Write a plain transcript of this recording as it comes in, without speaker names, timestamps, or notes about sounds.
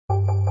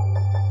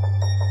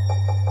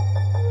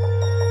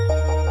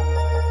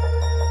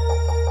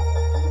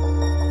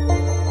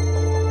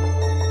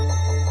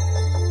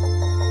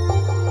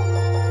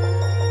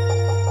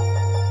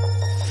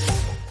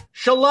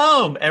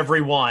Shalom,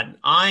 everyone.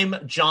 I'm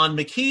John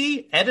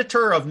McKee,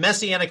 editor of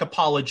Messianic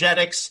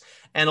Apologetics,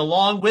 and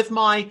along with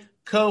my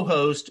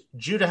co-host,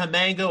 Judah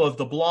Hamango of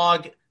the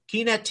blog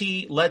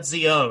Kineti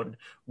Letzion,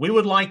 we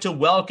would like to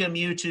welcome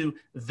you to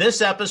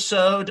this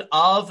episode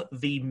of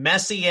the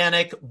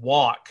Messianic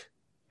Walk.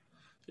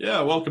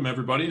 Yeah, welcome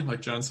everybody.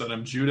 Like John said,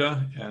 I'm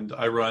Judah, and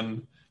I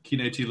run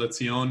Kineti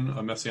Letzion,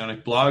 a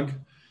Messianic blog,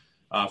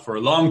 for a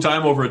long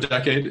time, over a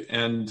decade,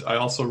 and I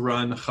also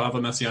run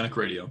Chava Messianic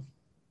Radio.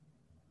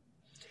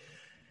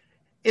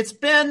 It's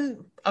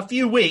been a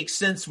few weeks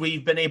since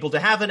we've been able to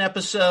have an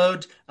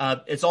episode.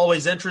 It's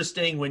always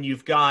interesting when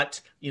you've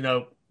got,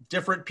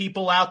 different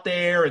people out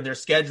there and their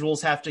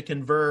schedules have to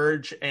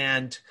converge.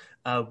 And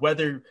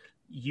whether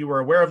you were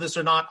aware of this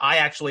or not, I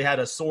actually had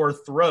a sore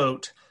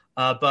throat.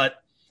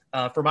 But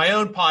for my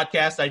own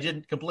podcast, I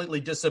didn't completely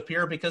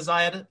disappear because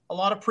I had a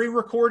lot of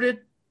pre-recorded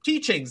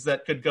teachings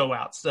that could go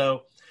out.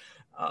 So,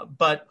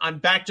 but I'm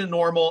back to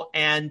normal.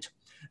 And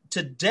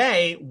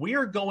today we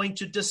are going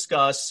to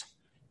discuss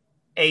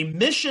a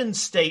mission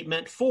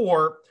statement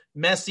for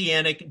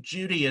Messianic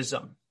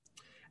Judaism.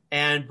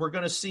 And we're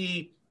going to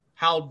see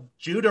how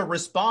Judah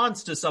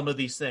responds to some of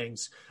these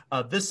things.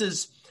 This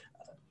is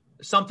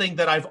something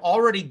that I've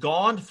already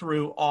gone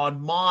through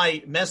on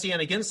my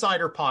Messianic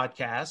Insider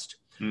podcast.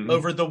 Mm-hmm.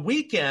 Over the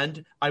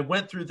weekend, I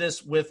went through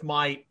this with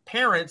my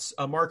parents,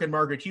 Mark and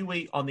Margaret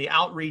Huey, on the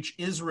Outreach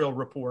Israel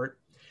report.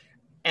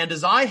 And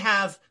as I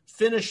have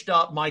finished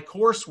up my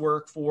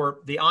coursework for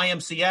the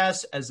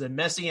IMCS as a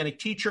Messianic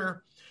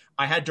teacher,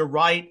 I had to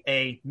write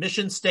a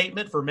mission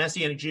statement for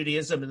Messianic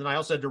Judaism, and then I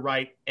also had to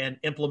write an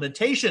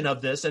implementation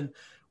of this. And,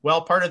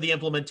 well, part of the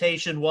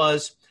implementation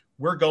was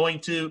we're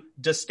going to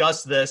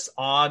discuss this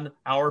on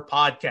our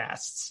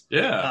podcasts.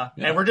 Yeah.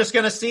 And we're just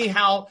going to see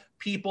how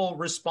people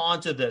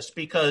respond to this,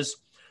 because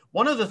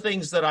one of the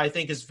things that I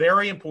think is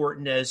very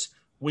important is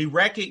we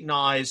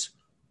recognize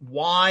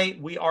why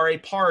we are a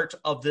part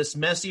of this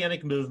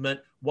Messianic movement,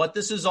 what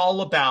this is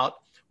all about.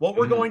 What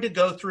we're going to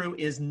go through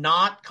is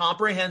not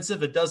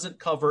comprehensive. It doesn't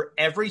cover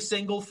every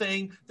single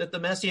thing that the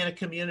Messianic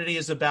community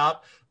is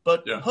about,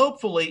 but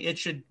hopefully it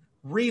should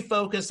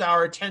refocus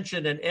our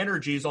attention and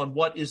energies on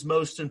what is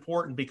most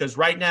important, because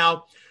right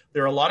now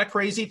there are a lot of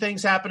crazy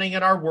things happening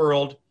in our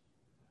world,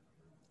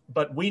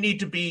 but we need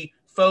to be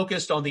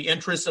focused on the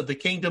interests of the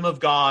kingdom of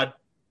God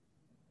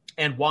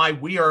and why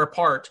we are a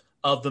part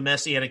of the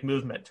Messianic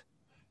movement.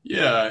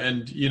 Yeah,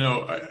 and,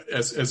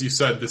 as you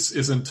said, this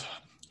isn't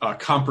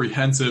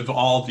comprehensive,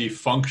 all the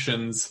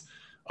functions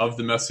of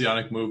the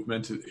Messianic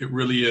movement. It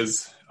really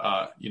is,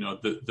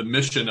 the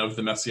mission of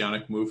the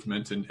Messianic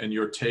movement and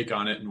your take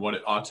on it and what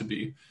it ought to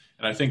be.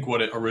 And I think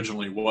what it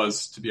originally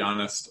was, to be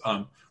honest.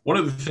 One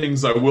of the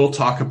things I will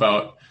talk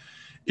about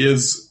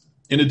is,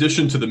 in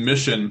addition to the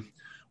mission,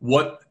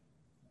 what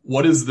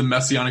is the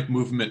Messianic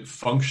movement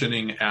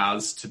functioning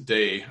as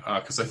today?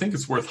 Because I think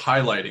it's worth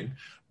highlighting,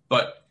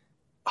 but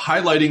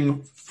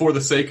highlighting for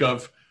the sake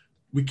of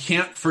we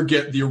can't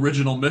forget the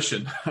original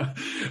mission.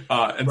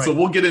 So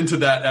we'll get into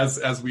that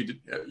as we,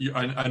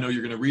 I know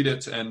you're going to read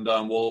it, and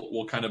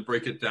we'll kind of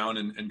break it down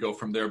and go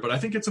from there. But I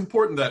think it's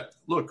important that,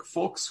 look,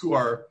 folks who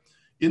are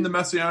in the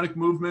Messianic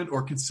movement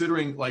or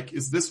considering,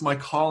 is this my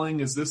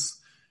calling?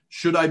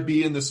 Should I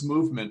be in this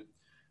movement?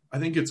 I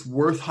think it's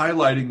worth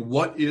highlighting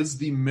what is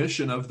the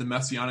mission of the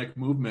Messianic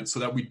movement so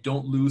that we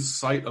don't lose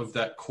sight of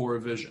that core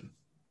vision.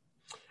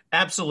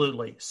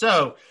 Absolutely.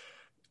 So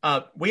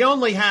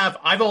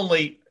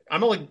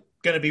I'm only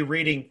going to be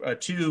reading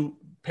 2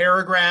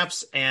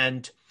 paragraphs,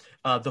 and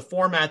the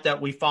format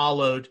that we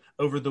followed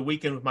over the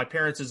weekend with my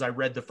parents is I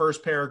read the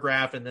first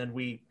paragraph, and then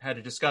we had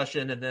a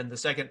discussion, and then the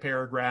second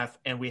paragraph,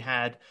 and we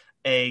had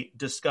a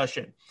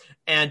discussion.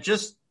 And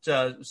just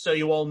so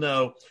you all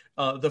know,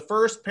 the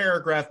first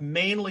paragraph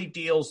mainly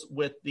deals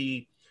with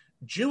the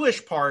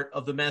Jewish part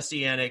of the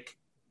Messianic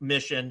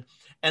mission,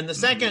 and the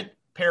second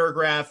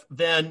paragraph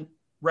then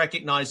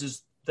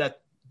recognizes that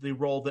the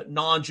role that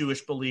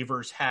non-Jewish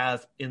believers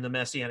have in the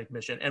Messianic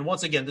mission. And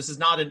once again, this is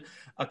not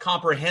a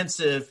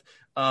comprehensive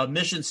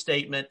mission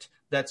statement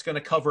that's going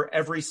to cover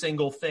every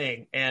single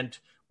thing. And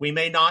we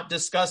may not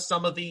discuss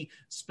some of the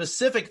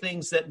specific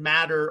things that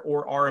matter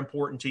or are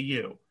important to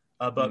you.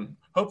 But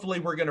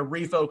hopefully we're going to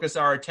refocus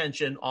our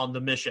attention on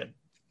the mission.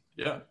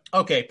 Yeah.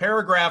 Okay,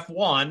 paragraph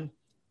 1.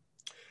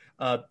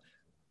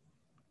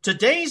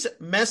 Today's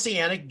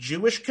Messianic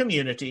Jewish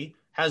community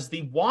has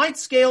the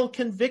wide-scale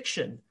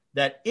conviction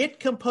that it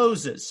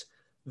composes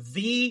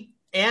the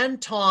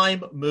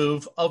end-time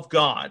move of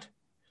God.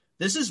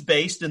 This is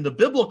based in the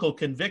biblical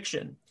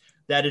conviction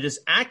that it is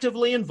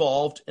actively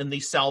involved in the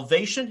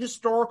salvation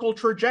historical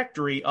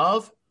trajectory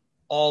of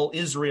all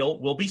Israel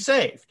will be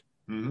saved.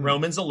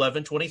 Romans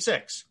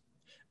 11:26.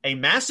 A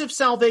massive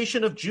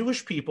salvation of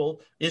Jewish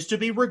people is to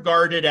be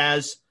regarded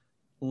as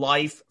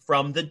life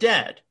from the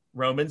dead.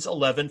 Romans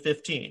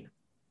 11:15.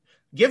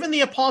 Given the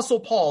Apostle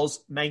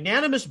Paul's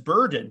magnanimous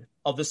burden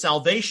of the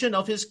salvation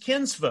of his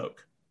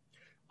kinsfolk,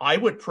 I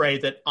would pray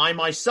that I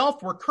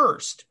myself were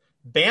cursed,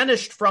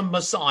 banished from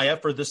Messiah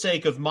for the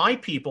sake of my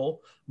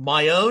people,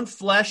 my own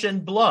flesh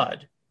and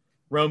blood.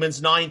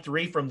 Romans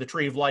 9:3 from the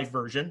Tree of Life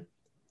version.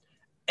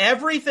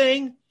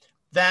 Everything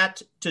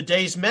that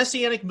today's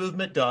Messianic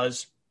movement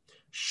does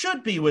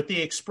should be with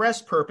the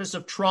express purpose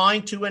of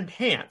trying to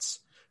enhance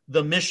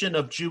the mission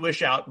of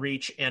Jewish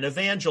outreach and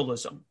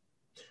evangelism.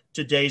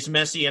 Today's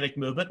Messianic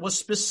movement was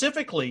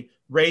specifically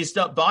raised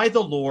up by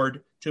the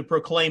Lord to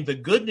proclaim the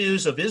good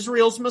news of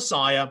Israel's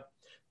Messiah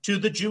to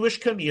the Jewish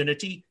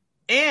community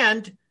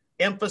and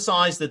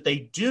emphasize that they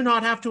do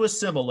not have to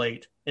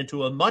assimilate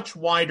into a much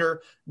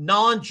wider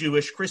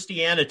non-Jewish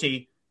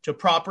Christianity to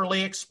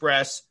properly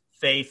express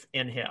faith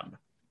in him.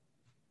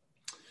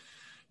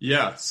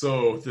 Yeah,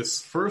 so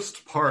this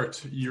first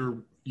part,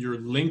 you're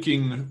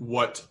linking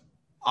what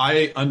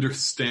I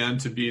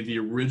understand to be the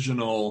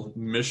original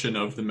mission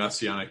of the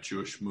Messianic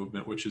Jewish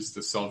movement, which is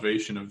the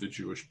salvation of the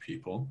Jewish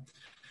people.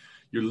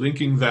 You're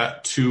linking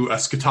that to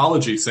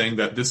eschatology, saying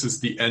that this is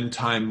the end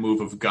time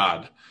move of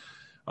God.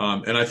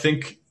 And I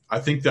think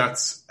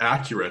that's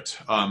accurate.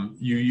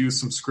 You use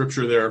some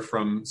scripture there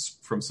from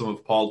some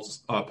of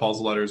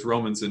Paul's letters,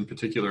 Romans in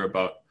particular,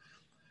 about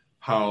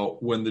how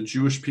when the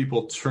Jewish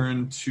people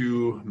turn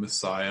to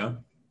Messiah,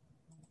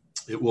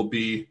 it will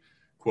be,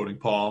 quoting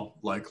Paul,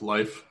 like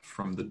life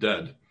from the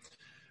dead.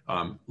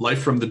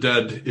 Life from the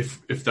dead,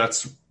 if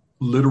that's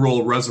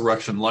literal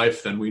resurrection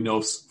life, then we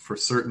know for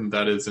certain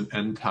that is an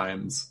end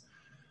times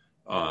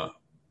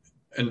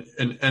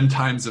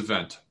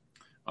event.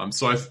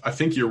 So I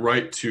think you're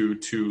right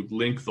to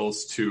link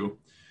those two.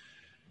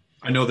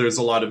 I know there's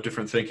a lot of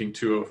different thinking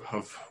too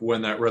of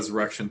when that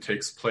resurrection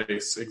takes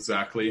place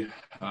exactly,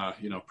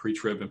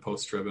 pre-trib and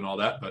post-trib and all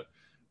that. But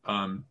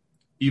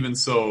even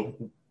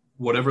so,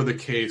 whatever the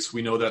case,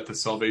 we know that the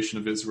salvation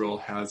of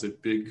Israel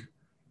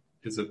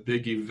is a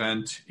big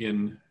event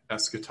in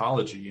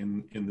eschatology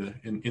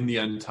in the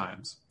end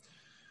times.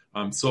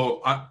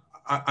 So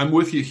I'm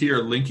with you here,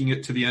 linking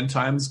it to the end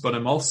times, but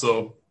I'm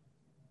also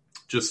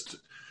just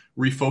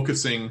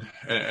refocusing,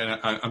 and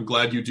I'm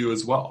glad you do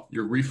as well.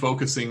 You're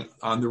refocusing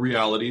on the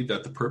reality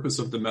that the purpose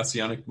of the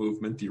Messianic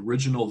movement, the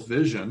original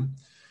vision,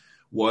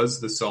 was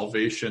the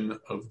salvation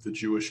of the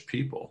Jewish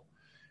people.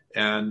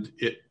 And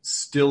it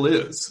still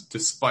is,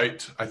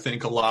 despite, I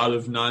think, a lot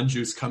of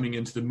non-Jews coming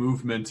into the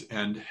movement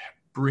and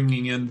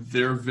bringing in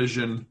their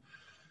vision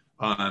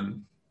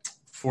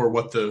for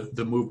what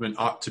the movement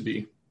ought to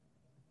be.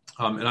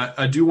 And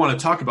I do want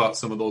to talk about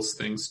some of those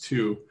things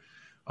too.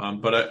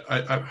 But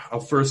I'll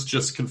first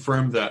just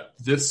confirm that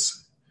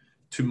this,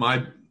 to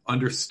my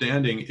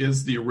understanding,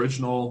 is the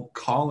original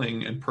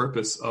calling and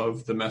purpose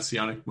of the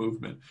Messianic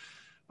movement,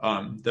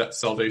 that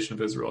salvation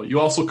of Israel. You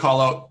also call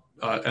out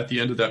at the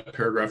end of that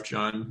paragraph,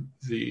 John,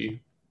 the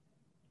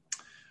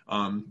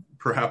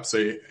perhaps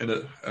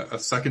a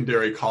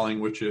secondary calling,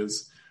 which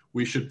is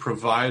we should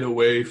provide a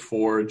way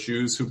for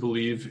Jews who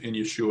believe in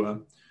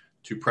Yeshua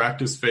to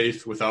practice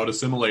faith without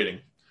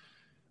assimilating.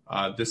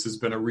 This has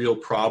been a real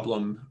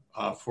problem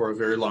for a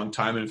very long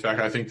time. In fact,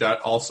 I think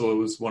that also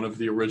was one of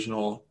the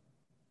original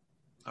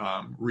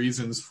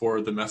reasons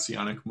for the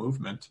Messianic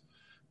movement,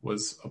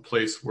 was a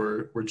place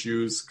where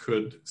Jews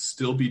could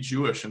still be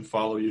Jewish and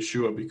follow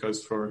Yeshua,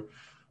 because for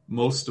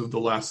most of the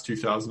last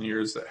 2,000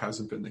 years, that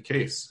hasn't been the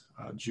case.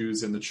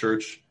 Jews in the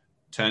church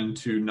tend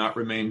to not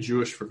remain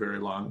Jewish for very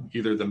long,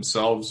 either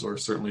themselves or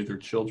certainly their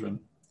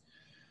children.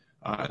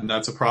 And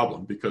that's a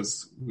problem,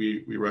 because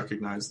we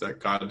recognize that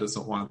God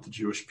doesn't want the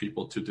Jewish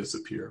people to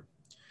disappear.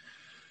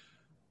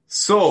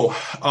 So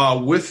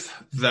with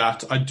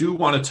that, I do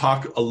want to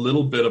talk a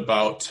little bit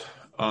about,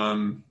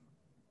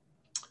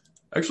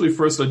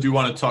 first I do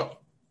want to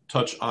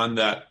touch on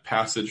that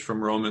passage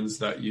from Romans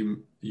that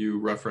you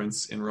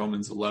reference in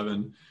Romans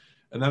 11.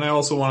 And then I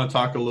also want to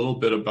talk a little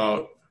bit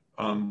about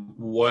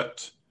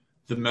what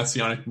the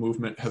Messianic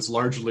movement has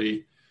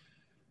largely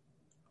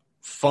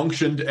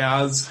functioned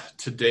as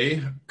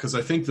today, because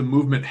I think the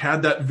movement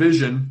had that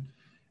vision,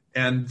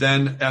 and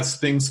then as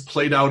things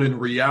played out in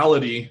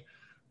reality,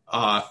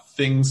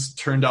 things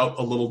turned out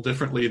a little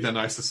differently than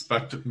I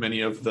suspect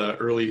many of the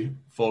early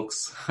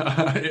folks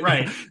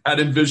right. had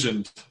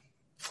envisioned.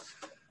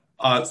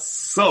 Right,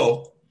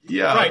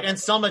 and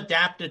some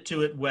adapted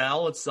to it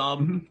well, and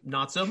some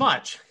not so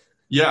much.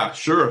 Yeah,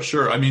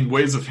 sure. I mean,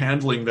 ways of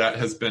handling that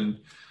has been,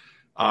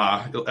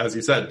 as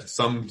you said,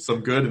 some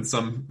good and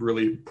some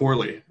really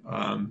poorly,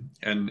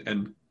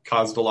 and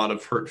caused a lot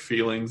of hurt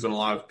feelings and a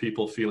lot of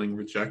people feeling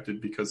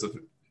rejected because of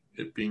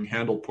it being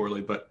handled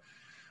poorly. But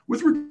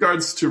with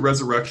regards to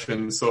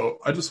resurrection, so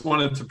I just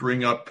wanted to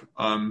bring up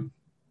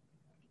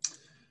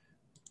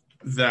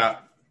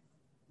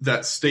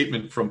that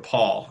statement from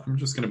Paul. I'm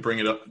just going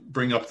to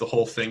bring up the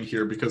whole thing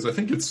here, because I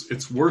think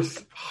it's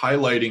worth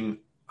highlighting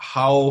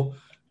how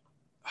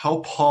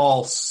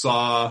Paul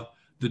saw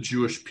the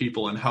Jewish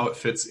people and how it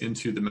fits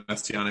into the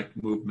Messianic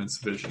movement's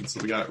vision.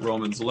 So we got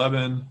Romans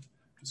 11.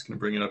 Just going to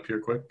bring it up here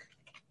quick.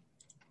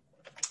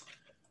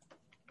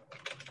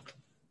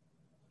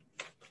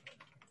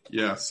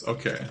 Yes,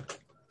 okay.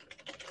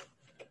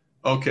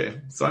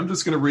 So I'm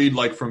just going to read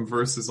from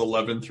verses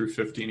 11 through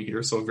 15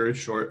 here, so very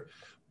short.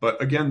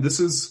 But again, this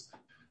is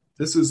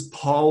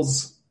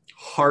Paul's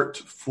heart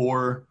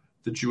for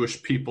the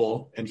Jewish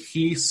people, and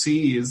he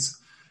sees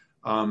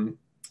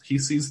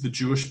the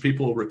Jewish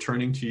people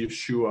returning to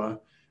Yeshua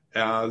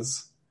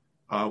as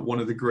one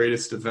of the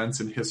greatest events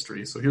in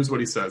history. So here's what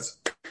he says.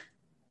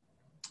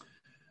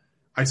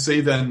 I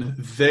say then,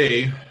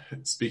 they,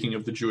 speaking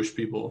of the Jewish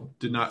people,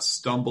 did not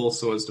stumble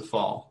so as to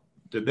fall.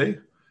 Did they?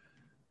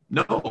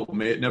 No,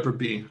 may it never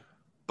be.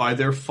 By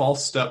their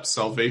false steps,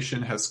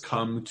 salvation has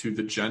come to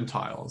the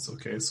Gentiles.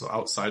 Okay, so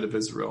outside of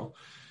Israel.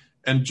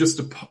 And just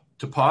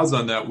to pause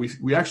on that,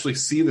 we actually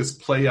see this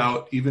play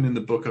out even in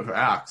the book of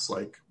Acts,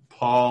 like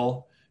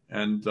Paul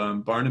and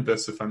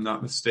Barnabas, if I'm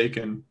not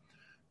mistaken,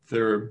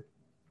 they're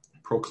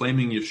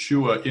proclaiming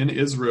Yeshua in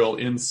Israel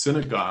in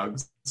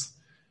synagogues,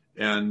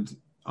 and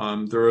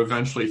they're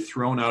eventually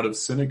thrown out of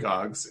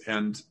synagogues.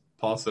 And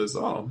Paul says,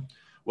 oh,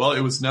 well,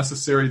 it was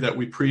necessary that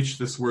we preach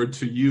this word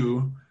to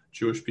you,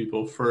 Jewish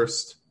people,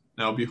 first.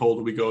 Now,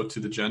 behold, we go to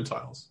the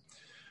Gentiles.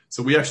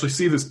 So we actually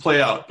see this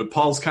play out, but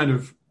Paul's kind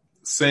of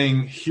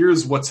saying,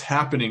 here's what's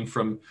happening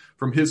from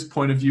his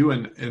point of view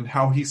and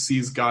how he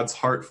sees God's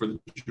heart for the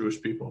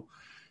Jewish people.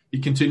 He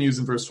continues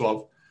in verse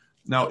 12.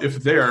 Now,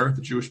 if the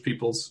Jewish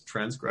people's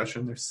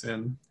transgression,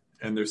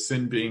 their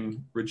sin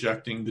being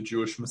rejecting the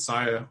Jewish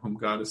Messiah whom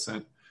God has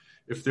sent,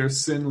 if their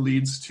sin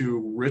leads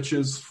to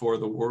riches for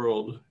the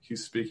world,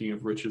 he's speaking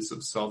of riches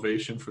of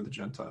salvation for the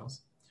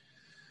Gentiles,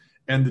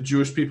 and the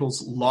Jewish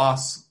people's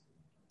loss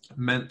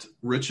meant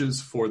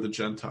riches for the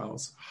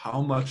Gentiles,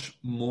 how much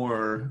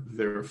more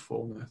their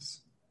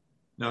fullness?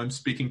 Now I'm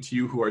speaking to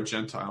you who are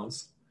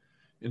Gentiles.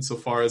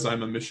 Insofar as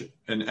I'm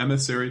an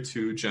emissary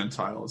to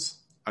Gentiles,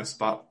 I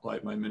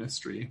spotlight my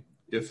ministry,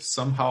 if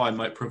somehow I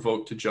might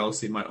provoke to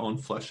jealousy my own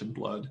flesh and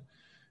blood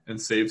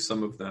and save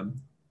some of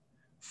them.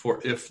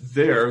 For if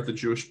the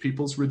Jewish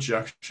people's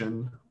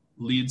rejection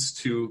leads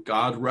to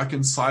God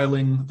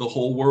reconciling the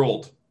whole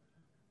world,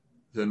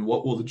 then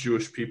what will the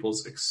Jewish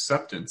people's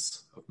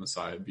acceptance of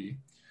Messiah be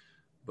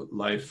but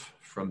life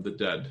from the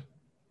dead?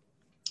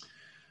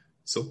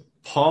 So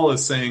Paul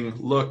is saying,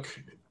 look,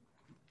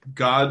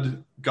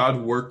 God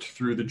worked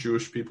through the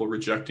Jewish people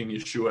rejecting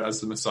Yeshua as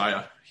the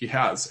Messiah. He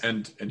has.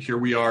 And here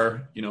we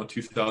are,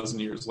 2,000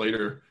 years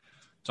later,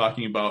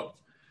 talking about,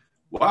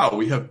 wow,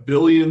 we have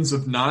billions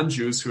of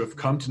non-Jews who have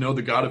come to know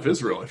the God of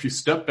Israel. If you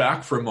step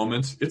back for a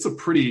moment, it's a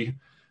pretty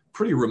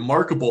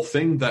remarkable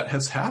thing that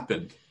has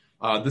happened.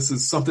 This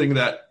is something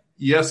that,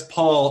 yes,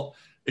 Paul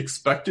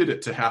expected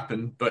it to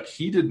happen, but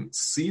he didn't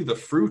see the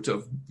fruit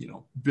of,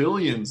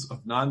 billions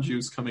of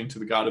non-Jews coming to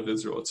the God of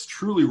Israel. It's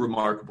truly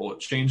remarkable. It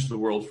changed the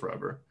world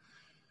forever.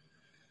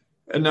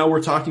 And now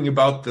we're talking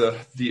about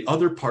the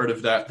other part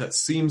of that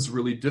seems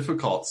really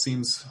difficult,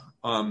 seems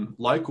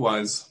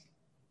likewise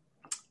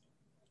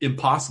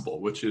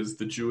impossible, which is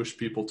the Jewish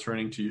people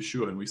turning to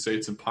Yeshua. And we say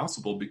it's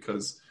impossible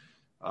because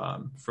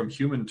from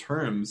human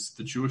terms,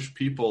 the Jewish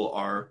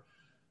people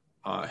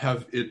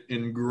have it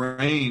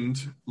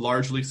ingrained,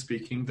 largely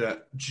speaking,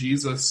 that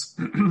Jesus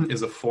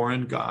is a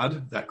foreign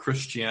God, that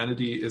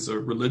Christianity is a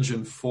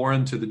religion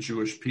foreign to the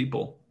Jewish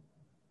people.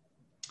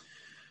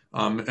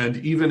 And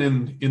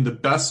even in the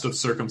best of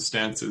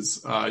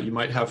circumstances, you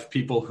might have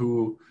people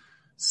who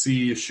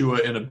see Yeshua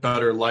in a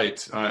better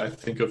light. I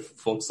think of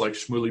folks like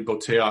Shmuley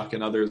Boteach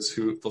and others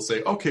who they'll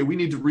say, okay, we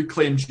need to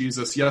reclaim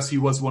Jesus. Yes, he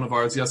was one of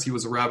ours. Yes, he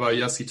was a rabbi.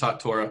 Yes, he taught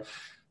Torah.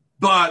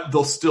 But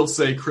they'll still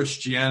say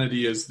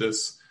Christianity is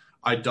this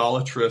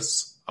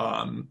idolatrous,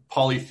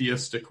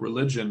 polytheistic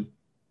religion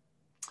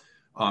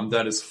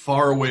that is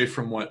far away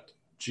from what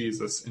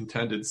Jesus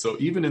intended. So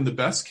even in the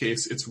best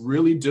case, it's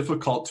really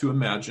difficult to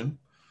imagine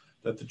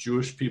that the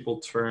Jewish people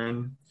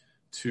turn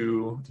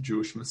to the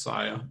Jewish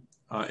Messiah.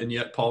 And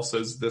yet Paul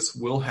says this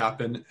will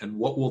happen. And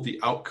what will the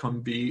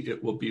outcome be?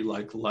 It will be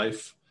like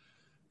life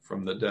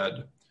from the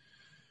dead.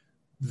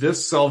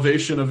 This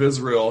salvation of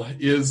Israel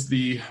is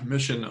the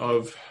mission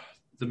of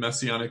the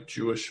Messianic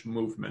Jewish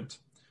movement.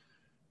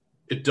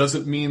 It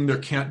doesn't mean there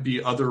can't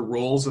be other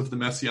roles of the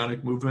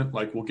Messianic movement,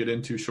 like we'll get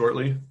into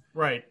shortly.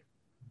 Right.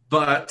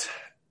 But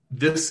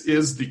this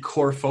is the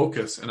core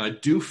focus. And I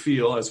do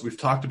feel, as we've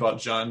talked about,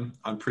 John,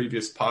 on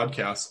previous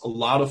podcasts, a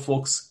lot of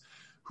folks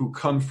who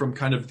come from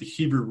kind of the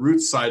Hebrew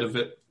root side of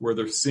it, where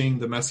they're seeing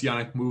the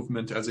Messianic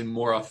movement as a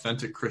more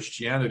authentic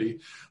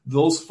Christianity,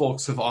 those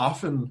folks have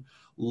often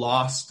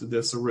lost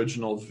this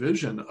original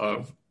vision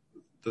of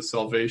the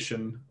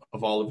salvation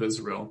of all of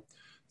Israel.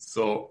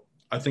 So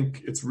I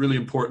think it's really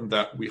important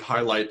that we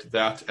highlight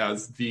that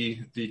as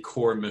the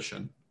core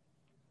mission.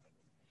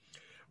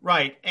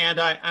 Right. And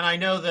I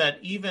know that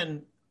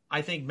even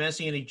I think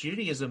Messianic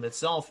Judaism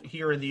itself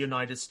here in the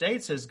United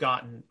States has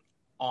gotten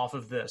off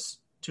of this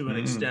to an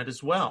extent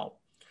as well.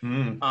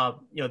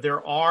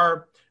 There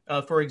are,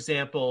 for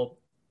example,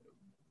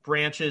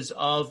 branches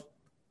of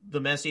the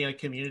Messianic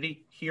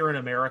community here in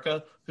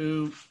America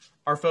who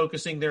are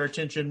focusing their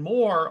attention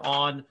more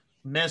on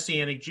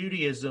Messianic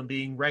Judaism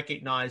being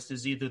recognized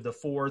as either the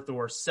fourth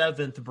or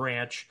seventh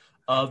branch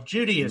of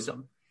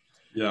Judaism.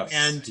 Yes.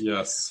 And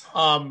yes.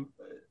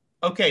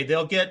 Okay,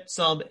 they'll get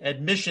some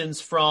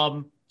admissions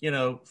from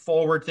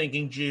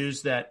forward-thinking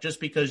Jews that just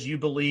because you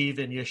believe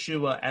in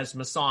Yeshua as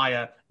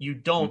Messiah, you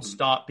don't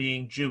stop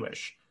being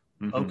Jewish.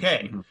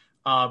 Okay.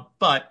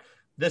 But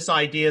this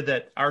idea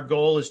that our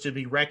goal is to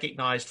be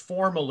recognized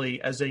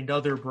formally as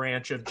another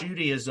branch of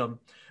Judaism,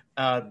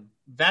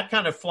 that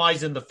kind of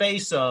flies in the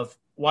face of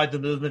why the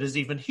movement is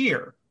even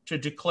here, to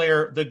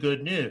declare the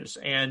good news.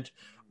 And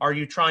are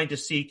you trying to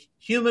seek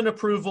human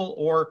approval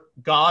or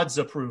God's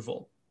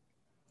approval?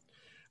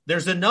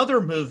 There's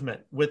another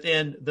movement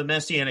within the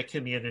Messianic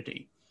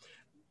community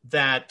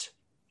that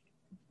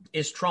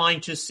is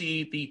trying to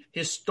see the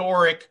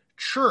historic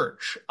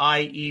church,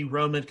 i.e.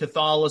 Roman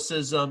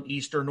Catholicism,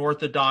 Eastern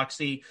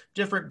Orthodoxy,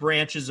 different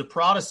branches of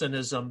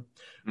Protestantism,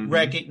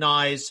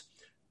 recognize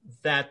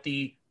that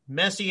the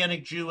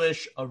Messianic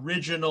Jewish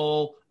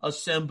original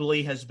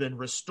assembly has been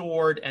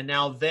restored, and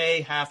now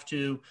they have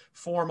to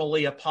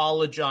formally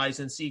apologize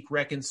and seek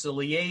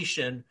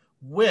reconciliation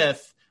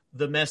with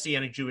the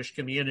Messianic Jewish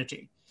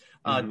community,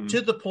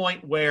 to the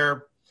point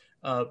where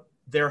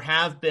there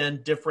have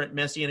been different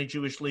Messianic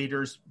Jewish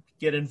leaders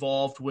get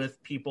involved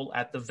with people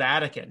at the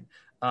Vatican.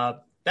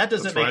 That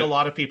doesn't make a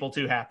lot of people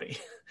too happy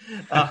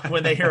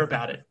when they hear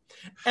about it.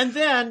 And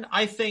then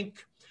I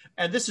think,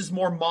 and this is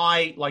more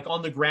my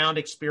on the ground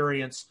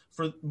experience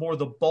for more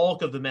the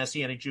bulk of the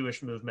Messianic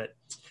Jewish movement,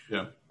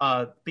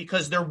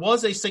 because there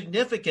was a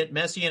significant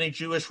Messianic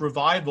Jewish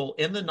revival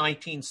in the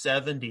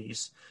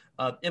 1970s,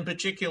 in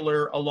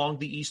particular along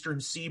the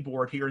eastern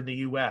seaboard here in the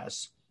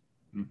U.S.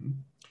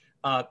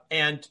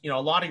 And, a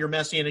lot of your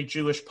Messianic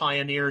Jewish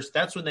pioneers,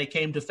 that's when they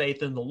came to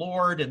faith in the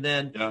Lord. And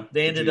then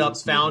they ended up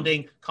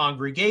founding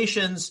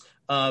congregations,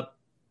 in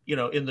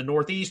the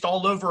Northeast,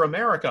 all over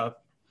America.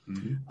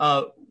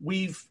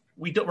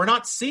 We're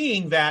not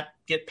seeing that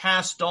get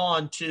passed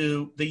on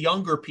to the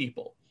younger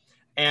people.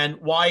 And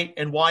why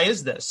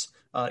is this?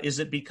 Is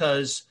it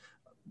because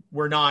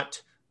we're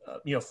not,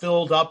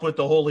 filled up with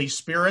the Holy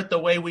Spirit the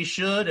way we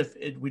should?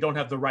 If we don't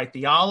have the right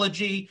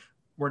theology,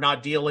 we're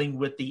not dealing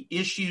with the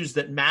issues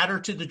that matter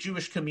to the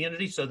Jewish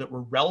community so that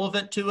we're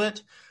relevant to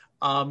it.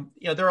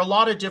 There are a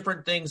lot of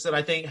different things that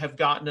I think have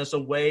gotten us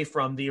away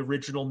from the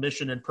original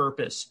mission and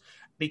purpose,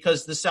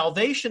 because the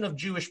salvation of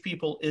Jewish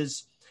people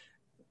is,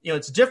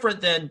 it's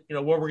different than,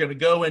 where we're going to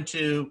go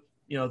into,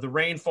 the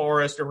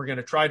rainforest and we're going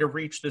to try to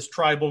reach this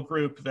tribal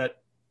group that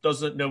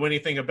doesn't know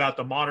anything about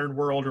the modern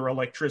world or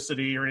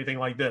electricity or anything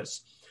like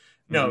this.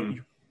 No,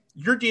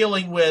 you're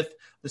dealing with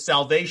the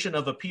salvation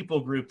of a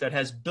people group that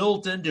has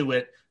built into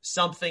it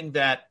something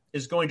that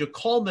is going to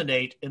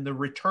culminate in the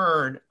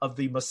return of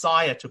the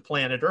Messiah to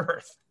planet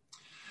Earth.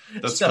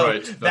 That's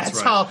right.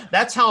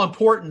 That's how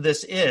important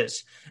this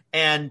is.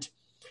 And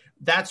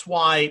that's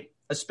why,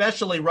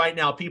 especially right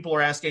now, people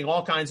are asking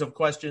all kinds of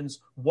questions.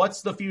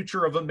 What's the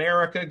future of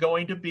America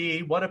going to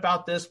be? What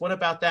about this? What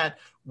about that?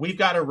 We've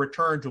got to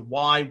return to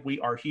why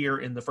we are here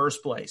in the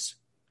first place.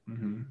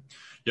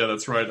 Yeah,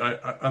 that's right.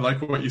 I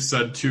like what you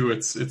said too.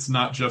 It's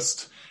not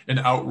just an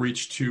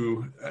outreach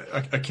to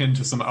akin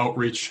to some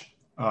outreach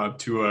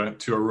to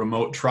a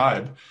remote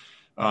tribe.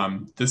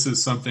 This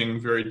is something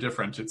very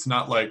different. It's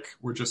not like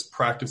we're just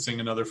practicing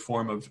another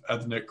form of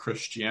ethnic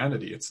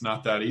Christianity. It's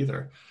not that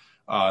either.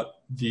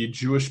 The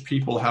Jewish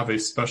people have a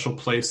special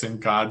place in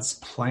God's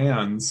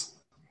plans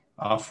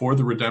for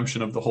the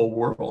redemption of the whole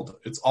world.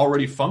 It's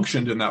already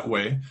functioned in that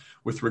way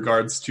with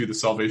regards to the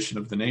salvation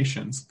of the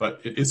nations,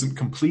 but it isn't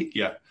complete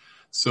yet.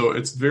 So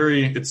it's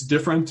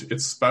different,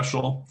 it's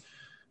special,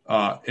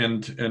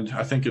 and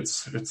I think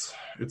it's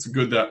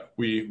good that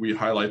we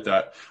highlight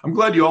that. I'm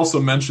glad you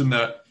also mentioned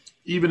that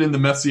even in the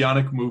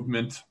Messianic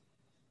movement,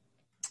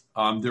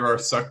 there are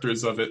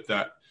sectors of it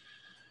that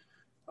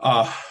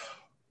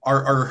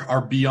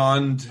are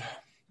beyond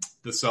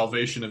the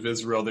salvation of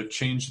Israel. They've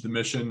changed the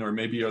mission, or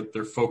maybe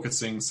they're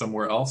focusing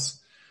somewhere else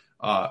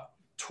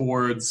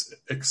towards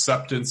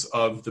acceptance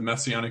of the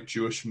Messianic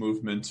Jewish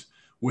movement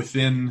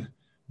within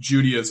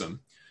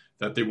Judaism.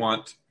 That they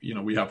want,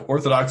 we have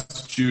Orthodox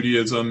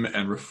Judaism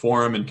and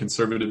Reform and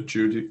Conservative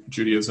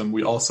Judaism.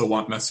 We also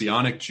want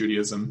Messianic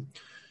Judaism.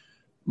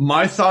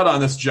 My thought on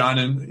this, John,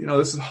 and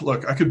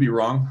look, I could be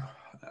wrong.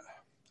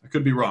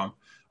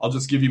 I'll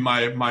just give you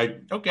my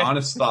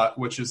honest thought,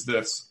 which is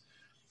this: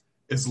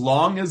 as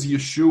long as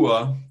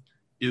Yeshua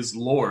is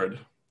Lord,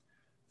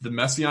 the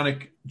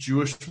Messianic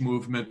Jewish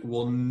movement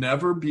will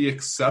never be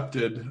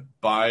accepted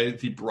by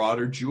the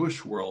broader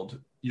Jewish world.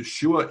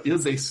 Yeshua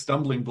is a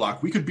stumbling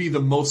block. We could be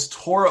the most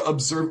Torah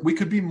observant. We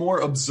could be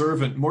more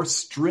observant, more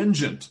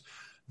stringent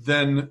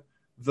than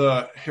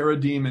the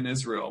Haredim in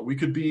Israel. We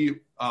could be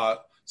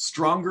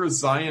stronger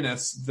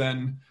Zionists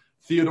than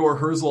Theodore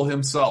Herzl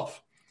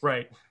himself.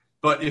 Right.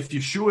 But if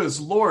Yeshua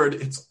is Lord,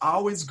 it's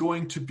always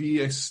going to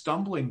be a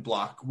stumbling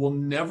block. We'll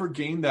never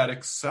gain that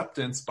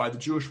acceptance by the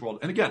Jewish world.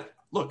 And again,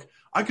 look,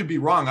 I could be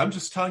wrong. I'm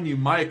just telling you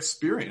my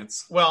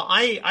experience. Well,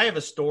 I have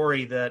a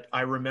story that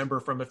I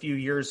remember from a few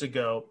years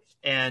ago,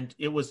 and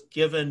it was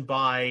given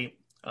by,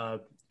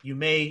 you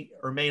may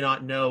or may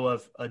not know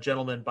of a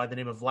gentleman by the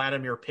name of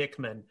Vladimir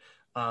Pickman.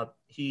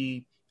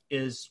 He's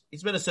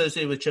been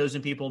associated with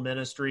Chosen People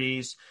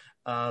Ministries.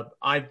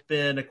 I've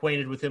been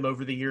acquainted with him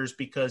over the years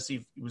because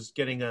he was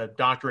getting a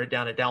doctorate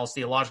down at Dallas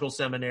Theological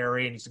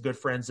Seminary, and he's good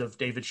friends of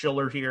David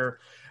Schiller here.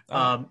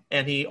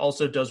 And he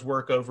also does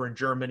work over in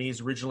Germany.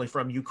 He's originally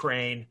from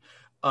Ukraine.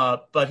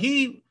 But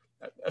he,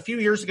 a few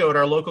years ago at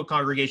our local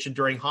congregation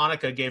during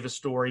Hanukkah, gave a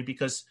story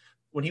because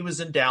when he was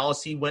in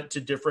Dallas, he went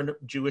to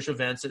different Jewish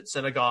events at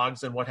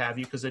synagogues and what have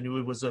you, because they knew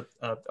he was a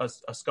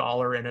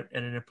scholar and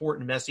an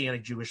important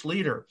Messianic Jewish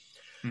leader.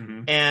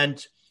 Mm-hmm.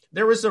 And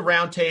there was a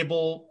round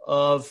table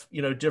of,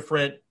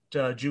 different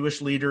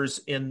Jewish leaders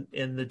in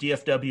the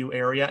DFW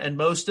area, and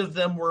most of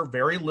them were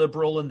very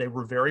liberal and they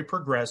were very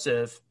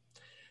progressive.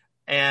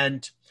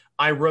 And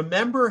I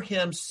remember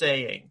him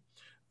saying,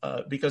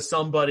 because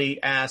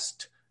somebody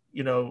asked,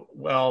 do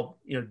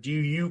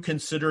you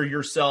consider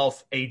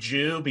yourself a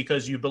Jew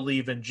because you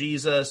believe in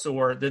Jesus?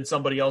 Or then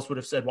somebody else would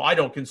have said, well, I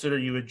don't consider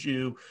you a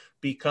Jew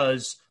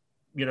because,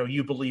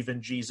 you believe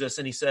in Jesus.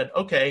 And he said,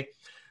 okay,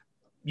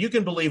 you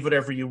can believe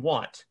whatever you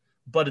want.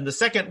 But in the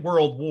Second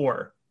World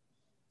War,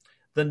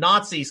 the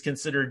Nazis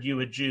considered you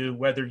a Jew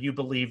whether you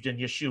believed in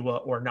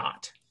Yeshua or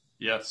not.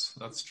 Yes,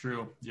 that's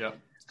true. Yeah.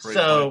 Great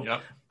point.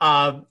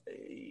 Yep.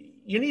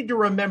 You need to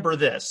remember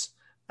this.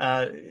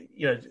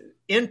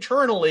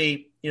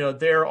 Internally,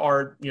 there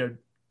are,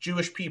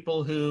 Jewish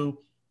people who,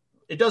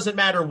 it doesn't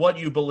matter what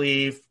you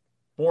believe,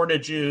 born a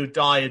Jew,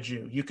 die a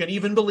Jew. You can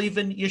even believe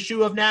in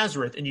Yeshua of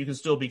Nazareth and you can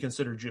still be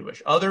considered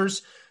Jewish.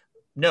 Others,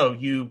 no,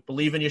 you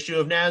believe in Yeshua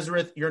of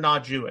Nazareth, you're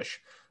not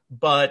Jewish.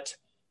 But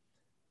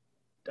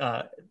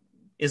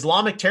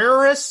Islamic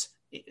terrorists,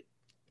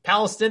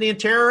 Palestinian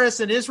terrorists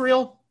in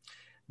Israel,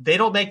 they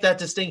don't make that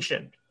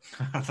distinction.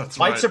 That's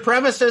White right.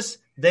 supremacists,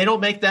 they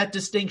don't make that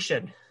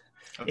distinction.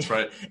 That's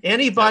right.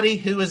 Anybody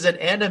who is an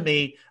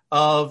enemy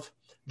of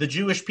the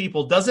Jewish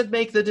people doesn't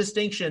make the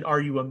distinction. Are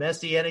you a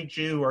Messianic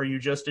Jew or are you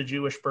just a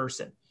Jewish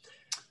person?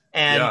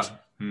 And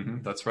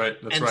that's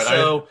right. That's and right.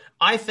 So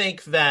I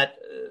think that,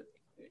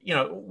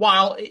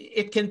 while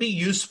it can be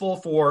useful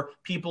for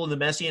people in the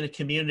Messianic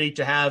community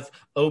to have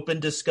open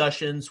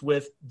discussions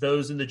with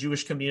those in the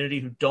Jewish community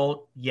who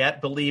don't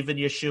yet believe in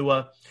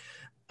Yeshua,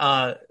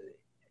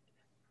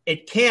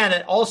 it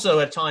can also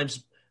at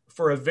times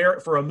for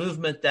a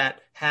movement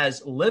that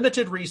has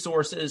limited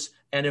resources,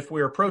 and if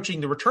we're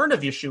approaching the return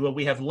of Yeshua,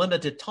 we have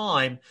limited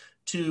time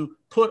to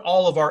put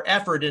all of our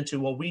effort into,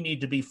 well, we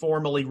need to be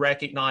formally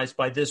recognized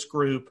by this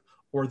group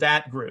or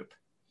that group.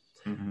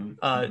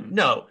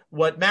 No,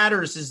 what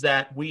matters is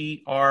that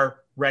we are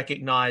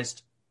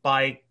recognized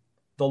by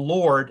the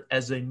Lord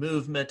as a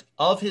movement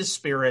of his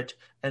Spirit,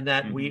 and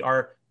that we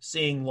are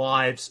seeing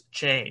lives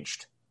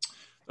changed.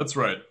 That's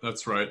right.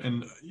 That's right.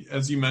 And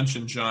as you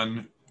mentioned,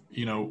 John,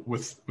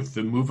 with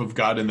the move of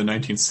God in the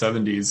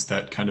 1970s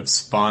that kind of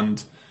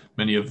spawned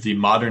many of the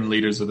modern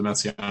leaders of the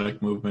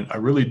Messianic movement, I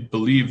really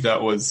believe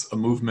that was a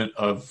movement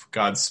of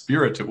God's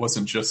Spirit. It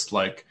wasn't just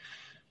like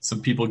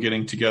some people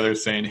getting together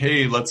saying,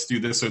 hey, let's do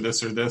this or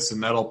this or this,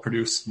 and that'll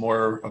produce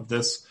more of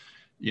this.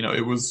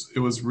 It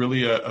was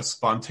really a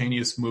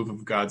spontaneous move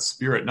of God's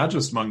Spirit, not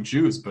just among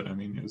Jews, but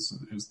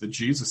it was the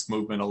Jesus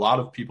movement. A lot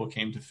of people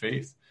came to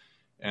faith.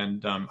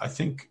 And I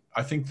think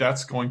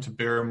that's going to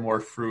bear more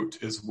fruit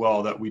as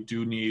well, that we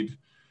do need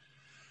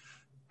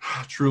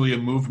truly a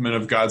movement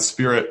of God's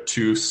Spirit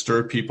to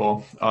stir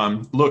people.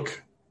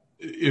 Look,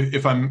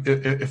 if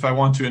I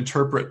want to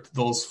interpret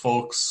those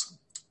folks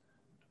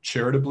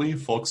charitably,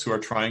 folks who are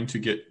trying to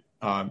get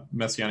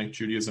Messianic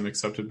Judaism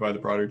accepted by the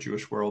broader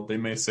Jewish world, they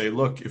may say,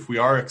 look, if we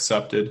are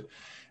accepted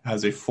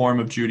as a form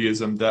of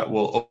Judaism, that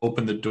will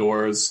open the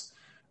doors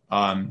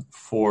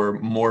for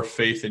more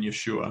faith in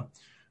Yeshua.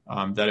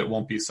 That it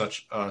won't be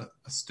such a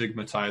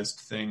stigmatized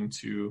thing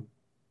to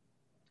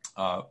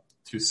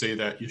say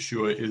that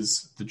Yeshua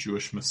is the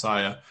Jewish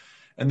Messiah.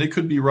 And they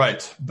could be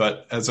right.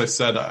 But as I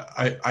said,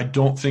 I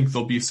don't think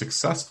they'll be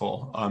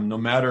successful. No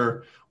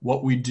matter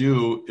what we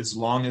do, as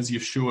long as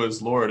Yeshua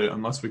is Lord,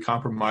 unless we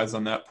compromise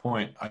on that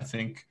point, I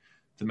think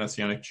the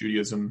Messianic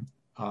Judaism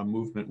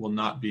movement will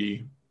not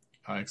be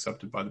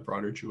accepted by the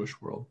broader Jewish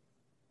world.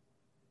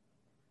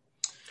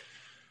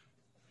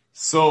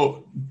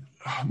 So,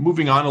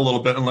 moving on a little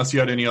bit, unless you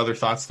had any other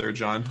thoughts there,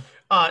 John.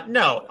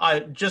 No,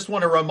 I just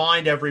want to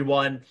remind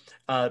everyone,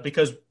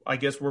 because I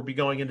guess we'll be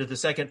going into the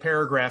second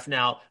paragraph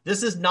now,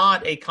 this is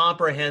not a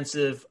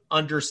comprehensive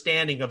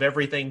understanding of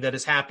everything that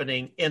is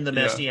happening in the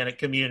Messianic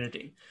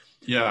community.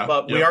 Yeah.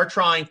 But we are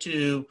trying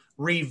to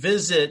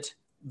revisit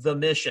the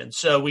mission.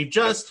 So we've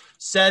just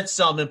said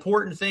some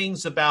important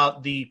things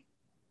about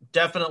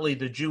definitely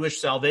the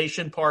Jewish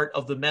salvation part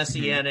of the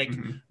Messianic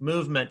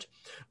movement.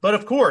 But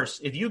of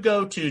course, if you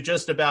go to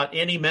just about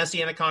any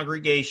Messianic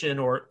congregation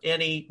or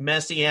any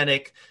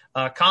Messianic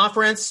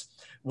conference,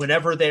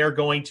 whenever they are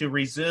going to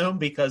resume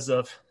because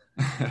of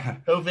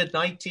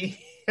COVID-19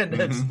 and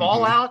its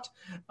fallout,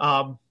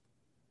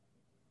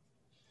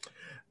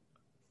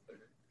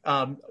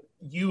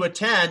 you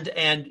attend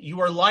and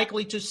you are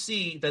likely to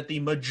see that the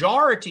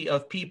majority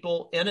of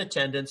people in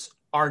attendance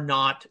are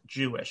not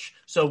Jewish.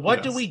 So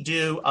what do we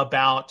do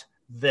about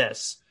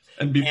this?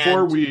 And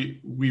before we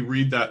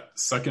read that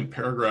second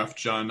paragraph,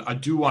 John, I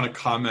do want to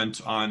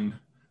comment on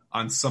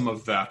some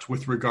of that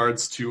with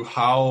regards to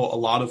how a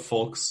lot of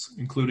folks,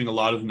 including a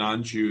lot of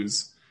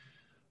non-Jews,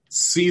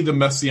 see the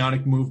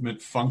Messianic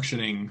movement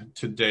functioning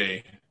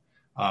today.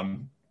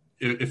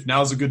 If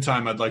now's a good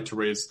time, I'd like to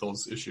raise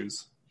those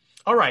issues.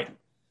 All right.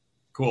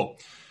 Cool.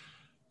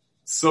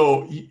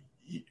 So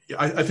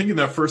I think in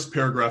that first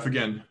paragraph,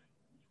 again,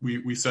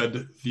 we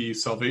said the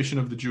salvation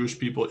of the Jewish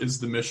people is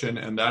the mission,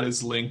 and that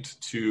is linked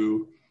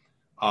to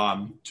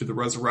the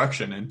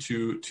resurrection and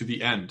to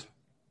the end.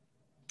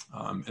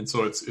 And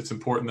so it's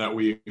important that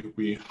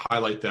we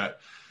highlight that.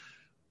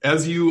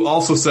 As you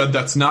also said,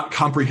 that's not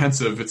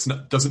comprehensive.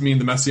 Doesn't mean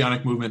the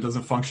Messianic movement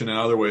doesn't function in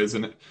other ways.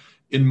 And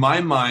in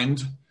my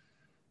mind,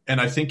 and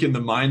I think in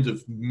the mind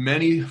of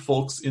many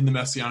folks in the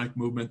Messianic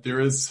movement,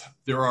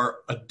 there are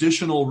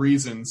additional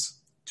reasons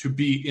to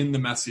be in the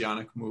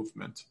Messianic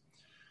movement.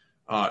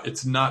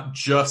 It's not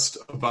just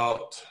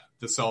about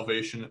the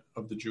salvation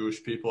of the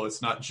Jewish people.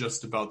 It's not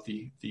just about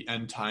the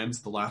end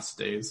times, the last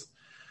days.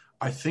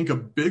 I think a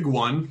big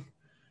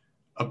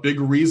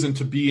reason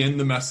to be in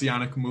the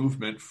Messianic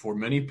movement for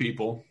many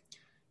people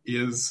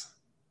is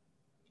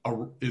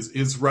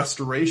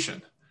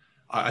restoration.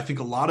 I think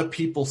a lot of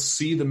people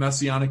see the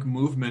Messianic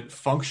movement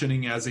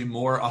functioning as a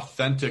more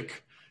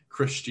authentic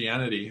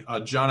Christianity.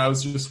 John, I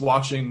was just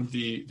watching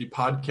the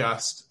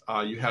podcast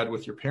you had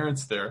with your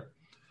parents there,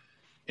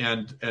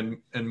 and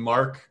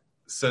Mark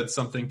said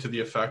something to the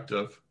effect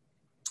of,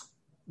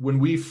 when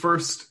we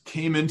first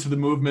came into the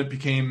movement,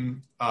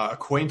 became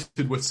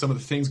acquainted with some of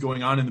the things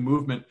going on in the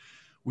movement,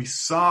 we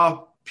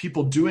saw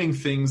people doing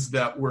things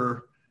that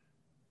were,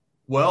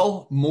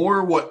 well,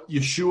 more what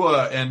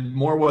Yeshua and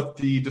more what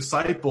the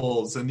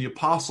disciples and the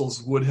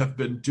apostles would have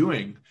been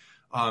doing.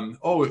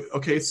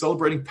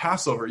 Celebrating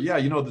Passover. Yeah,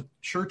 the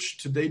church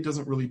today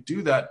doesn't really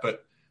do that,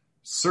 but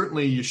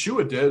certainly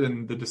Yeshua did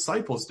and the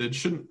disciples did.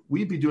 Shouldn't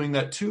we be doing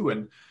that too?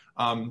 And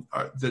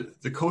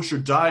the kosher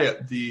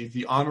diet,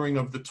 the honoring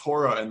of the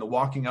Torah and the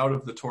walking out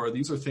of the Torah,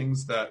 these are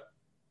things that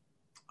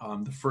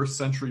the first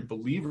century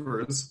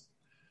believers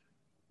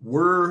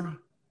were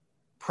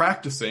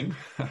practicing,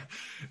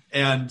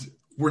 and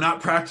we're not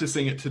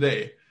practicing it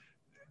today.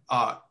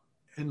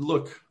 And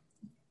look,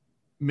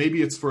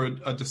 maybe it's for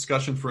a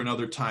discussion for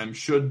another time.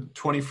 Should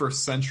 21st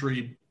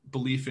century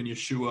belief in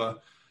Yeshua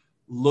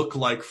look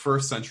like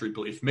first century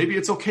belief? Maybe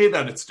it's okay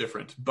that it's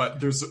different, but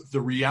there's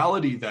the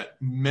reality that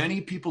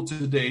many people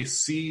today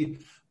see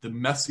the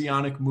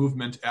Messianic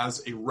movement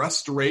as a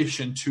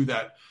restoration to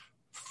that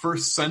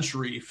first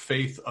century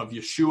faith of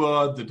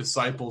Yeshua, the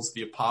disciples,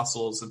 the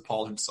apostles, and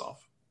Paul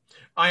himself.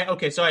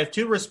 So I have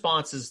two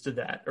responses to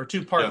that, or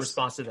two-part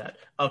response to that.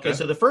 Okay,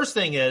 so the first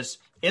thing is,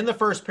 in the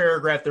first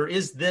paragraph, there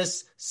is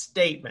this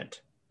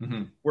statement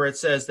where it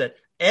says that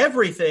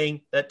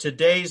everything that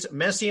today's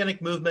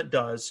Messianic movement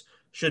does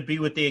should be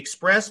with the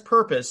express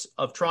purpose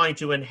of trying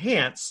to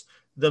enhance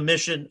the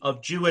mission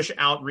of Jewish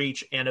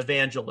outreach and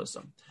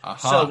evangelism.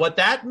 So what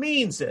that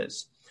means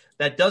is,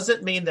 that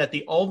doesn't mean that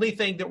the only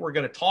thing that we're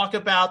going to talk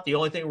about, the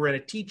only thing we're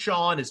going to teach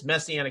on is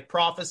Messianic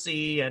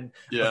prophecy and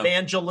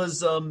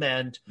evangelism,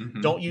 and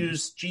don't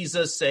use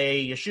Jesus,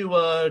 say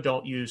Yeshua,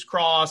 don't use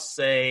cross,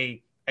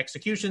 say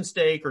execution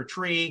stake or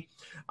tree.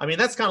 I mean,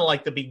 that's kind of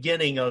like the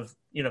beginning of,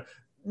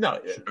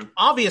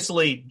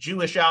 obviously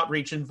Jewish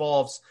outreach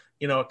involves,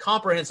 a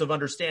comprehensive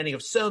understanding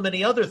of so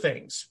many other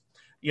things.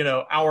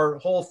 Our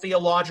whole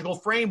theological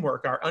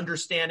framework, our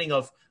understanding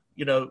of,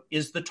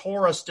 is the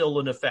Torah still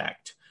in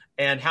effect?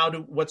 And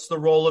what's the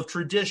role of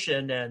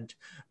tradition? And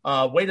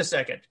wait a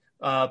second,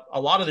 a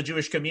lot of the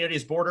Jewish community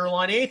is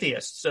borderline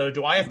atheists. So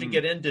do I have to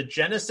get into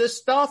Genesis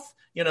stuff?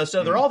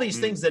 So there are all these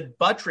things that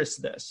buttress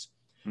this.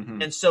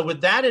 And so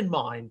with that in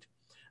mind,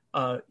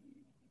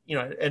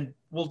 and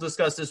we'll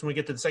discuss this when we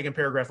get to the second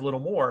paragraph a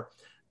little more.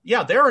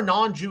 Yeah, there are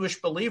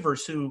non-Jewish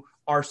believers who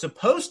are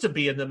supposed to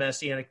be in the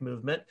Messianic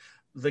movement.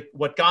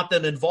 What got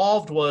them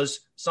involved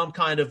was some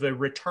kind of a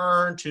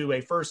return to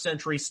a first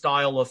century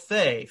style of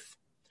faith.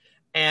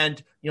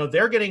 And,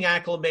 they're getting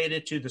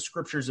acclimated to the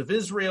scriptures of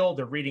Israel.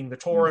 They're reading the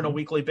Torah on a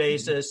weekly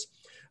basis.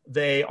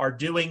 They are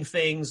doing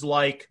things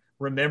like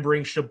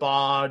remembering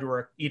Shabbat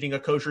or eating a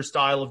kosher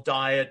style of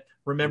diet,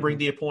 remembering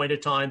the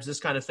appointed times, this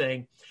kind of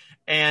thing.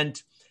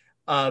 And,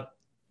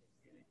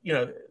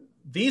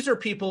 these are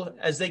people,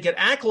 as they get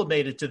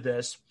acclimated to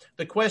this,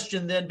 the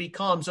question then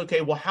becomes,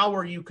 okay, well, how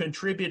are you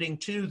contributing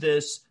to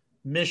this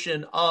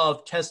mission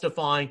of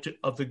testifying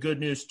of the good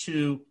news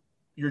to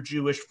your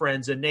Jewish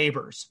friends and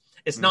neighbors?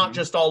 It's not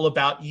just all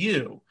about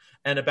you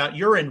and about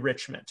your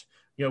enrichment.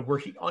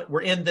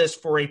 We're in this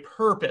for a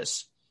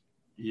purpose.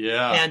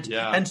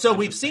 And so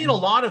we've seen a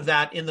lot of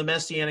that in the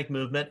Messianic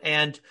movement,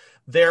 and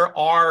there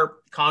are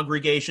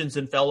congregations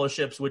and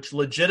fellowships which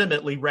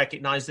legitimately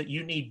recognize that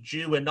you need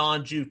Jew and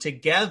non-Jew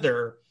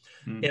together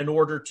in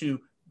order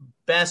to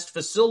best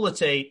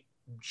facilitate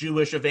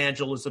Jewish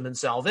evangelism and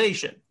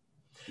salvation.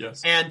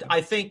 Yes. And I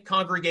think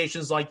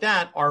congregations like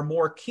that are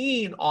more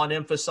keen on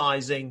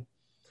emphasizing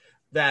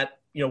that,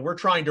 we're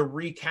trying to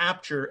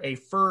recapture a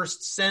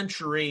first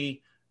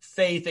century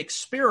faith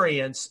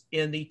experience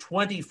in the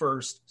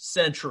 21st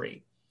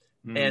century.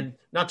 And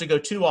not to go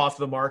too off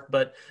the mark,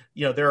 but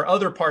there are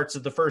other parts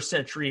of the first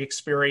century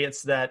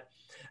experience that,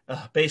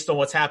 based on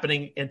what's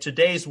happening in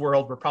today's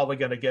world, we're probably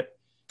going to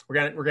we're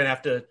going to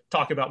have to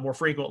talk about more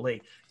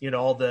frequently.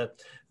 All the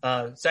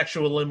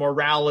sexual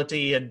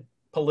immorality and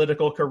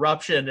political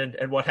corruption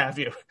and what have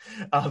you.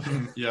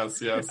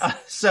 Yes.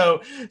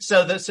 So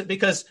this,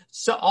 because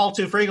all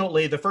too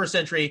frequently the first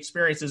century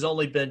experience has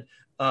only been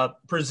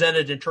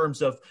presented in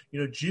terms of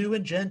Jew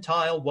and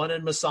Gentile, one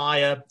in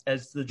Messiah,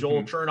 as the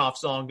Joel Chernoff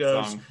song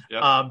goes.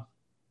 Yep.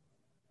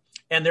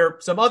 And there are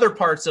some other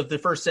parts of the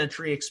first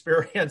century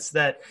experience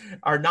that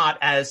are not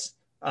as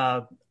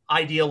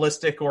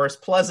idealistic or as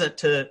pleasant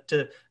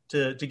to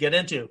get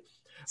into.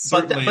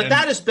 But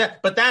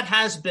that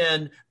has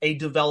been a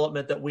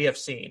development that we have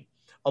seen.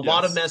 A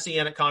lot of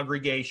Messianic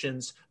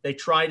congregations, they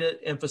try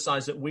to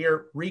emphasize that we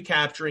are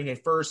recapturing a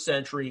first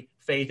century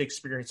faith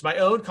experience. My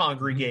own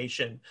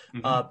congregation,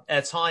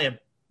 at Chaim,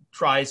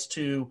 tries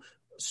to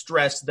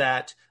stress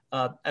that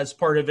as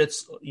part of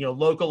its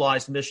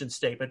localized mission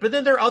statement. But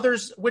then there are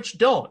others which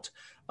don't.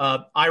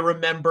 I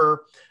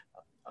remember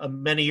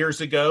many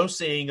years ago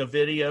seeing a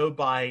video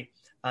by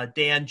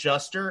Dan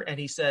Juster, and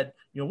he said,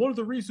 one of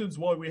the reasons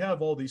why we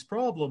have all these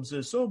problems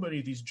is so many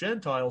of these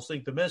Gentiles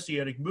think the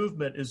Messianic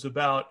movement is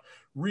about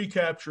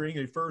recapturing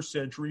a first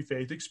century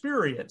faith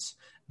experience.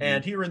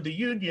 And here in the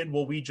Union,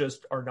 we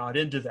just are not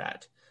into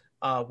that,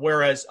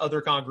 whereas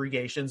other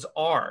congregations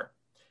are.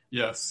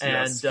 Yes. He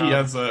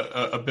has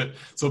a bit.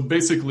 So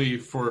basically,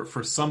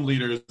 for some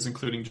leaders,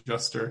 including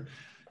Juster,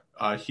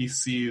 he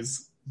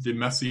sees the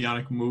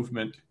Messianic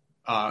movement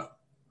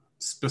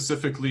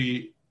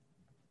specifically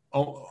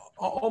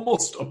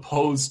almost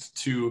opposed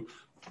to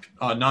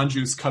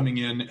non-Jews coming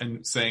in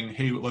and saying,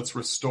 hey, let's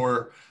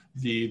restore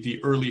the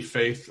early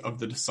faith of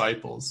the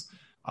disciples.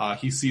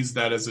 He sees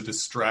that as a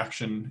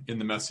distraction in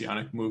the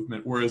Messianic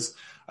movement, whereas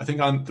I think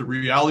the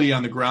reality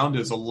on the ground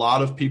is a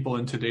lot of people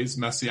in today's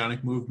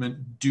Messianic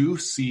movement do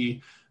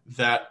see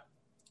that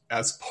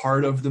as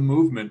part of the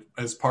movement,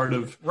 as part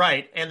of...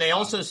 Right, and they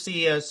also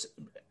see us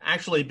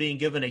actually being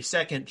given a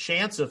second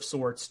chance of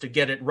sorts to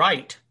get it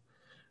right.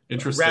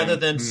 Interesting. Rather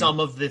than some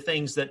of the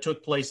things that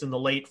took place in the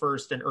late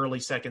first and early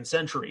second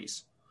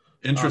centuries.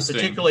 Interesting.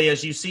 Particularly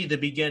as you see the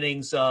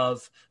beginnings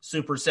of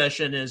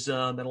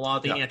supersessionism and a lot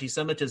of the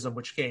anti-Semitism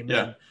which came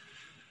in.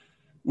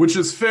 Which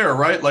is fair,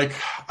 right? Like,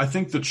 I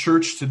think the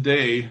church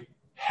today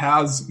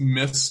has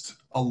missed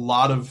a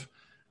lot of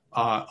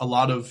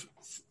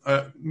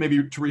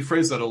maybe to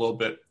rephrase that a little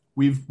bit,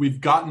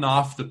 we've gotten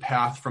off the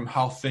path from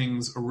how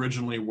things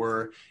originally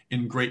were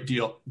in quite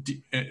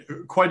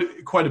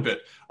a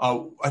bit.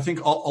 I think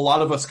a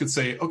lot of us could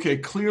say, okay,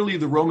 clearly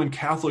the Roman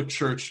Catholic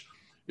Church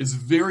is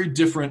very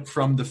different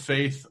from the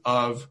faith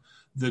of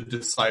the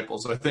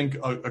disciples. I think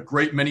a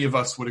great many of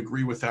us would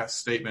agree with that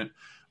statement.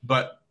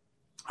 But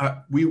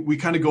we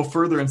kind of go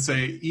further and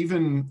say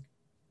even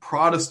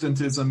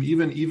Protestantism,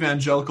 even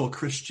evangelical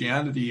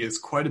Christianity is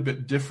quite a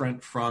bit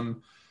different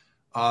from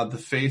the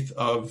faith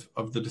of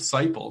the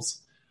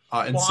disciples.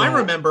 I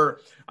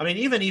remember,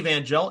 even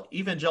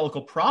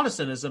evangelical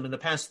Protestantism in the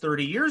past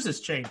 30 years has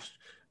changed.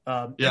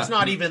 It's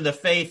not even the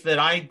faith that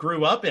I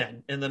grew up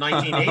in the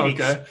 1980s.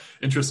 Okay,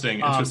 interesting.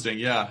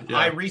 Yeah.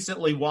 I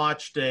recently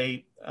watched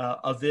a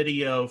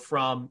video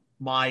from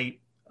my,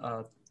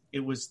 I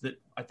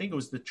think it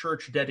was the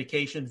church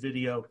dedication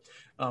video.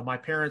 My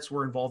parents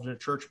were involved in a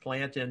church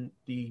plant in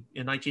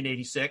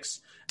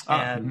 1986,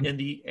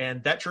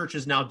 and that church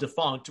is now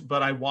defunct.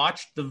 But I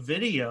watched the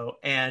video,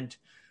 and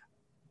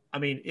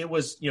it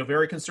was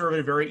very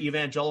conservative, very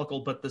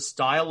evangelical, but the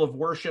style of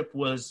worship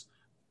was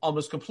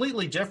almost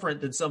completely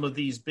different than some of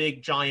these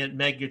big giant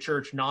mega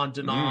church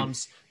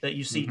non-denoms that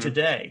you see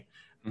today.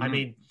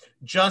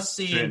 Just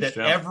seeing that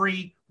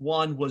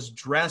everyone was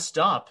dressed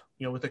up,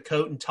 with a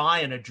coat and tie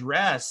and a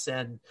dress,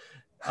 and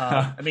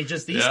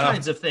just these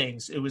kinds of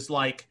things. It was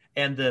like,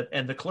 and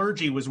the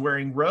clergy was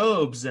wearing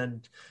robes,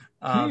 and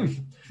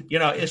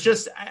it's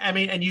just,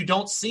 and you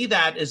don't see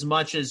that as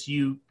much as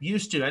you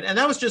used to. And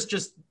that was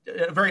just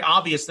a very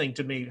obvious thing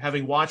to me,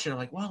 having watched it. I'm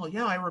like, well,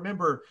 yeah, I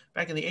remember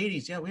back in the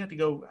 80s. Yeah, we had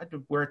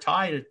to wear a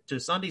tie to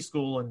Sunday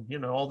school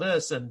and, all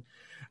this. And,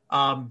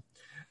 so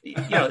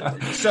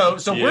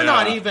we're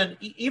not even,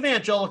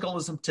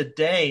 evangelicalism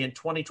today in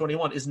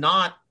 2021 is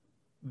not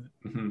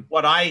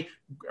what I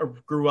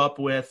grew up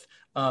with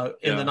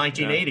in the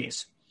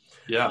 1980s.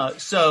 Yeah.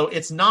 So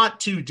it's not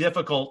too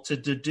difficult to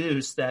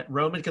deduce that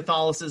Roman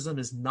Catholicism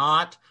is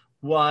not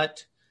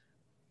what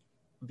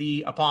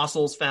the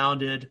apostles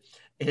founded.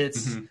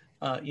 It's,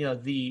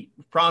 the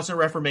Protestant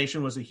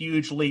Reformation was a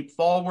huge leap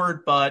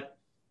forward, but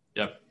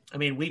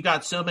we've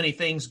got so many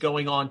things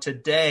going on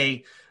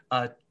today,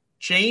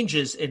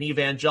 changes in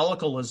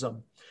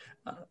evangelicalism.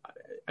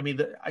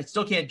 I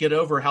still can't get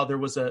over how there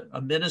was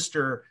a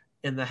minister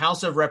in the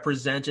House of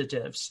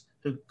Representatives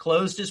who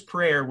closed his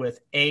prayer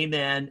with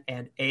 "Amen"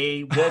 and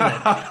 "a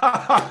woman."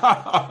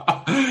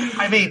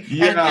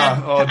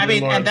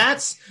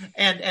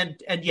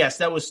 and yes,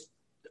 that was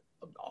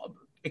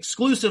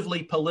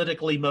exclusively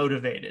politically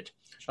motivated.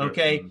 Sure.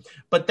 Okay. Mm-hmm.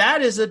 But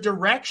that is a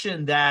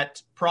direction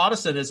that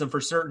Protestantism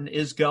for certain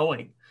is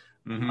going.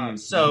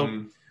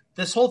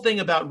 This whole thing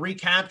about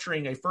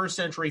recapturing a first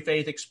century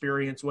faith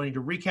experience, wanting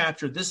to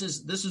recapture, this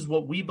is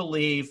what we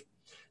believe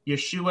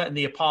Yeshua and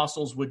the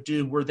apostles would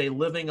do were they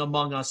living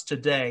among us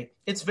today.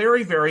 It's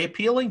very, very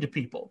appealing to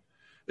people.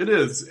 It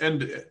is.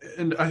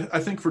 And I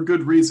think for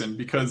good reason,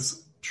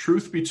 because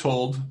truth be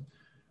told,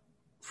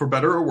 for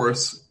better or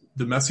worse,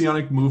 the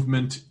Messianic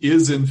movement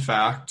is in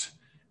fact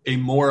a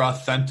more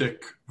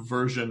authentic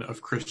version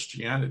of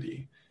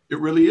Christianity. It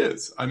really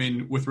is. I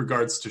mean, with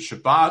regards to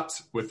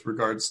Shabbat, with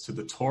regards to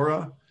the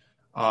Torah,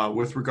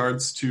 with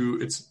regards to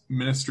its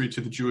ministry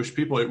to the Jewish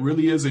people, it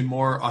really is a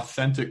more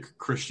authentic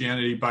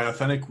Christianity. By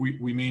authentic,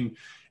 we mean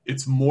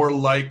it's more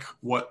like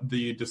what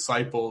the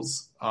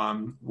disciples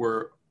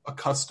were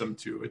accustomed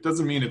to. It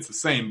doesn't mean it's the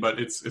same, but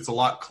it's a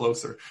lot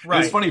closer. Right.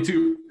 And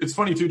it's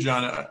funny too,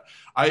 John.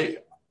 I've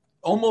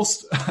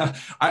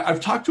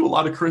talked to a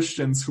lot of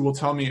Christians who will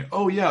tell me,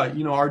 oh yeah,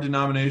 our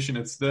denomination,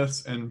 it's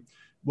this. And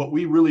what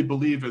we really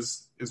believe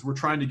is we're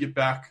trying to get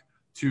back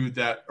to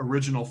that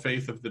original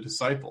faith of the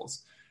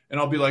disciples. And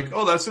I'll be like,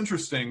 oh, that's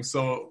interesting.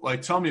 So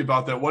like, tell me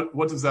about that.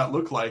 What does that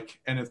look like?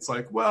 And it's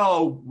like,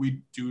 well,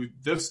 we do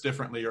this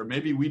differently, or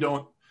maybe we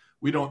don't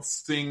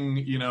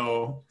sing,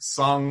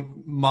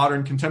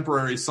 modern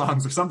contemporary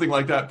songs or something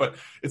like that. But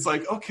it's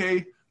like,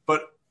 okay,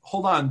 but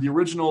hold on. The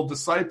original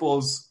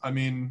disciples, I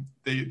mean,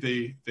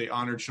 they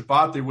honored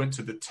Shabbat. They went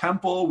to the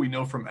temple. We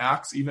know from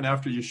Acts, even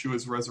after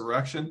Yeshua's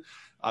resurrection,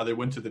 they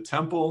went to the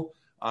temple.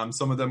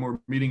 Some of them were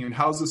meeting in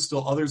houses.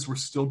 Still others were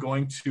still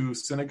going to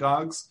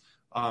synagogues.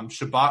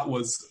 Shabbat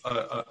was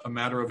a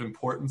matter of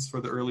importance for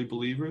the early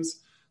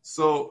believers.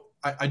 So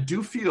I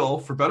do feel,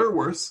 for better or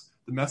worse,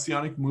 the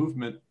Messianic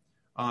movement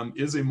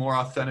is a more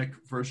authentic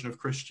version of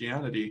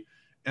Christianity.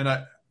 And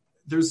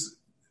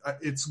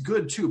it's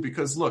good too,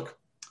 because look,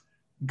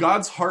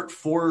 God's heart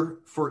for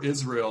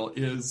Israel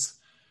is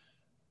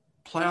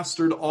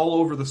plastered all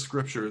over the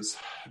scriptures,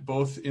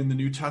 both in the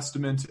New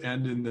Testament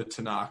and in the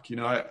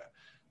Tanakh.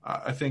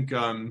 I think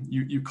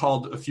you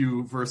called a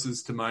few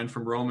verses to mind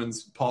from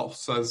Romans. Paul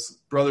says,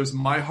 brothers,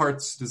 my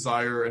heart's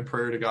desire and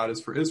prayer to God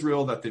is for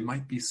Israel, that they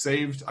might be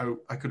saved.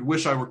 I could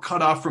wish I were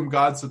cut off from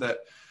God so that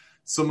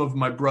some of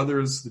my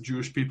brothers, the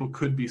Jewish people,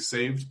 could be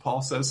saved,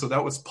 Paul says. So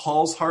that was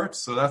Paul's heart.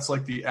 So that's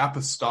like the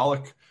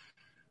apostolic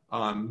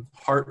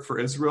heart for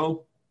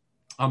Israel.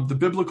 The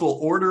biblical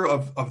order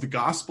of the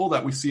gospel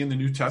that we see in the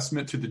New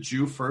Testament, to the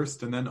Jew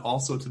first and then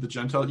also to the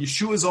Gentile.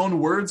 Yeshua's own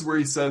words, where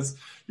he says,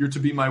 you're to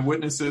be my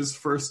witnesses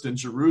first in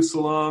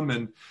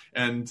Jerusalem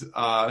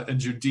and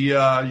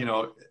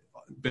Judea,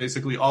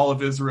 basically all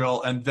of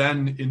Israel, and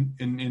then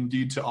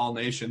indeed to all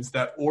nations.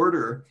 That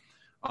order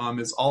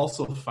is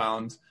also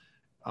found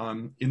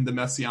in the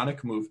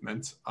Messianic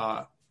movement.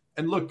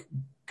 And look,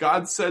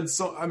 God said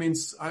so. I mean,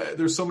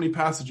 there's so many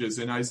passages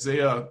in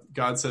Isaiah.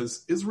 God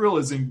says, Israel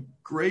is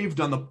engraved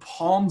on the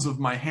palms of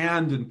my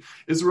hand, and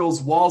Israel's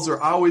walls are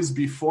always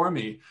before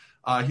me.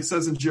 He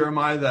says in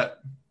Jeremiah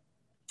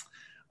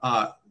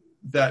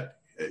that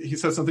he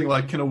says something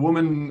like, can a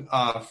woman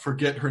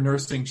forget her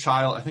nursing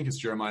child? I think it's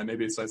Jeremiah,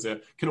 maybe it's Isaiah.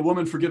 Can a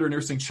woman forget her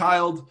nursing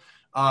child?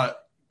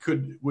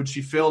 Would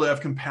she fail to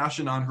have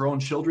compassion on her own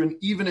children?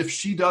 Even if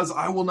she does,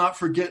 I will not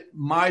forget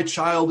my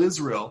child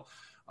Israel.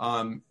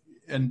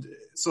 And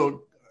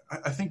so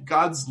I think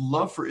God's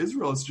love for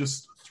Israel is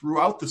just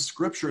throughout the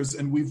scriptures,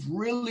 and we've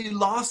really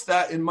lost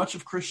that in much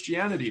of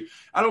Christianity.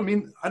 I don't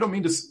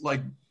mean to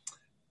like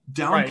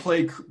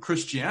downplay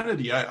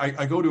Christianity.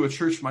 I go to a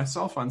church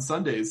myself on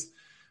Sundays,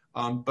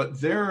 but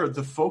there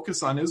the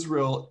focus on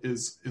Israel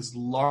is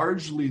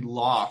largely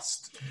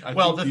lost.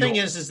 The thing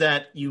is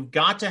that you've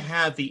got to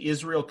have the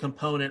Israel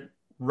component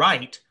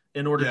right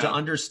in order to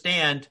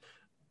understand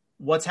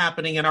what's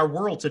happening in our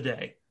world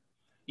today.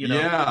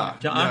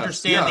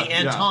 Understand the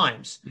end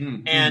times.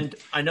 Mm-hmm. And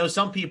I know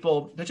some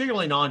people,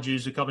 particularly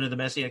non-Jews who come into the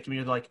Messianic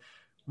community, like,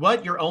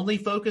 what, you're only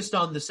focused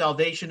on the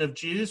salvation of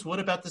Jews? What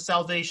about the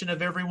salvation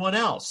of everyone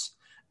else?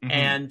 Mm-hmm.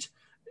 And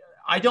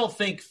I don't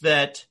think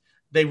that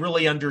they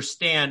really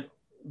understand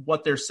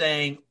what they're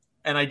saying.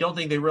 And I don't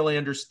think they really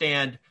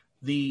understand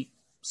the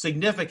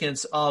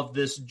significance of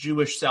this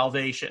Jewish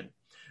salvation.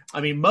 I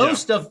mean,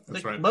 most of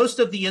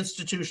the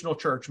institutional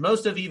church,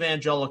 most of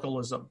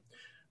evangelicalism,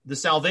 the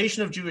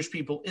salvation of Jewish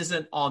people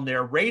isn't on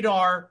their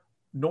radar,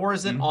 nor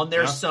is it on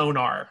their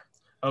sonar.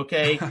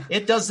 Okay.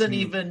 It doesn't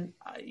even,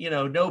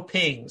 no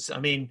pings.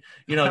 I mean,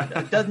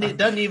 it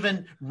doesn't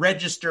even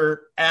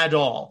register at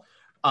all.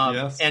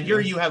 And here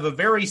you have a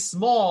very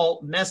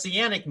small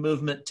Messianic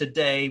movement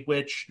today,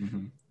 which,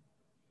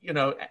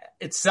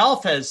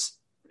 itself has,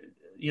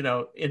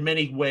 in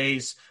many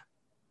ways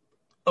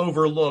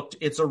overlooked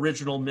its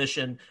original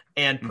mission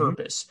and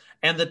purpose.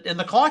 And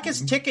the clock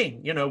is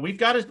ticking. We've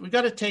got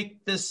to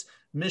take this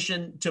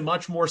mission to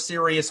much more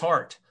serious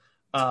heart,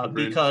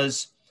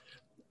 because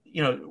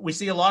we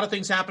see a lot of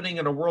things happening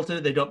in our world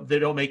today. They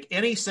don't make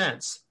any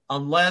sense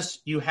unless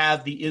you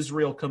have the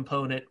Israel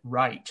component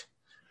right,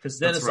 because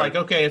then like,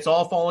 okay, it's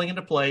all falling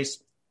into place.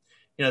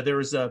 There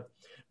was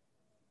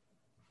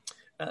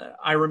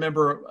I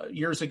remember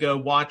years ago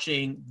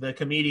watching the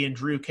comedian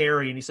Drew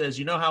Carey, and he says,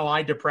 you know how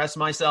I depress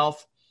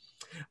myself?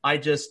 I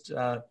just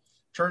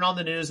turn on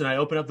the news and I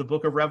open up the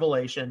book of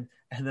Revelation,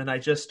 and then I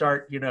just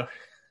start,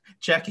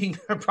 checking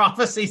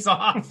prophecies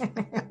off.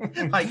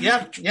 Like,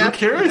 yep. Drew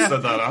Carey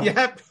said that, huh?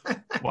 Yep.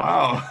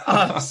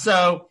 Wow.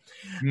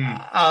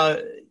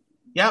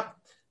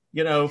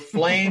 Yep.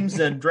 Flames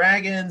and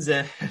dragons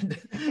and,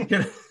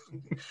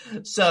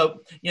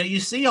 so, you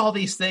see all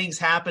these things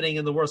happening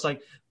in the world. It's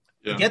like,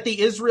 get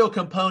the Israel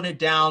component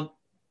down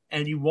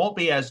and you won't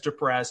be as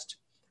depressed,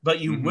 but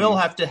you will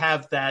have to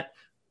have that,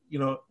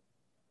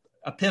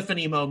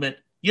 epiphany moment.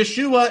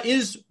 Yeshua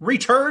is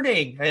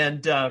returning.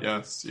 And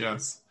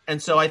yes. And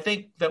so I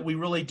think that we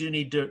really do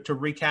need to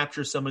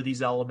recapture some of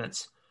these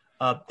elements.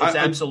 It's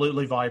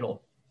absolutely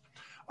vital.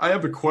 I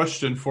have a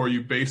question for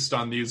you based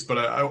on these, but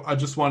I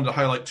just wanted to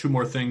highlight two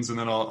more things, and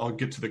then I'll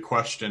get to the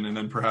question, and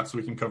then perhaps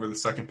we can cover the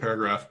second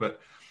paragraph. But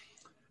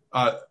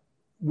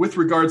with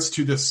regards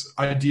to this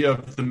idea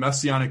of the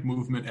Messianic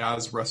movement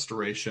as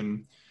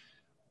restoration,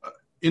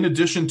 in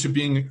addition to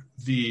being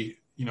the,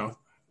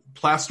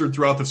 plastered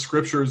throughout the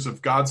scriptures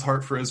of God's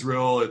heart for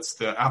Israel, it's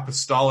the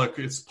apostolic,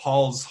 it's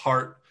Paul's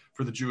heart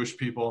for the Jewish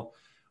people.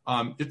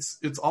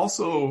 It's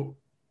also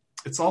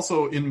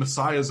in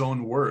Messiah's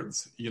own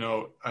words.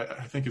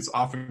 I think it's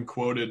often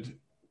quoted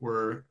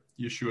where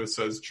Yeshua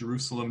says,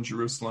 Jerusalem,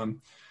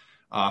 Jerusalem,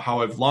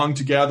 how I've longed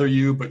to gather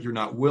you, but you're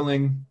not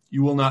willing.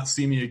 You will not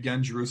see me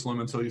again, Jerusalem,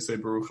 until you say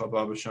Baruch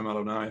haba b'shem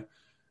Adonai,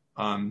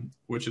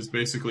 which is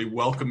basically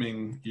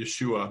welcoming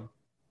Yeshua,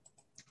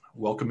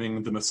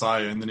 welcoming the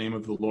Messiah in the name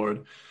of the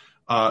Lord.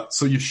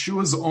 So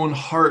Yeshua's own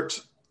heart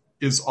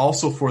is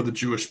also for the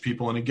Jewish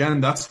people. And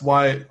again, that's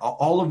why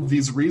all of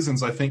these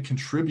reasons, I think,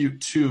 contribute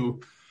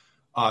to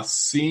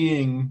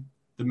seeing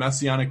the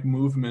Messianic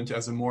movement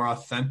as a more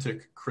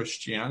authentic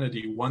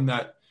Christianity, one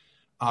that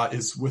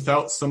is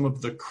without some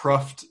of the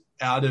cruft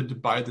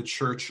added by the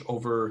church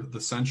over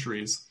the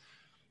centuries.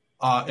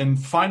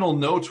 And final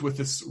note with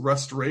this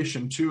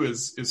restoration, too,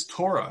 is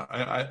Torah.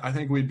 I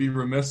think we'd be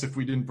remiss if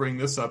we didn't bring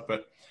this up,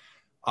 but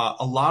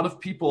a lot of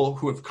people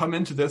who have come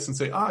into this and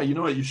say, you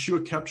know what,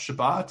 Yeshua kept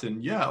Shabbat,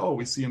 and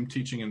we see him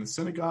teaching in the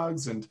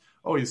synagogues, and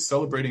he's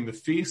celebrating the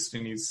feast,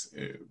 and he's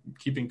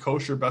keeping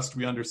kosher best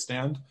we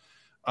understand.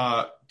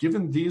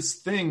 Given these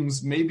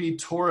things, maybe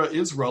Torah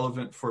is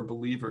relevant for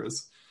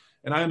believers.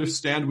 And I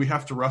understand we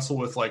have to wrestle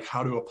with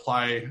how to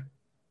apply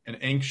an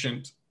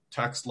ancient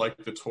text like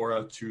the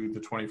Torah to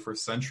the 21st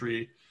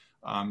century.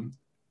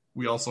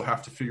 We also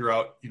have to figure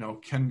out,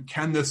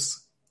 can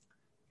this,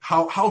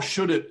 how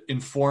should it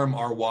inform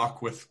our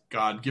walk with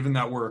God, given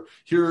that we're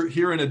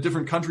here in a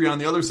different country on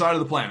the other side of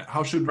the planet?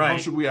 How should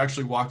we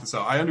actually walk this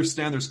out? I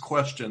understand there's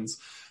questions,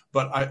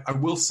 but I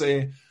will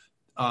say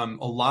a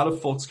lot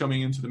of folks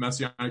coming into the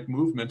Messianic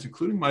movement,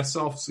 including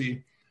myself,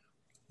 see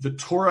the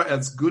Torah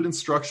as good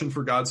instruction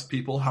for God's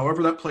people,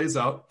 however that plays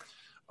out,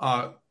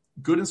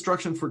 good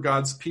instruction for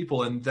God's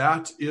people, and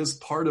that is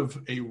part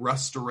of a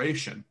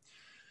restoration.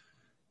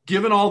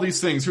 Given all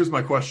these things, here's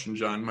my question,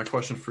 John, my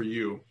question for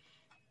you.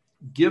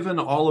 Given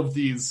all of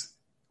these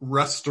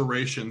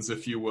restorations,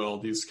 if you will,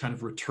 these kind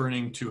of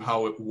returning to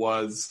how it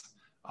was,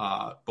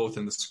 both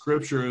in the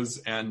scriptures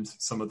and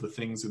some of the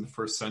things in the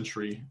first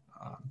century,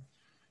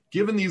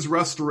 given these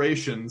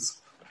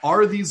restorations,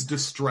 are these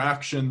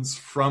distractions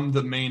from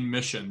the main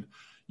mission?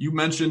 You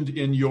mentioned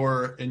in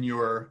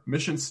your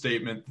mission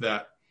statement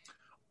that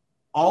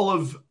all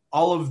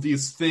of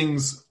these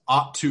things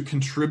ought to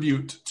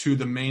contribute to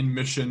the main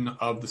mission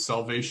of the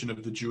salvation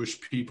of the Jewish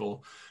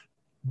people.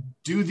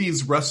 Do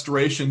these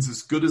restorations,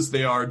 as good as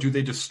they are, do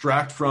they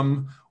distract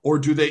from, or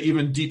do they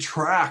even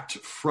detract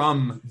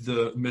from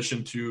the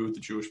mission to the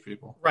Jewish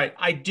people? Right.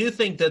 I do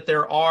think that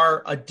there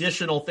are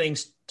additional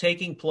things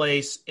taking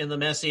place in the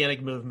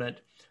Messianic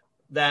movement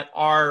that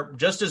are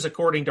just as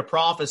according to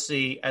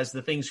prophecy as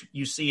the things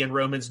you see in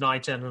Romans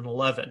 9, 10, and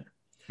 11.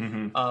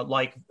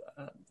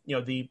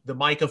 The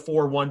Micah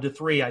 4,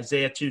 1-3,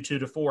 Isaiah 2,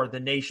 2-4, the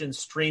nation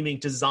streaming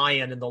to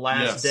Zion in the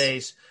last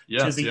days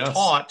to be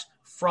taught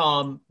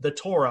from the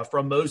Torah,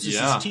 from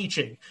Moses'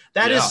 teaching.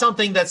 That is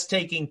something that's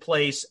taking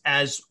place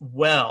as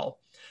well.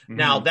 Mm-hmm.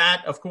 Now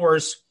that, of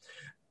course,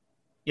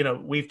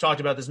 we've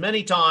talked about this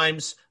many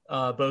times,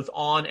 both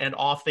on and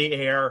off the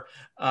air.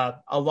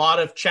 A lot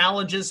of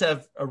challenges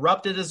have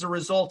erupted as a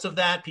result of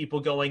that, people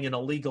going in a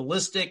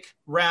legalistic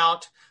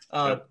route,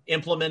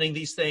 implementing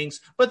these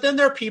things. But then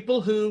there are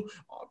people who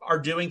are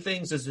doing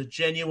things as a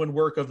genuine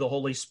work of the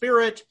Holy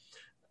Spirit.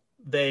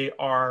 They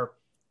are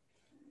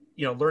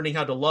learning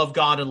how to love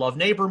God and love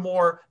neighbor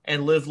more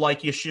and live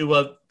like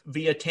Yeshua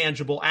via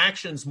tangible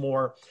actions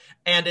more.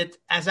 And it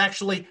has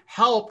actually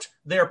helped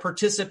their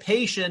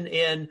participation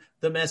in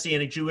the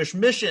Messianic Jewish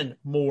mission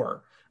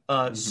more.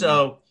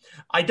 So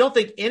I don't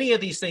think any of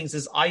these things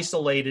is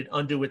isolated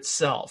unto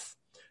itself,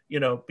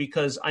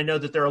 because I know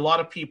that there are a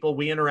lot of people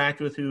we interact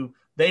with who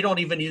They don't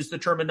even use the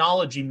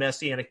terminology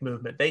Messianic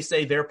movement. They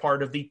say they're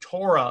part of the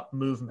Torah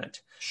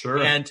movement.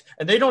 Sure. And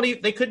they don't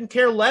even, they couldn't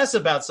care less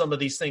about some of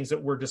these things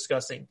that we're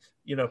discussing,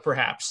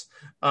 perhaps.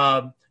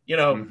 The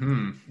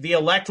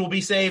elect will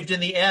be saved in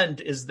the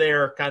end is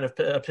their kind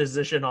of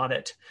position on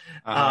it.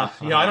 I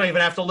don't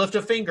even have to lift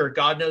a finger.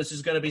 God knows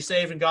who's going to be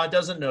saved, and God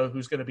doesn't know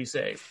who's going to be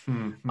saved.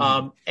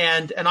 And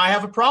I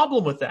have a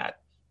problem with that.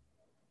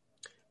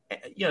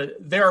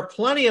 There are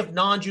plenty of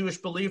non-Jewish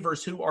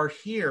believers who are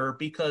here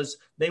because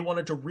they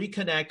wanted to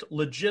reconnect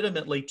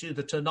legitimately to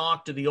the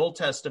Tanakh, to the Old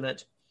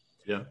Testament.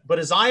 Yeah. But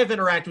as I have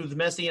interacted with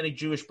Messianic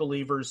Jewish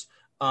believers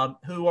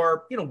who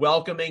are,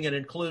 welcoming and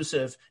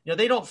inclusive,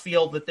 they don't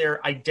feel that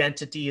their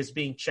identity is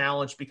being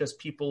challenged because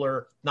people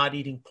are not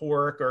eating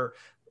pork or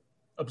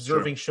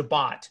observing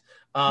Shabbat.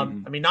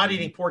 Not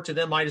eating pork to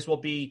them might as well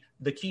be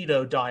the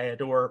keto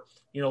diet or,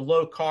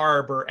 low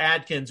carb or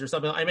Atkins or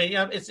something.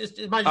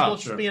 It might as well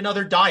just be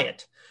another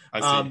diet.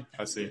 I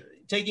see.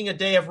 Taking a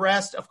day of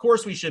rest. Of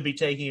course, we should be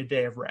taking a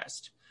day of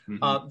rest.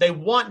 They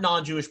want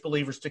non-Jewish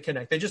believers to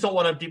connect. They just don't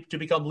want them to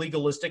become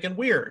legalistic and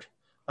weird.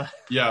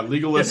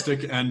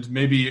 Legalistic and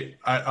maybe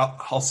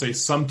I'll say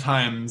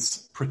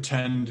sometimes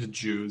pretend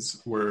Jews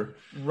where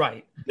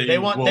they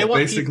want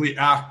basically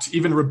act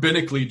even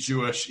rabbinically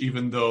Jewish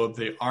even though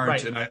they aren't.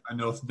 Right. And I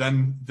know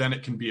then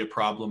it can be a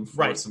problem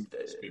for some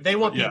people. They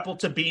want people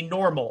to be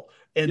normal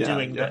in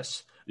doing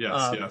this.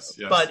 Yes.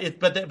 But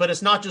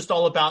it's not just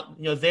all about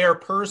their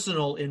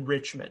personal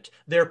enrichment,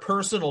 their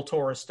personal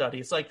Torah study.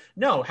 It's like,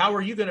 no, how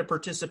are you going to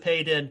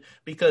participate in?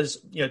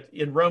 Because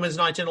in Romans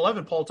 9, 10,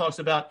 11, Paul talks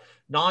about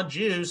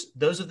non-Jews,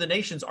 those of the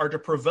nations, are to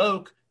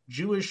provoke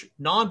Jewish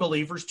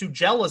non-believers to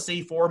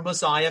jealousy for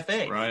Messiah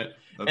faith. Right,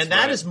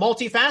 that is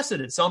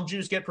multifaceted. Some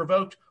Jews get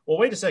provoked. Well,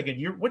 wait a second.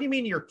 What do you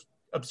mean you're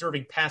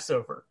observing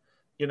Passover?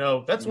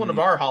 That's one of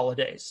our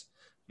holidays.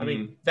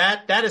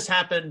 That has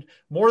happened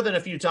more than a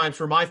few times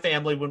for my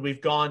family when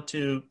we've gone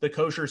to the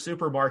kosher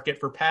supermarket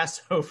for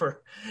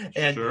Passover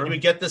and we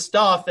get the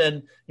stuff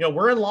and,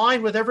 we're in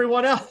line with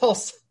everyone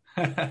else.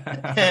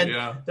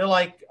 And they're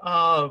like,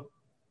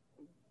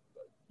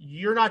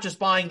 you're not just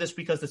buying this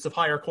because it's of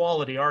higher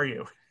quality, are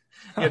you?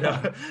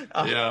 But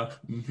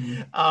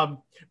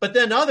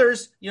then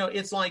others,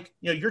 it's like,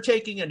 you're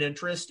taking an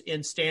interest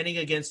in standing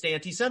against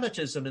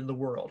anti-Semitism in the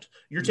world.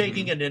 You're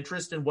taking an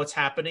interest in what's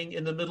happening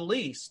in the Middle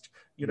East,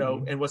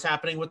 and what's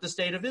happening with the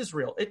state of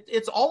Israel.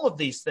 It's all of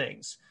these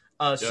things.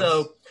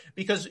 So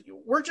because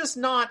we're just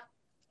not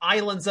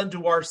islands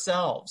unto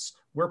ourselves,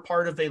 we're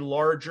part of a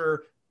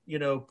larger,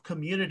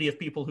 community of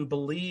people who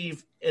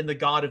believe in the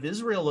God of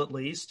Israel, at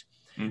least.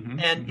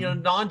 And,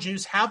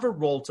 non-Jews have a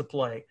role to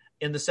play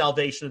in the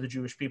salvation of the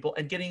Jewish people,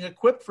 and getting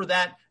equipped for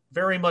that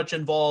very much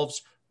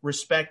involves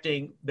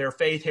respecting their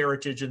faith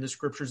heritage in the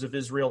scriptures of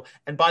Israel.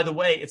 And by the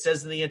way, it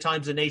says in the end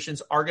times, the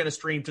nations are going to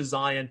stream to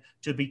Zion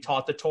to be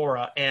taught the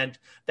Torah. And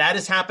that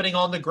is happening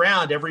on the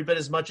ground every bit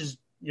as much as,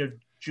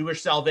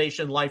 Jewish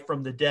salvation, life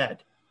from the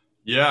dead.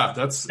 Yeah,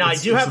 I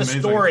do have amazing.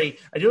 A story.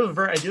 I do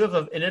have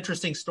an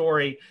interesting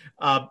story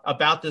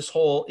about this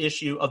whole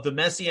issue of the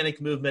Messianic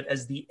movement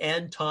as the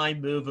end time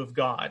move of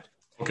God.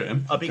 Okay.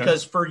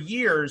 Because for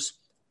years,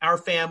 our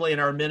family and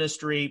our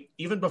ministry,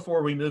 even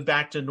before we moved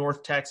back to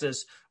North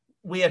Texas,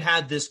 we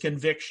had this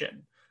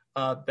conviction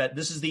that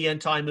this is the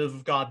end time move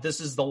of God. This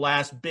is the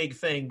last big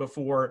thing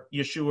before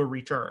Yeshua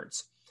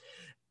returns.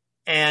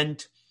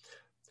 And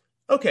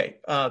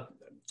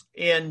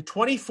in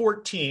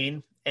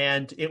 2014.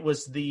 And it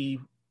was the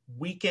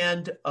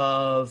weekend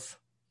of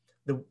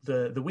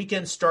the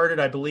weekend started,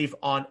 I believe,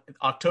 on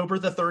October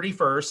the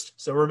 31st.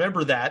 So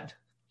remember that.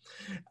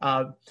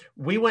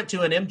 We went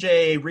to an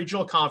MJA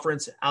regional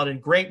conference out in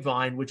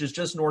Grapevine, which is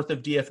just north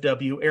of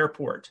DFW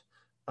Airport.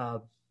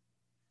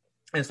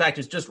 In fact,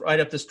 it's just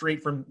right up the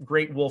street from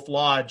Great Wolf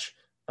Lodge.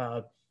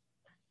 Where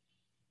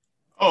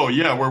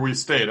we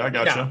stayed. I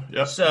gotcha.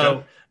 Yeah.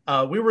 So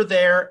we were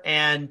there,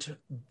 and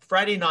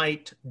Friday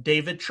night,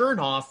 David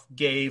Chernoff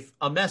gave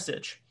a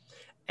message.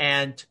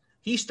 And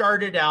he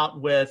started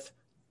out with,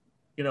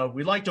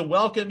 we'd like to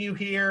welcome you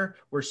here.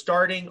 We're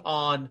starting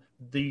on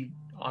the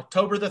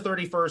October the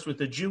 31st with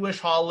the Jewish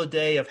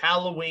holiday of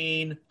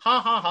Halloween. Ha,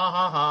 ha, ha,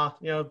 ha,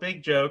 ha.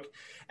 Big joke.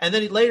 And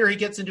then later he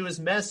gets into his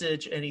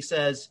message and he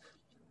says,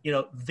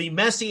 the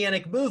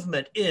Messianic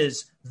movement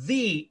is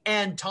the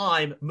end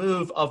time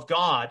move of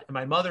God. And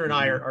my mother and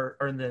I are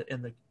in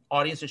the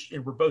audience,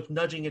 and we're both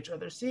nudging each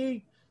other.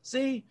 See, it's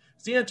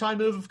the end time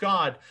move of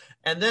God.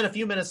 And then a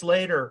few minutes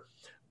later,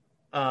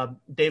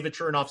 David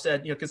Chernoff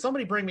said, can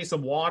somebody bring me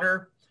some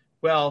water?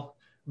 Well,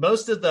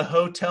 most of the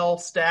hotel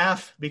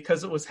staff,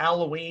 because it was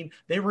Halloween,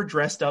 they were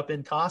dressed up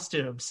in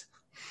costumes.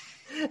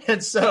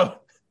 And so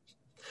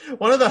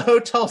one of the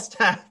hotel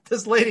staff,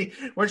 this lady,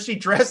 what she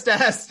dressed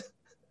as,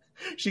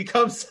 she's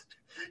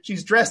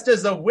dressed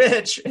as a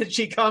witch, and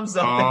she comes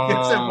up and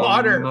gives him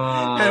water. No.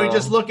 And we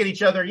just look at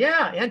each other.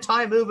 Yeah,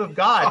 anti-move of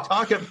God.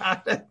 Talk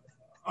about it.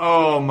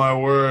 Oh, my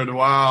word.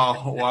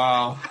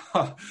 Wow.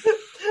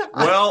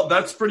 Well,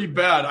 that's pretty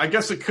bad. I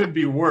guess it could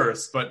be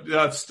worse, but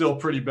that's still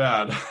pretty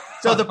bad.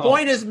 So the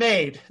point is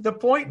made. The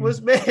point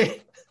was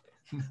made.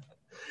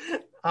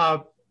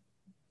 But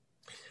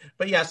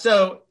yeah,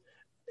 so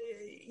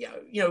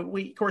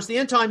of course, the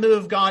end time move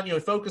of God,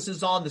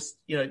 focuses on this.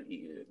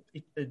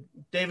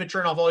 David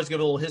Chernoff always gives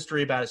a little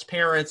history about his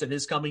parents and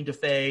his coming to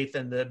faith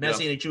and the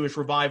Messianic Jewish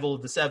revival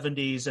of the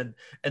 70s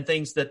and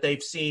things that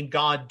they've seen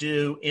God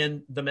do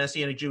in the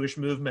Messianic Jewish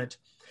movement.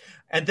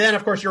 And then,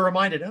 of course, you're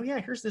reminded, oh yeah,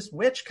 here's this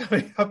witch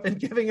coming up and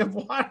giving him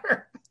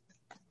water.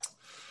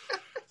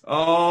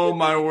 Oh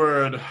my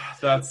word,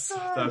 that's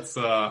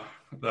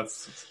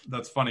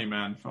funny,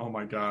 man. Oh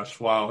my gosh,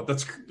 wow,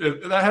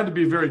 that had to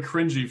be very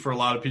cringy for a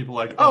lot of people.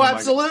 Like, oh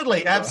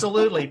absolutely,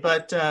 absolutely.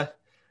 But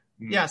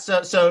yeah,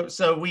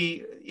 so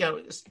we,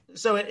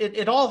 so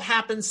it all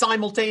happens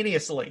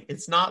simultaneously.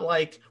 It's not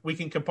like we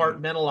can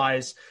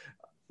compartmentalize.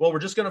 Well, we're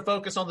just going to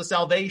focus on the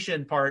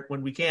salvation part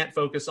when we can't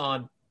focus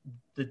on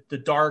the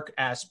dark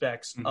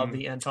aspects of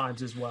the end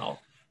times as well.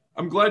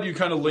 I'm glad you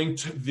kind of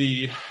linked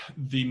the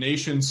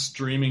nation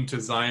streaming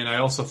to Zion. I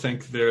also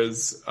think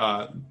there's,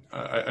 I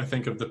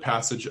think of the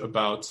passage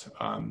about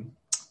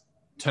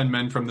 10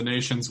 men from the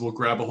nations will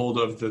grab a hold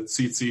of the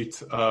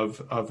tzitzit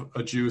of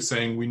a Jew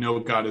saying, we know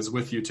God is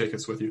with you, take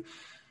us with you.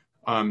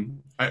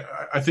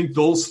 I think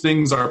those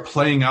things are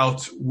playing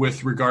out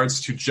with regards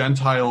to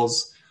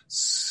Gentiles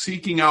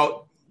seeking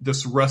out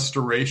this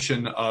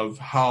restoration of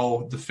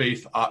how the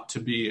faith ought to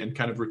be and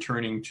kind of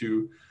returning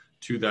to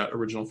that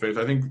original faith.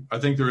 I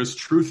think there is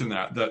truth in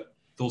that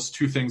those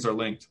two things are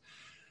linked.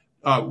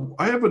 I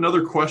have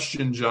another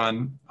question,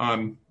 John,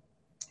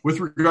 with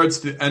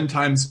regards to the end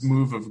times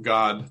move of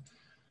God,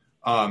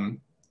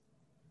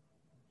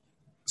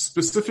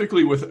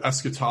 specifically with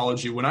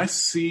eschatology. When I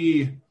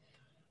see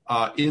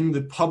in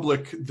the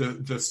public,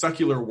 the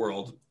secular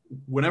world,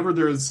 whenever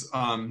there's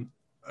an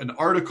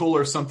article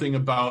or something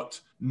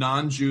about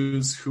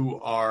non-Jews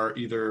who are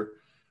either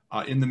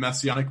in the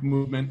Messianic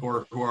movement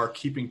or who are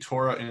keeping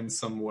Torah in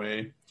some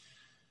way,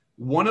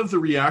 one of the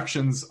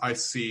reactions I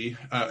see,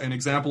 an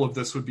example of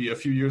this would be a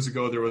few years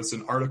ago, there was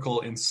an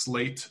article in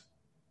Slate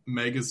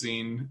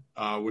magazine,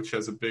 which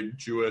has a big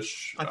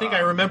Jewish... I think I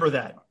remember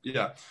that.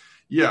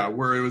 Yeah,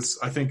 where it was,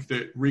 I think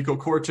that Rico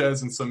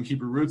Cortez and some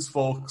Hebrew roots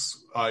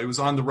folks, it was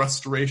on the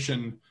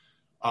restoration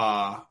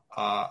event.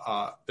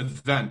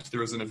 There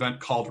was an event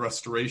called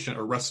Restoration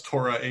or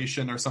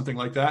Restoration or something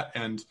like that.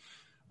 And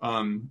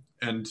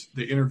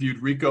they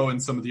interviewed Rico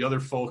and some of the other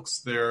folks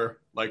there,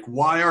 like,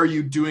 why are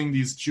you doing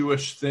these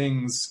Jewish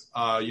things?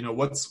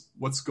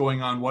 What's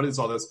going on? What is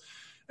all this?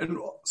 And,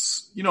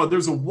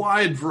 there's a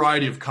wide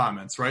variety of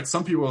comments, right?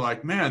 Some people are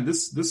like, man,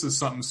 this is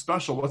something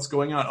special. What's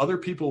going on? Other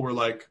people were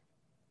like,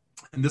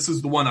 and this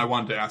is the one I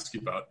wanted to ask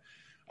you about.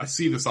 I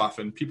see this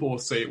often. People will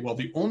say, well,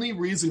 the only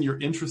reason you're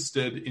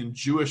interested in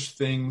Jewish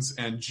things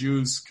and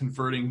Jews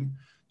converting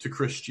to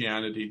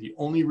Christianity, the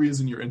only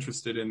reason you're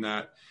interested in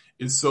that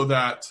is so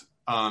that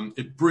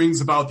it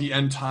brings about the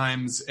end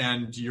times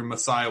and your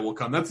Messiah will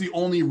come. That's the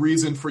only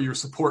reason for your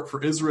support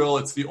for Israel.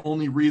 It's the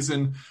only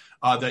reason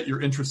that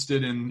you're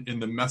interested in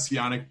the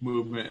Messianic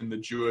movement and the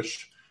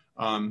Jewish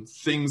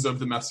things of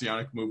the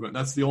Messianic movement.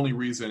 That's the only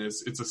reason.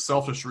 It's a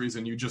selfish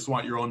reason. You just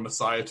want your own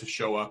Messiah to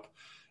show up.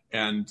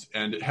 And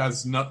it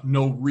has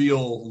no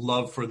real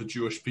love for the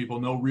Jewish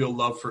people, no real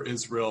love for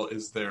Israel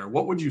is there.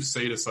 What would you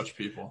say to such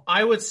people?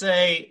 I would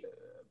say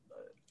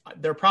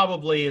there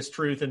probably is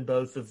truth in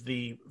both of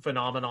the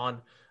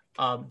phenomenon.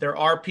 There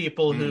are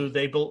people who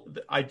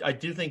I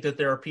do think that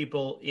there are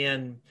people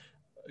in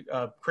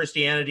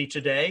Christianity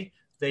today.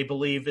 They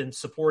believe in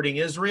supporting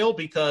Israel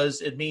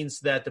because it means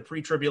that the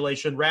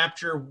pre-tribulation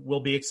rapture will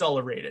be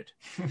accelerated.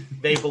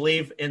 They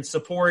believe in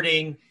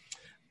supporting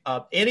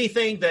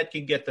anything that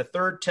can get the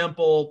third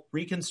temple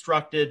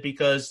reconstructed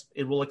because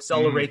it will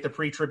accelerate the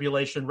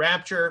pre-tribulation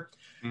rapture.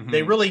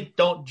 They really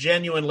don't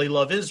genuinely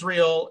love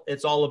Israel.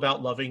 It's all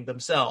about loving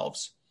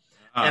themselves.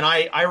 And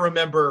I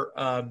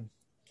remember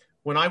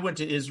when I went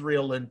to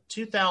Israel in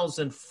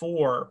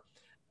 2004,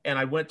 and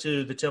I went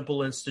to the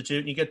Temple Institute,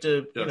 and you get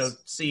to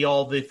see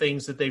all the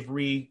things that they've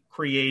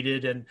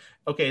recreated. And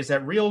okay, is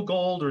that real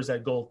gold or is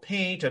that gold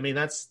paint? I mean,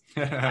 that's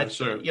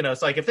sure.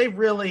 It's like if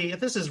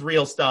this is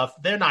real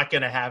stuff, they're not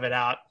going to have it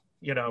out.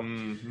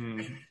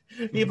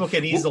 People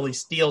can easily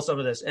steal some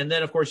of this. And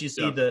then, of course, you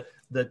see the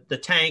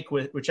tank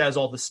which has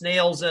all the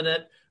snails in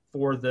it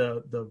for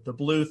the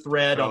blue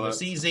thread on the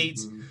sea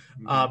zeets.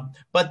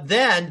 But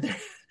then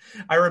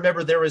I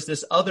remember there was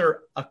this other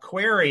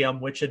aquarium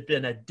which had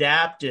been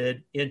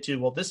adapted into,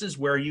 well, this is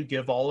where you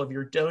give all of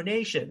your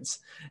donations.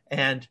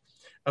 And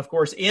of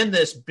course, in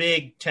this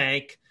big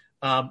tank,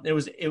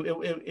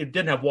 it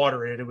didn't have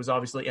water in it. It was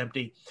obviously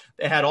empty.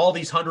 They had all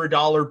these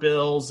 $100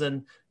 bills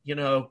and,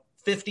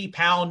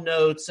 50-pound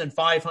notes and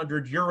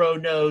 500 euro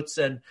notes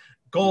and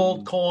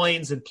gold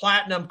coins and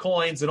platinum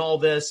coins and all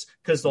this,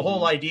 because the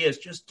whole idea is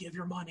just give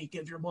your money.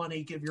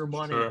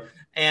 Sure.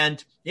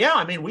 And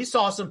we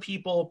saw some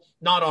people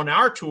not on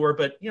our tour,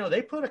 but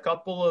they put a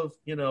couple of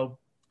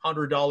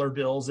 $100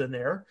 bills in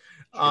there.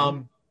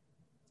 Sure.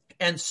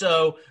 And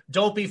so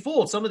don't be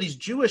fooled. Some of these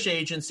Jewish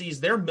agencies,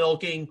 they're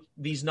milking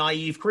these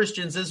naive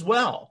Christians as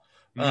well.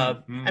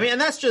 I mean, and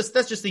that's just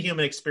the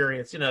human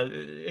experience.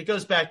 It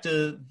goes back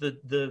to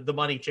the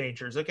money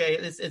changers. Okay.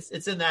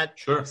 It's in that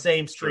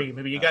same stream.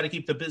 I mean, you got to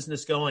keep the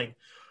business going.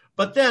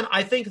 But then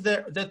I think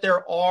that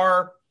there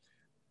are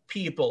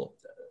people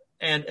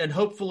and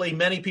hopefully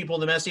many people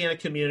in the Messianic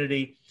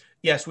community.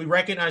 Yes, we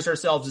recognize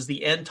ourselves as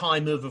the end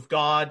time move of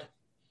God.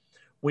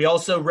 We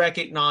also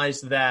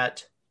recognize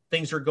that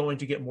things are going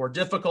to get more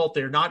difficult.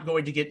 They're not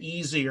going to get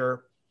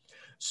easier.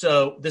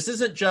 So this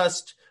isn't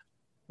just,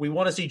 we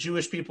want to see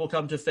Jewish people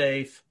come to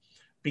faith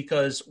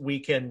because we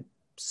can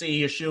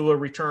see Yeshua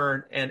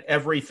return and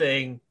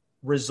everything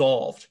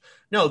resolved.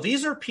 No,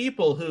 these are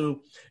people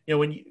who,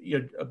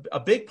 a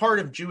big part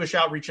of Jewish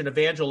outreach and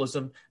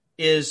evangelism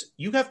is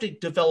you have to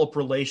develop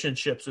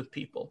relationships with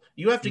people.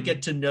 You have to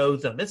get to know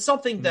them. It's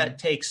something that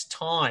takes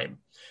time.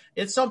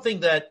 It's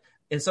something that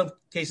in some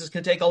cases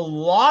can take a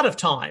lot of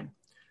time.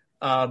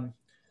 In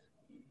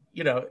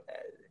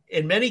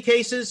many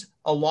cases,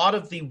 a lot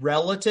of the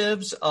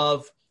relatives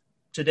of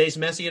today's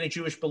Messianic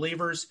Jewish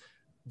believers,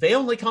 they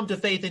only come to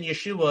faith in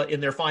Yeshua in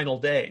their final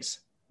days.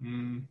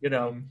 And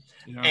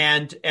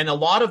a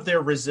lot of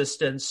their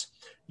resistance,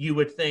 you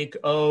would think,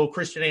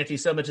 Christian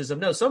anti-Semitism.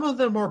 No, some of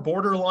them are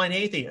borderline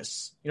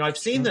atheists. I've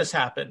seen this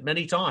happen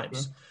many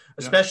times,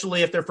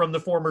 especially if they're from the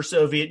former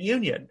Soviet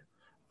Union.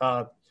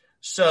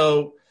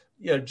 So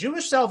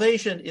Jewish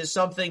salvation is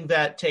something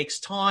that takes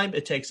time,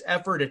 it takes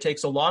effort, it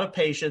takes a lot of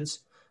patience,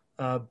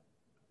 and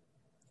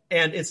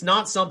it's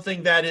not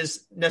something that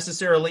is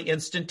necessarily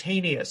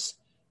instantaneous.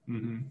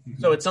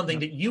 So it's something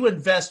that you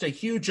invest a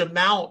huge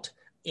amount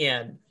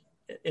in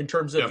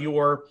terms of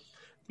your,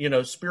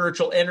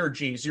 spiritual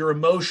energies, your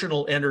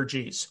emotional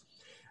energies,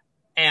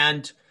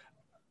 and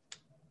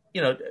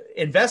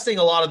investing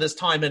a lot of this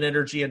time and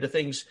energy into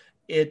things.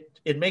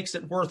 It makes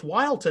it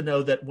worthwhile to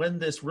know that when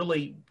this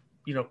really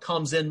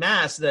comes in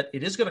mass, that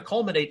it is going to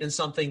culminate in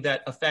something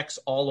that affects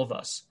all of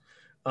us.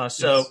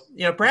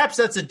 Perhaps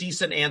that's a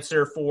decent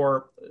answer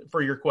for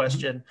your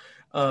question.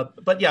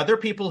 But yeah, there are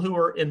people who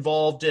are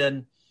involved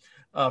in,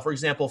 for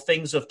example,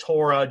 things of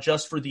Torah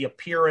just for the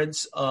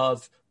appearance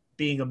of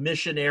being a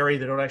missionary.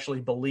 They don't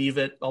actually believe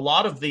it. A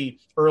lot of the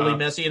early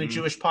Messianic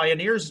Jewish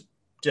pioneers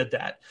did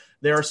that.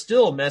 There are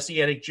still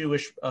Messianic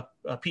Jewish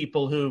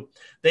people who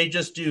they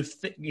just do,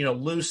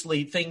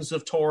 loosely things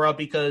of Torah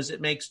because it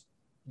makes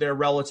their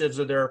relatives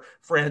or their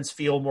friends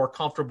feel more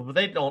comfortable, but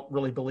they don't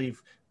really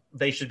believe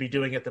they should be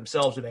doing it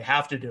themselves or they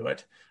have to do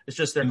it. It's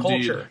just their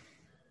culture.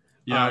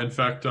 Yeah. In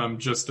fact,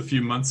 just a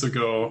few months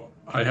ago,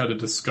 I had a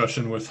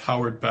discussion with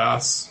Howard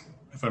Bass,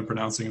 if I'm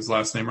pronouncing his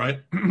last name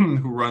right,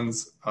 who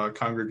runs a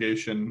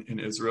congregation in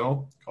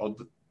Israel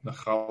called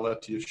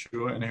Nachalat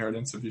Yeshua,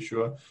 Inheritance of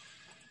Yeshua.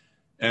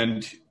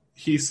 And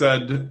he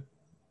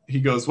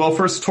goes, well,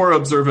 first, Torah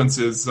observance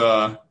is,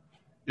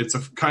 it's a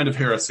kind of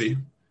heresy.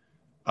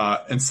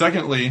 And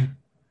secondly,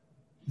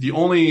 the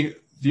only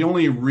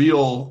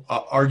real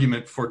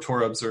argument for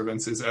Torah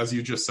observance is, as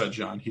you just said,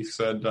 John. He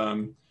said,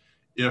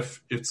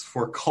 if it's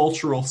for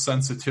cultural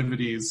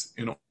sensitivities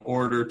in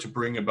order to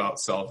bring about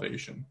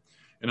salvation.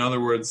 In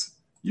other words,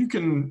 you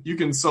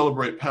can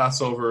celebrate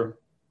Passover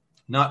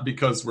not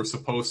because we're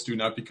supposed to,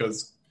 not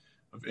because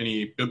of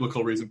any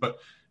biblical reason,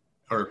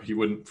 or he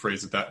wouldn't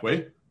phrase it that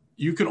way.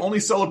 You can only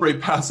celebrate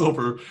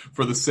Passover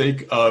for the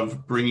sake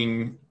of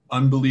bringing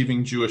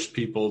unbelieving Jewish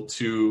people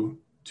to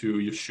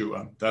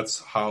Yeshua. That's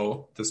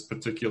how this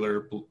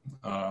particular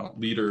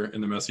leader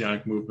in the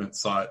Messianic movement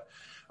saw it.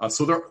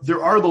 So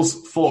there are those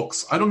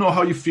folks. I don't know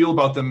how you feel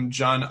about them,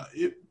 John.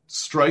 It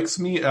strikes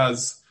me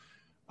as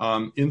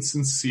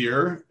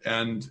insincere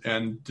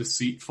and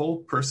deceitful,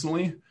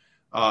 personally.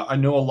 I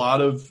know a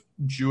lot of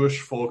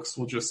Jewish folks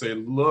will just say,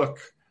 look,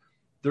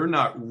 they're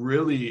not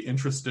really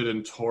interested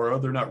in Torah.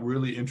 They're not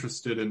really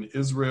interested in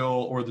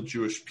Israel or the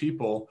Jewish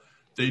people.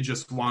 They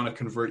just want to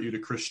convert you to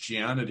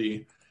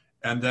Christianity,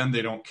 and then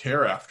they don't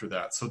care after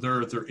that. So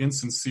they're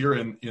insincere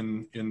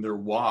in their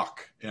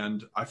walk.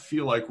 And I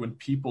feel like when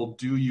people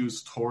do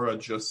use Torah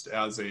just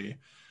as a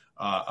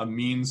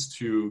means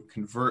to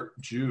convert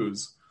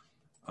Jews,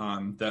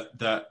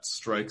 that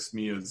strikes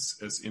me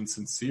as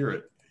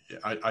insincere.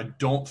 I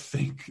don't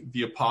think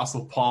the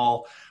Apostle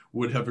Paul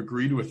would have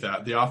agreed with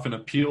that. They often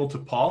appeal to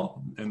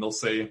Paul, and they'll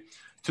say,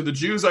 to the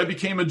Jews I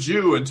became a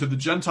Jew, and to the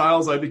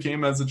Gentiles I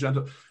became as a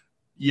Gentile.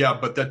 Yeah,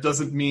 but that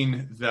doesn't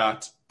mean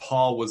that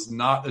Paul was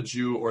not a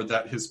Jew or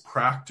that his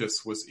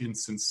practice was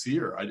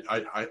insincere.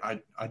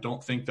 I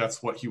don't think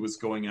that's what he was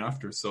going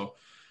after. So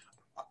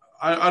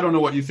I don't know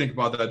what you think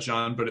about that,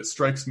 John, but it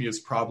strikes me as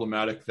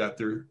problematic that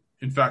there,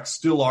 in fact,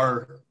 still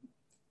are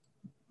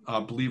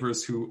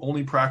believers who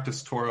only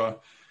practice Torah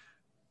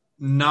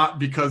not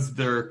because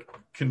they're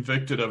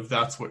convicted of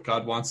that's what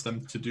God wants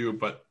them to do,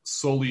 but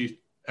solely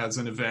as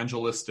an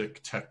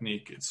evangelistic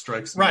technique. It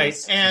strikes me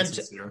as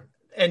insincere.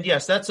 And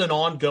yes, that's an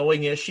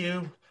ongoing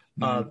issue.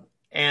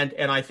 And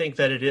I think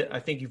that I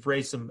think you've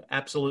raised some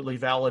absolutely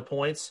valid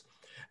points.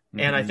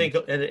 And I think,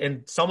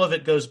 and some of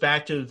it goes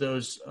back to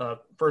those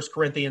 1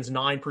 Corinthians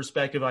 9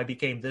 perspective. I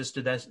became this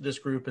to this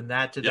group and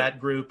that to that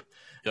group.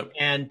 Yep.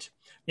 And,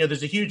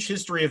 there's a huge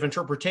history of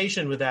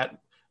interpretation with that,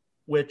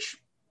 which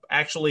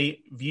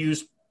actually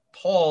views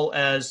Paul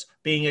as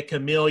being a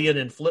chameleon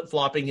and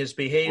flip-flopping his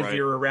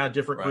behavior around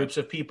different groups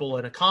of people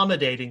and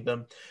accommodating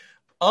them.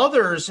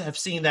 Others have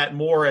seen that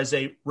more as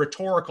a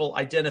rhetorical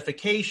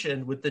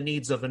identification with the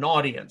needs of an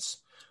audience.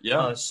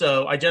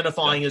 So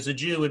identifying as a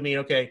Jew would mean,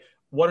 okay,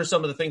 what are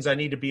some of the things I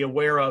need to be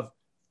aware of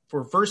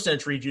for first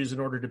century Jews in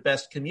order to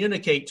best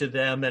communicate to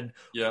them? And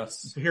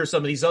here's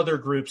some of these other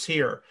groups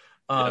here.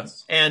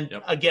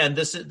 Again,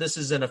 this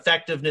is an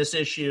effectiveness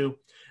issue.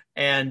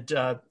 And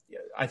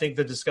I think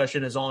the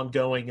discussion is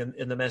ongoing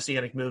in the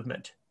Messianic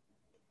movement.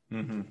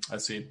 I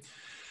see.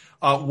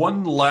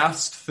 One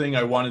last thing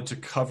I wanted to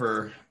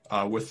cover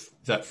with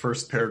that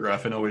first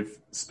paragraph. I know we've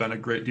spent a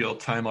great deal of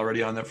time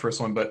already on that first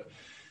one, but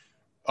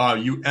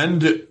you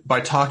end it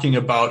by talking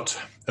about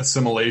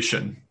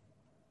assimilation.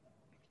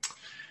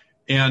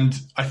 And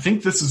I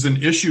think this is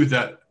an issue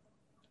that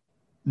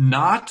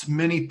not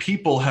many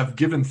people have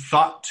given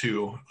thought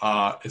to,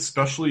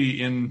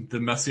 especially in the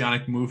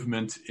Messianic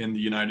movement in the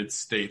United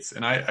States.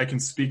 And I can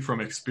speak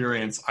from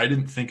experience. I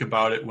didn't think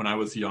about it when I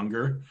was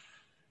younger.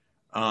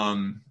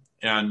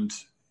 And,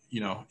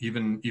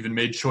 even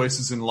made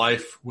choices in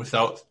life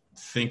without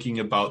thinking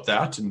about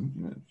that.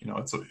 And,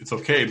 it's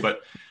okay,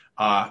 but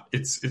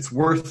it's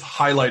worth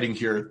highlighting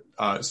here.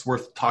 It's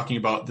worth talking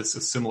about this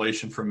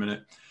assimilation for a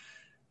minute.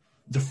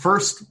 The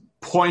first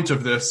point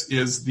of this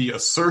is the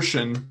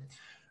assertion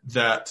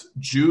that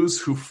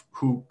Jews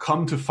who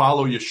come to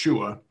follow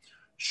Yeshua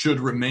should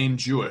remain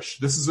Jewish.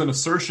 This is an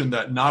assertion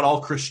that not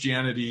all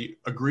Christianity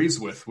agrees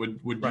with.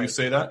 Would you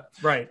say that?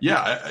 Right.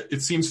 Yeah.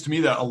 It seems to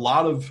me that a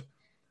lot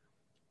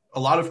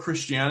of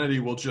Christianity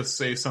will just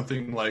say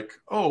something like,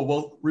 oh,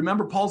 well,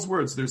 remember Paul's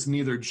words, there's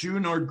neither Jew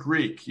nor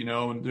Greek,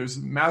 and there's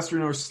master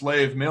nor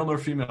slave, male nor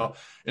female.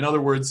 In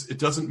other words, it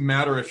doesn't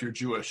matter if you're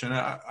Jewish. And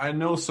I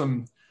know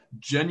some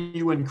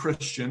genuine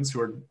Christians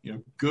who are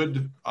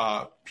good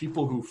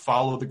people who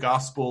follow the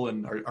gospel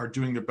and are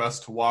doing their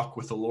best to walk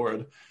with the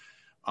Lord,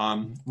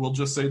 will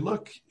just say,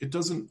 look, it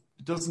doesn't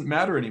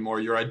matter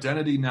anymore. Your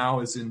identity now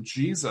is in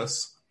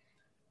Jesus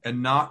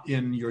and not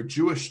in your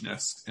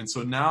Jewishness. And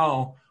so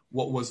now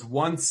what was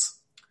once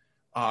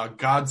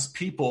God's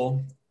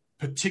people,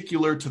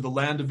 particular to the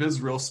land of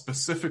Israel,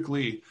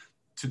 specifically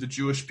to the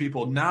Jewish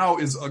people, now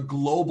is a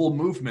global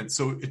movement.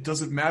 So it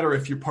doesn't matter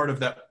if you're part of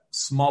that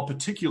small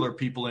particular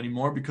people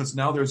anymore, because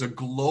now there's a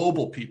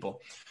global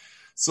people.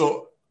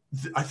 So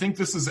I think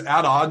this is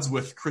at odds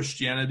with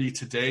Christianity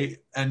today,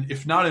 and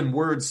if not in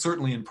words,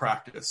 certainly in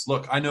practice.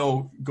 Look, I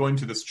know going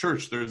to this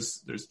church,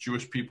 there's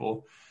Jewish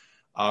people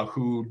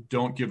who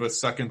don't give a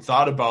second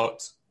thought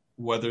about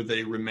whether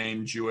they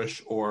remain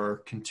Jewish or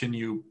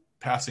continue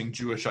passing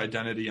Jewish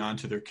identity on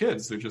to their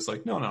kids. They're just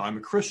like, no, I'm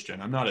a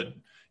Christian. I'm not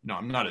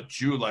a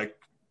Jew like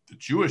the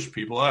Jewish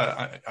people.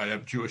 I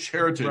have Jewish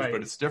heritage,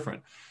 but it's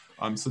different.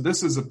 So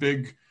this is a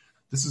big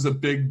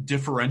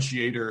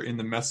differentiator in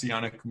the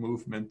Messianic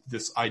movement,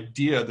 this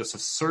idea, this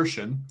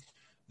assertion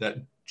that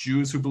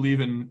Jews who believe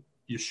in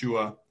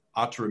Yeshua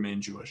ought to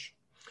remain Jewish.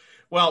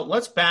 Well,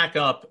 let's back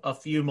up a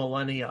few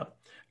millennia,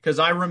 because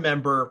I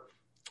remember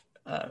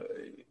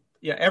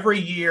every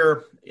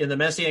year in the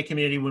Messianic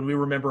community when we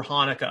remember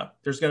Hanukkah,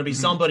 there's going to be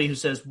somebody who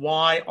says,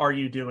 why are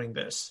you doing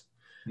this?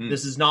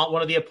 This is not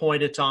one of the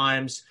appointed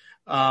times.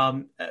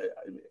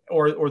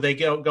 Or they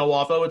go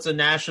off, oh, it's a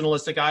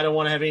nationalistic, I don't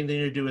want to have anything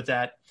to do with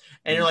that.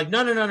 And you're like,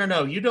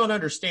 no, you don't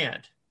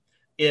understand.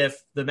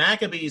 If the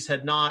Maccabees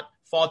had not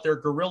fought their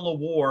guerrilla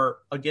war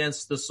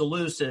against the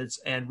Seleucids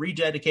and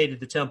rededicated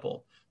the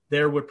temple,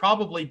 there would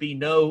probably be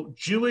no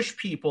Jewish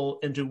people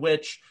into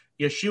which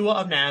Yeshua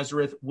of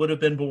Nazareth would have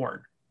been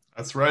born.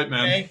 That's right,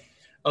 man.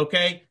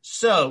 Okay.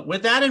 So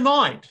with that in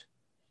mind,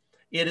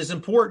 it is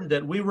important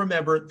that we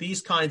remember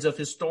these kinds of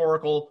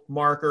historical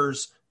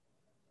markers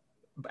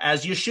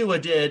as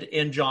Yeshua did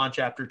in John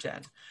chapter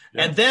 10.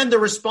 Yeah. And then the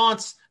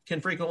response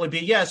can frequently be,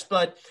 yes,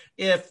 but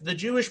if the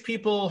Jewish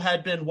people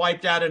had been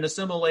wiped out and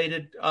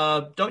assimilated,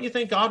 don't you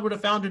think God would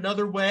have found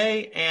another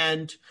way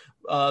and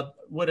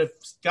would have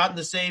gotten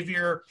the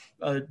Savior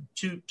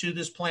to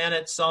this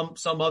planet some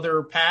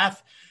other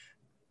path?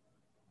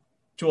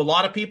 To a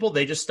lot of people,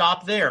 they just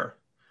stop there.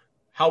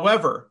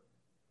 However,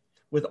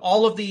 with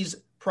all of these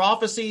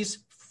prophecies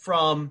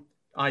from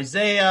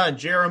Isaiah and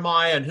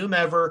Jeremiah and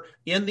whomever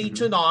in the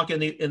Tanakh,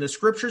 in the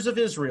scriptures of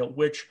Israel,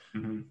 which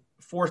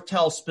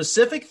foretell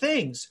specific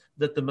things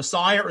that the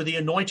Messiah or the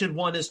Anointed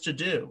One is to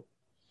do.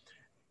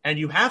 And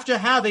you have to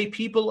have a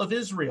people of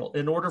Israel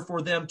in order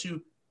for them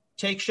to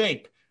take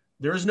shape.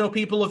 There is no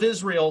people of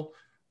Israel.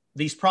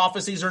 These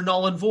prophecies are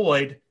null and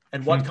void.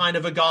 And what kind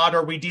of a God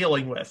are we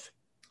dealing with?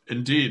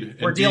 Indeed.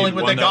 We're dealing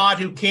with a God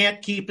who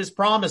can't keep his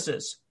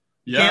promises.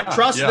 Can't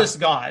trust this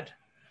God.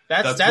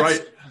 That's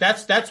right.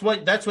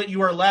 That's what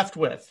you are left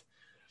with.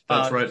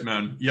 That's right,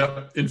 man.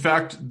 Yep. In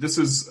fact, this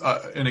is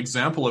an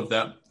example of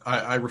that.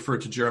 I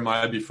referred to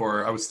Jeremiah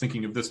before. I was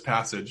thinking of this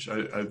passage.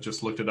 I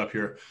just looked it up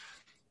here.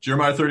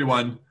 Jeremiah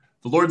 31,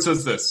 the Lord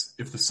says this,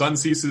 if the sun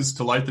ceases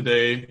to light the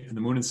day and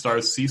the moon and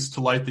stars cease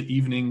to light the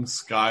evening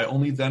sky,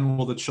 only then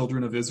will the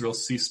children of Israel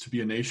cease to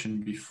be a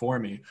nation before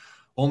me.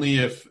 Only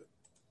if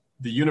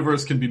the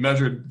universe can be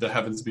measured, the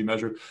heavens be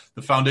measured,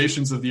 the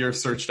foundations of the earth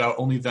searched out,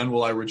 only then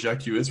will I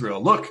reject you,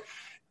 Israel. Look,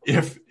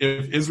 if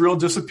Israel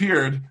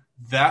disappeared,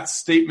 that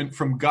statement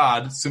from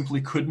God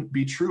simply couldn't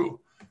be true.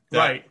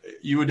 Right.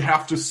 You would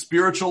have to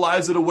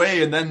spiritualize it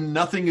away, and then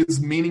nothing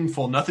is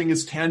meaningful, nothing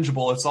is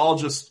tangible. It's all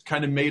just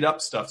kind of made up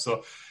stuff.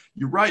 So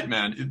you're right,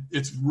 man.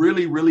 It's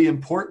really, really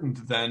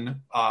important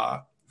then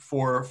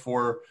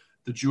for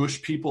the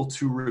Jewish people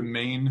to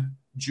remain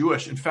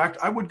Jewish. In fact,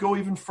 I would go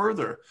even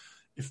further.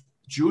 If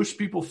Jewish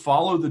people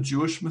follow the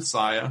Jewish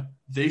Messiah,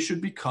 they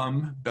should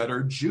become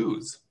better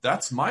Jews.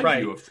 That's my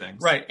view of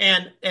things. Right.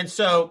 And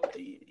so,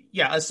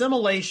 yeah,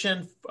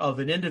 assimilation of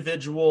an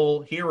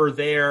individual here or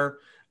there,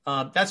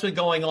 that's been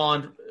going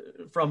on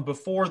from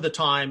before the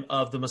time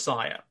of the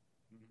Messiah.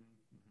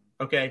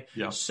 Okay.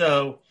 Yeah.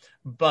 So,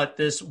 but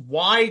this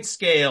wide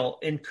scale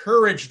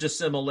encouraged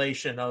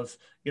assimilation of,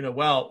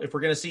 well, if we're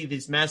going to see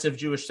these massive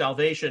Jewish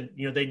salvation,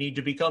 they need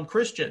to become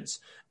Christians.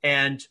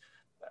 And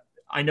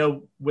I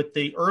know with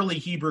the early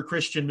Hebrew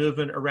Christian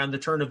movement around the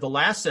turn of the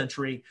last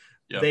century,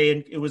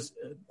 they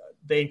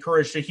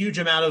encouraged a huge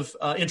amount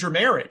of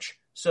intermarriage.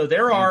 So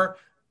there are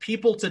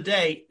people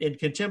today in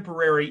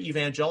contemporary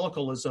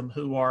evangelicalism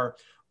who are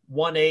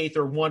 1/8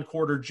 or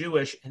 1/4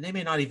 Jewish, and they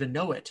may not even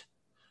know it.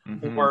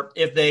 Mm-hmm. Or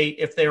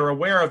if they're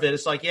aware of it,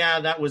 it's like,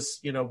 yeah, that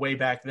was, way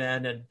back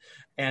then.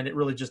 And it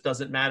really just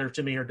doesn't matter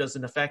to me or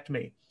doesn't affect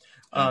me.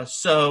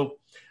 So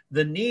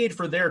the need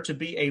for there to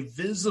be a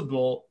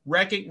visible,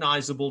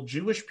 recognizable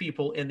Jewish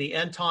people in the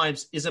end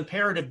times is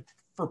imperative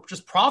for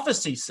just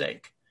prophecy's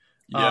sake.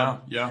 And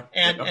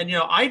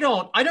I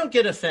don't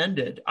get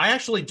offended. I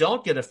actually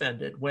don't get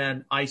offended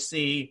when I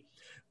see,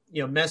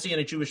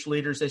 Messianic Jewish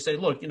leaders. They say,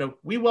 look,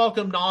 we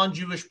welcome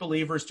non-Jewish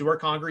believers to our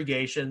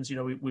congregations.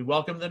 We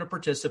welcome them to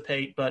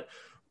participate, but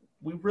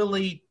we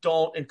really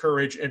don't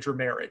encourage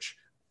intermarriage.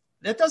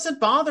 That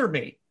doesn't bother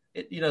me.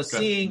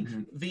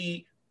 Seeing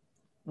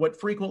what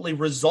frequently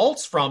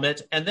results from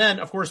it, and then,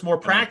 of course, more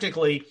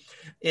practically,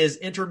 is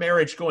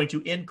intermarriage going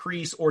to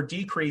increase or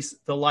decrease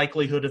the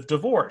likelihood of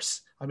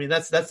divorce? I mean,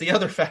 that's the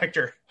other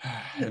factor.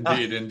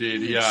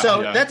 Indeed. Yeah.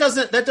 So that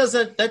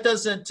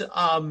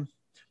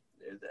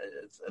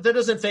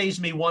doesn't faze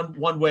me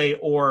one way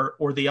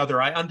or the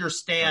other. I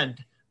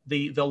understand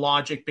the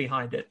logic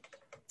behind it.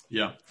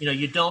 Yeah.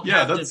 You don't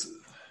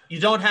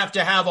have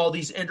to have all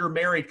these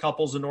intermarried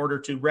couples in order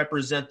to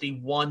represent the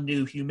one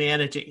new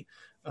humanity.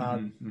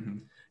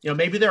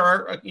 Maybe there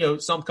are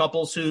some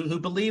couples who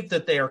believe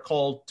that they are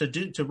called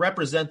to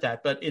represent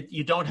that, but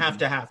you don't have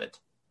to have it.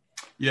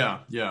 Yeah,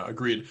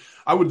 agreed.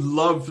 I would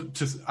love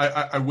to.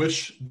 I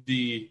wish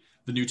the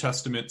New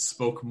Testament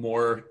spoke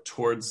more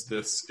towards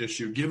this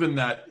issue, given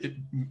that it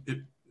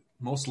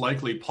most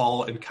likely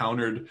Paul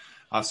encountered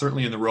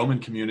certainly in the Roman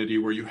community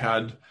where you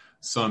had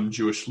some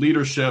Jewish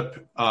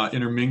leadership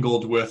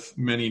intermingled with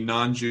many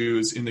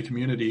non-Jews in the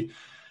community.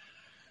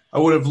 I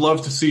would have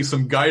loved to see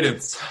some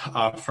guidance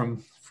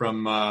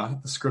from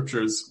the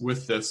scriptures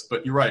with this,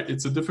 but you're right.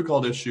 It's a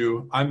difficult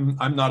issue.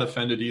 I'm not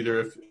offended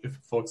either if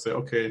folks say,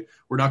 okay,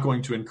 we're not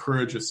going to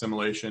encourage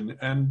assimilation.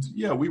 And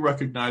yeah, we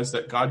recognize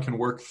that God can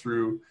work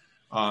through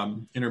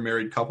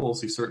intermarried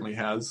couples. He certainly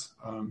has.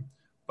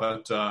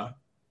 But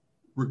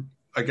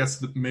I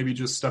guess maybe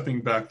just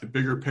stepping back, the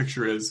bigger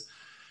picture is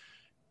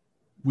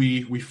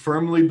we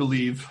firmly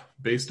believe,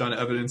 based on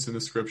evidence in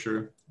the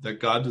scripture,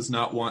 that God does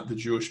not want the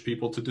Jewish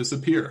people to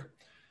disappear.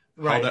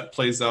 Right. How that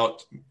plays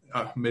out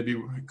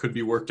maybe could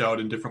be worked out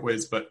in different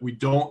ways, but we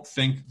don't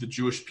think the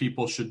Jewish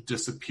people should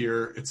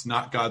disappear. It's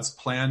not God's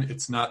plan.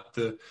 It's not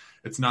the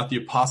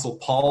Apostle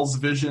Paul's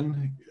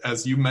vision,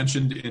 as you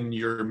mentioned in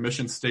your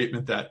mission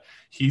statement, that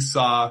he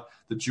saw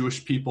the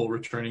Jewish people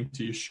returning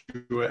to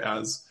Yeshua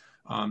as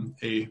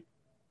a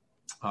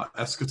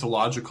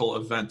eschatological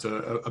event,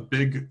 a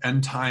big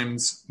end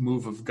times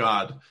move of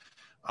God.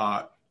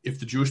 If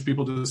the Jewish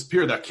people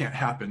disappear, that can't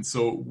happen.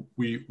 So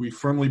we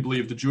firmly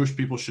believe the Jewish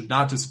people should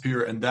not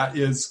disappear, and that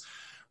is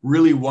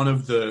really one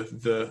of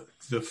the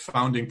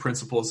founding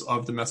principles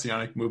of the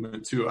Messianic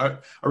movement too. I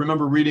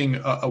remember reading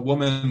a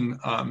woman,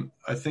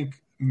 I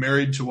think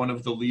married to one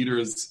of the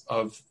leaders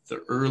of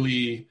the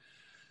early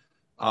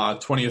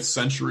 20th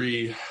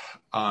century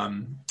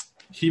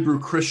Hebrew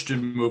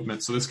Christian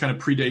movement. So this kind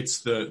of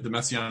predates the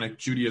Messianic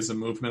Judaism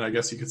movement, I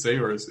guess you could say,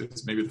 or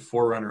is maybe the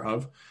forerunner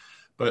of.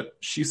 But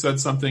she said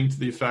something to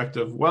the effect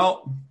of,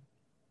 well,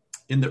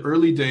 in the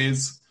early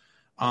days,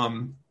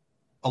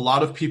 a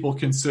lot of people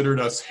considered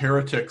us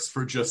heretics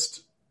for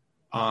just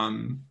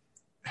having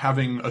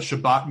a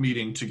Shabbat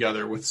meeting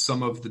together with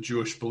some of the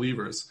Jewish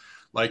believers.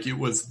 Like it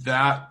was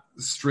that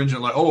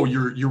stringent, like, oh,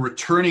 you're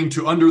returning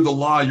to under the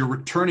law, you're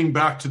returning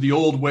back to the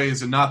old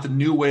ways and not the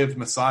new way of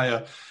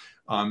Messiah.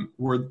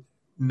 Where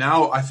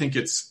now I think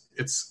it's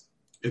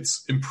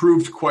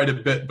improved quite a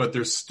bit, but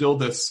there's still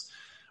this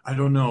I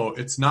don't know.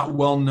 It's not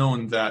well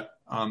known that,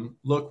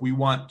 look, we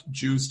want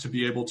Jews to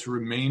be able to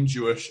remain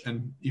Jewish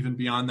and even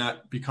beyond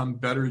that, become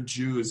better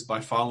Jews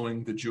by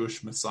following the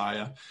Jewish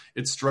Messiah.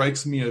 It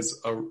strikes me as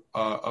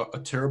a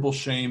terrible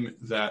shame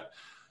that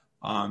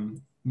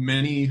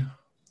many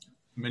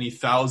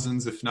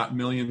thousands, if not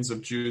millions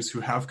of Jews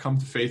who have come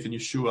to faith in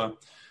Yeshua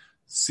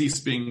cease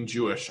being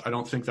Jewish. I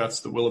don't think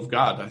that's the will of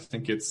God. I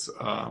think it's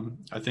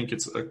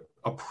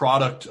a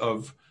product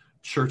of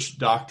church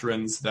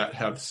doctrines that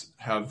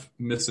have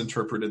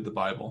misinterpreted the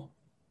Bible.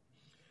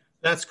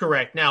 That's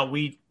correct. Now,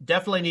 we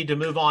definitely need to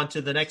move on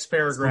to the next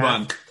paragraph.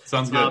 Move on.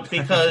 Sounds good.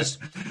 Because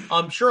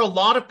I'm sure a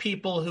lot of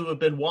people who have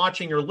been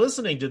watching or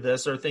listening to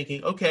this are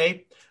thinking,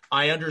 okay,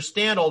 I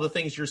understand all the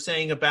things you're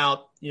saying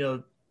about,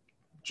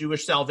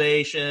 Jewish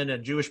salvation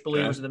and Jewish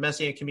believers in the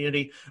Messianic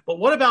community, but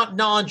what about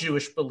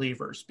non-Jewish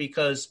believers?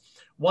 Because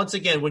once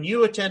again, when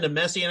you attend a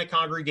Messianic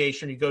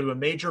congregation, you go to a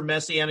major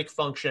Messianic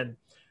function,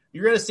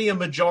 you're going to see a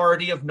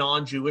majority of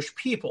non-Jewish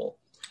people.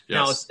 Yes.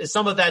 Now, is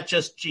some of that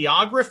just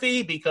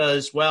geography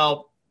because,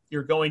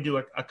 you're going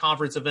to a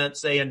conference event,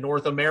 say, in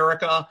North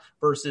America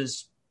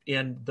versus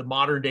in the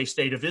modern-day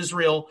state of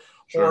Israel?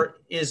 Sure. Or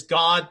is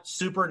God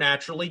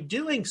supernaturally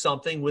doing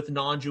something with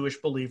non-Jewish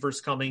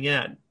believers coming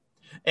in?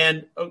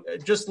 And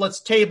just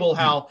let's table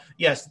how,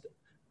 yes,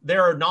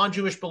 there are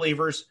non-Jewish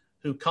believers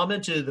who come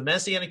into the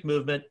Messianic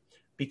movement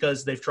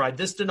because they've tried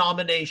this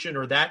denomination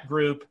or that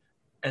group,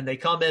 and they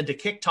come in to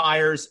kick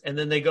tires, and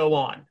then they go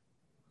on.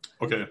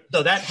 Okay.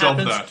 So that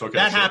happens.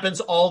 That happens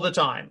all the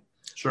time.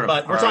 Sure.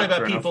 But we're talking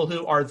about people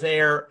who are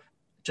there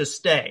to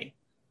stay.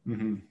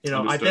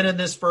 Mm-hmm. I've been in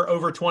this for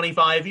over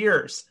 25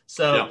 years,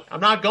 so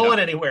I'm not going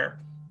anywhere.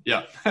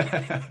 Yeah.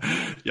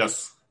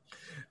 Yes.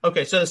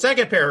 Okay. So the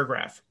second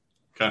paragraph.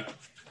 Okay.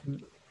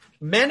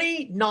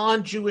 Many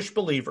non-Jewish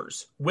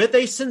believers with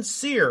a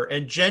sincere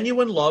and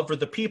genuine love for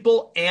the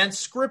people and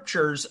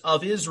scriptures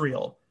of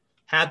Israel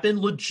have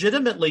been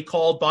legitimately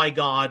called by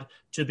God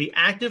to be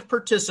active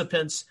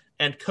participants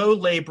and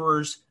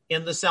co-laborers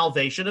in the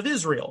salvation of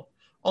Israel,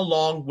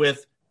 along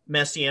with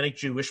Messianic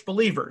Jewish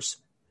believers.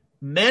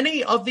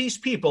 Many of these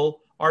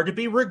people are to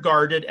be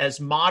regarded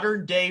as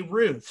modern-day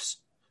Ruths,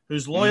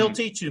 whose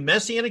loyalty to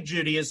Messianic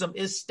Judaism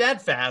is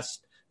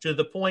steadfast to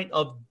the point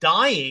of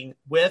dying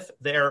with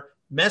their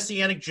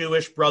Messianic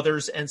Jewish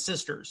brothers and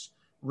sisters.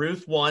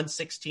 Ruth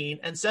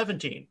 1:16 and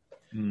 17.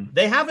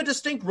 They have a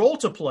distinct role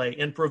to play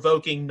in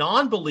provoking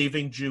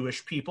non-believing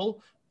Jewish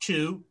people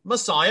to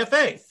Messiah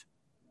faith.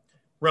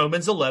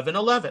 Romans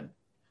 11:11.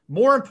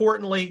 More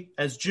importantly,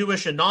 as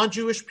Jewish and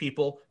non-Jewish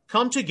people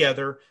come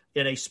together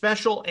in a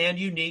special and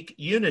unique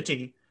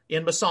unity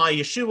in Messiah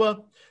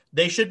Yeshua,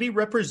 they should be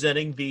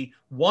representing the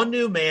one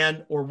new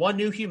man or one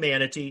new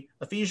humanity,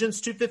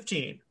 Ephesians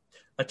 2:15,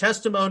 a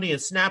testimony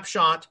and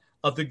snapshot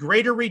of the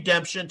greater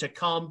redemption to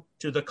come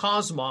to the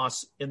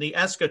cosmos in the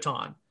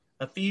eschaton,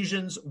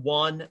 Ephesians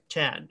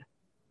 1:10.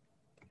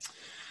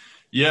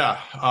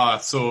 Yeah,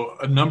 so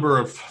a number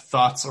of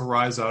thoughts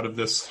arise out of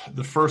this.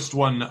 The first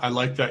one, I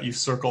like that you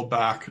circle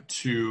back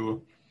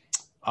to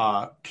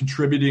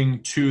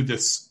contributing to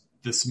this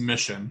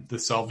mission, the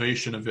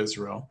salvation of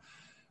Israel.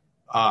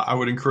 I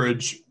would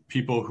encourage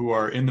people who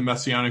are in the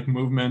Messianic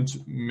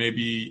movement,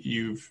 maybe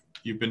you've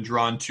been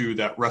drawn to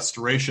that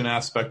restoration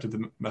aspect of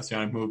the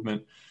Messianic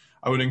movement.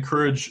 I would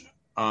encourage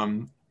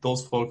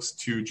those folks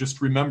to just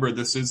remember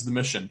this is the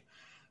mission.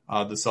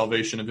 The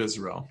salvation of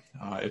Israel.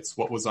 It's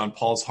what was on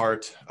Paul's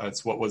heart.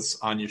 It's what was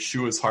on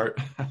Yeshua's heart.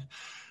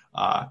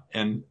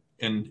 And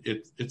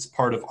it's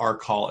part of our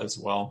call as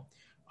well.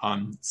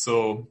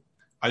 So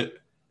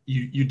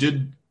you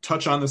did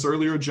touch on this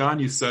earlier, John.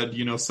 You said,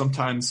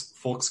 sometimes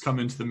folks come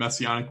into the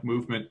Messianic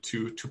movement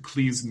to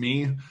please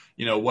me.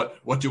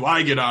 What do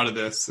I get out of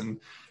this?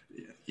 And,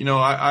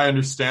 I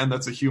understand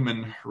that's a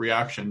human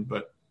reaction,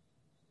 but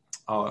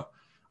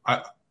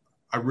I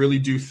really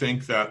do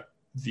think that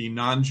the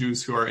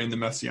non-Jews who are in the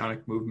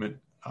Messianic movement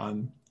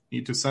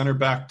need to center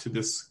back to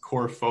this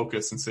core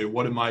focus and say,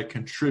 what am I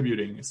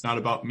contributing? It's not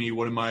about me.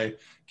 What am I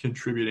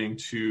contributing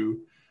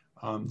to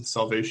the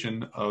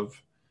salvation of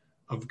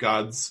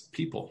God's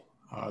people,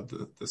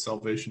 the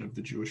salvation of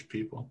the Jewish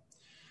people?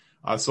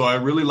 So I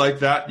really like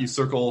that. You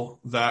circle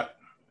that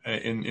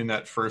in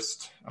that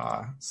first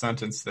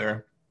sentence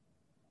there.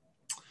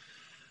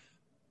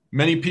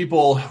 Many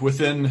people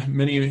within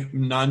many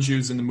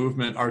non-Jews in the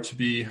movement are to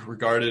be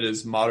regarded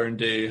as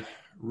modern-day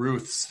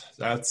Ruths.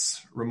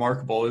 That's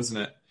remarkable, isn't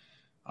it?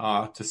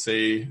 To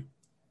say,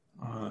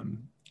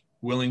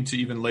 willing to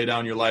even lay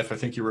down your life. I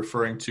think you're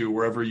referring to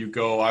wherever you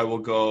go, I will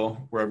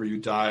go. Wherever you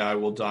die, I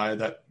will die.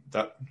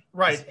 That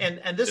right.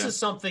 And this is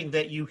something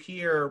that you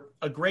hear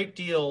a great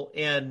deal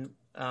in,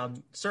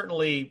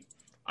 certainly,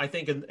 I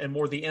think, in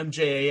more the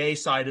MJAA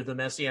side of the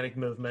Messianic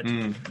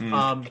movement.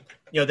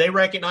 They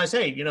recognize,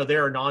 hey,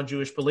 there are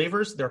non-Jewish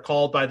believers. They're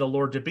called by the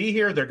Lord to be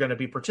here. They're going to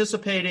be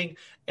participating,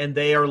 and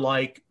they are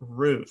like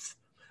Ruth.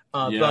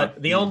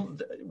 But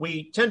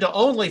we tend to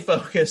only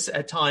focus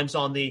at times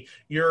on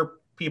your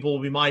people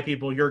will be my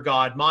people, your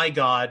God, my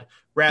God,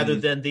 rather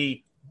than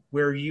the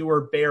where you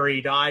are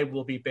buried, I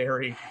will be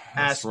buried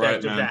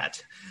aspect of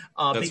that.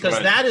 Because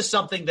that is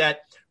something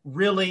that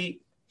really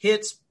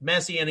hits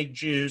Messianic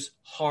Jews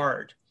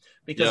hard.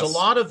 Because a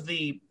lot of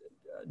the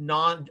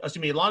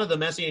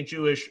Messianic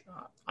Jewish,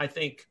 I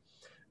think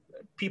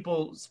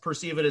people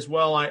perceive it as,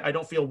 well, I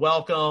don't feel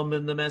welcome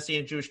in the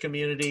Messianic Jewish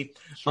community.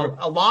 Sure.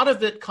 A lot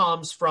of it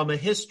comes from a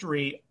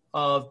history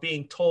of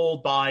being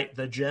told by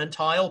the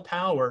Gentile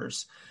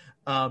powers,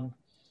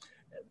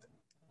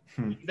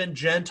 even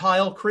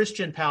Gentile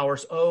Christian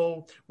powers,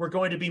 oh, we're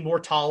going to be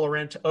more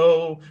tolerant.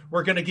 Oh,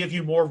 we're going to give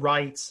you more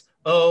rights.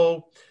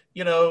 Oh,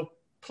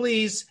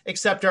 please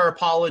accept our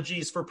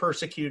apologies for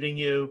persecuting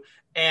you.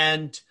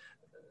 And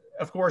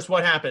of course,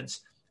 what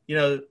happens?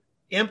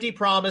 Empty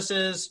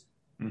promises,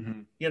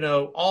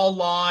 all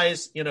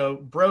lies,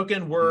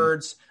 broken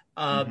words.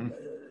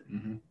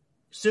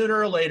 Sooner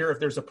or later, if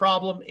there's a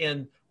problem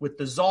with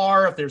the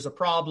czar, if there's a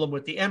problem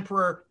with the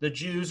emperor, the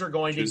Jews are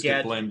going to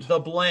get the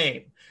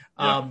blame.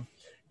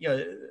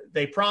 Yeah.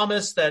 They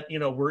promise that,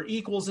 we're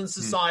equals in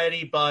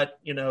society, but,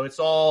 it's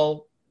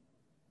all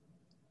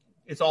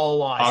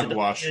lies.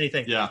 Hogwash.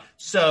 Anything. Yeah.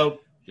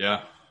 So,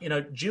 yeah.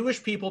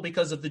 Jewish people,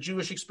 because of the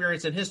Jewish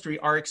experience in history,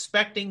 are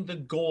expecting the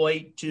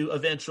goy to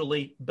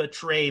eventually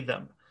betray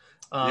them.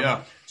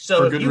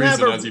 So for good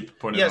reason, as you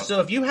pointed out.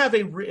 So if you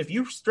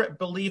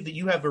believe that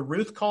you have a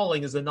Ruth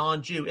calling as a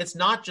non-Jew, it's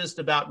not just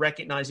about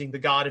recognizing the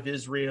God of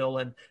Israel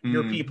and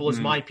your people as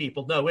my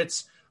people. No,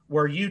 it's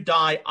where you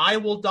die, I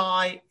will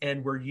die,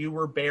 and where you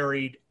were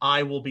buried,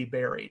 I will be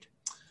buried.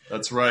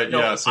 That's right.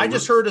 Yeah. So I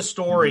just heard a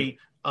story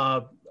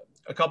a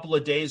couple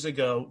of days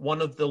ago,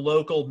 one of the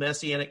local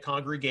Messianic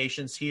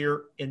congregations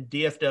here in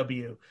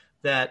DFW,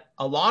 that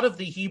a lot of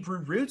the Hebrew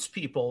roots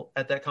people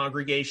at that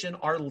congregation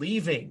are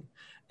leaving.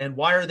 And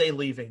why are they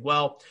leaving?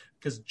 Well,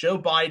 because Joe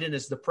Biden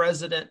is the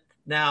president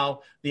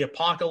now, the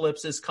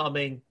apocalypse is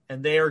coming,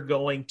 and they are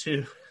going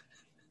to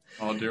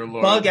dear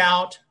Lord, bug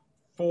out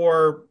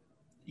for,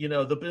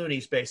 the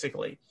boonies,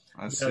 basically.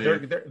 I see. They're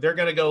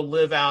going to go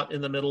live out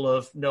in the middle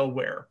of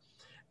nowhere.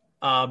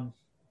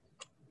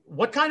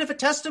 What kind of a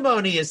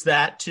testimony is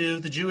that to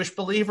the Jewish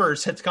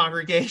believers at the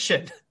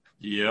congregation?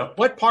 Yeah.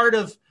 What part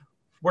of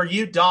where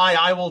you die,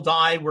 I will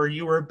die, where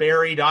you were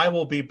buried, I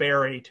will be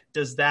buried?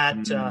 Does that,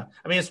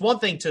 it's one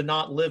thing to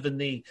not live in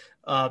the,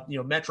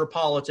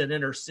 metropolitan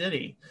inner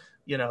city,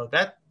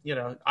 I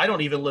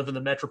don't even live in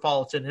the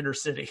metropolitan inner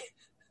city,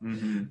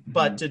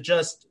 but to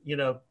just,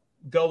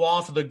 go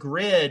off the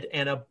grid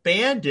and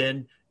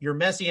abandon your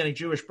Messianic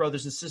Jewish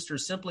brothers and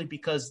sisters simply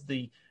because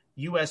the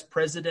U.S.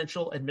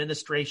 presidential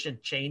administration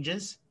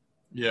changes.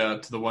 Yeah.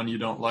 To the one you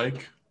don't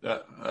like.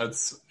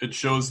 It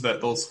shows that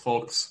those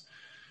folks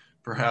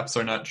perhaps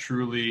are not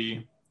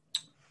truly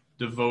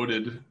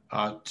devoted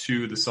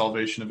to the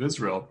salvation of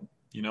Israel.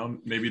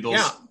 Maybe those,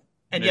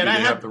 and maybe yet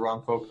they have the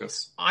wrong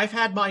focus. I've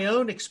had my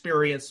own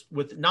experience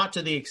with, not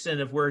to the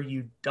extent of where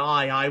you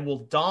die, I will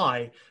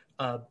die,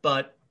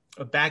 but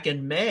back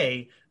in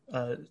May,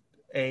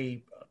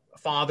 a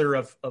father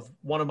of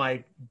one of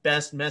my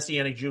best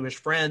Messianic Jewish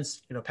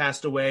friends,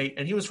 passed away,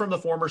 and he was from the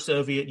former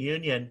Soviet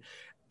Union.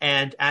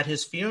 And at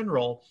his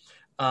funeral,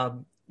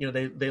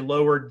 they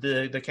lowered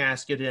the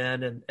casket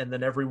in, and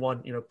then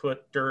everyone,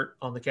 put dirt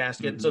on the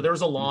casket. So there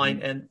was a line,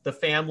 and the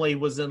family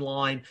was in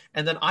line.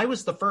 And then I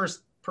was the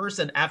first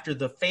person after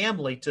the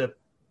family to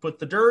put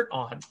the dirt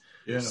on.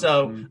 Yeah.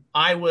 So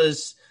I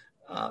was,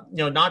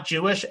 not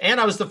Jewish, and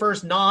I was the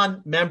first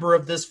non-member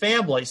of this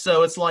family.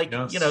 So it's like,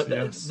 these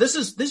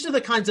are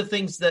the kinds of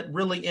things that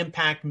really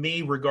impact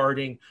me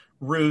regarding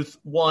Ruth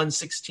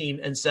 1:16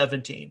 and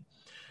 17.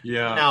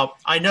 Yeah. Now,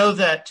 I know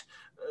that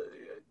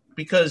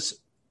because,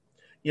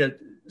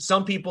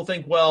 some people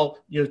think, well,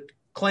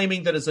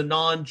 claiming that as a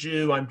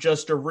non-Jew, I'm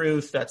just a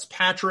Ruth, that's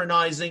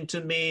patronizing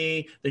to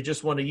me. They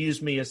just want to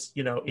use me as,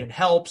 in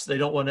helps. They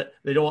don't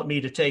want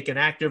me to take an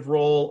active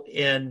role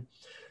in,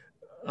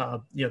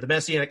 the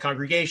Messianic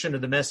congregation or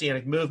the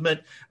Messianic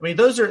movement.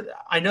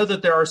 I know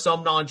that there are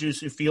some non-Jews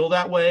who feel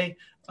that way.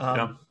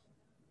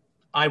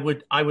 I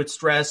would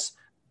stress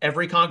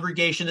every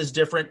congregation is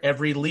different.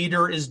 Every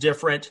leader is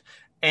different.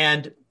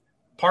 And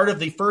part of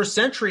the first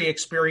century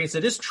experience,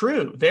 it is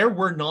true. There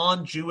were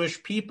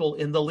non-Jewish people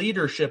in the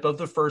leadership of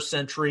the first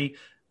century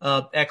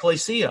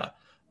ecclesia.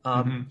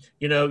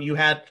 You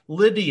had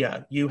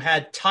Lydia, you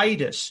had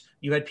Titus,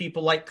 you had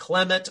people like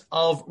Clement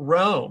of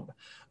Rome.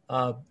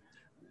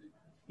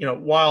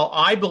 While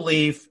I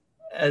believe,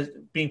 as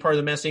being part of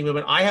the Messianic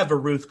movement, I have a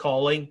Ruth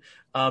calling.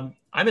 I'm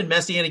in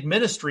Messianic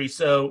ministry,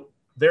 so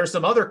there are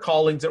some other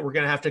callings that we're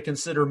going to have to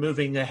consider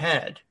moving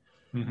ahead.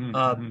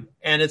 And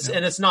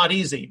it's not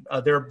easy.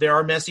 There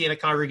are Messianic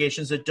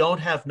congregations that don't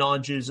have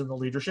non-Jews in the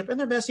leadership, and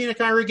there are Messianic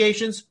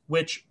congregations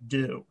which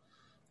do.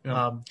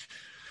 Yeah.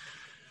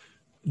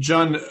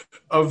 John,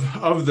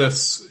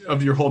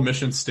 of your whole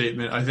mission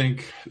statement, I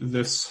think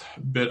this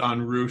bit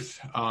on Ruth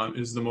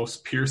is the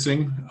most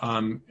piercing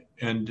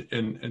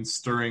and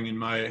stirring in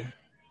my,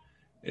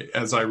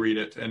 as I read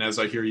it and as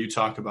I hear you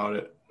talk about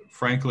it.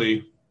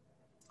 Frankly,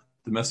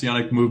 the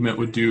Messianic movement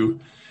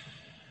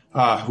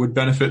would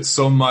benefit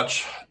so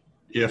much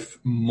if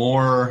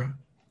more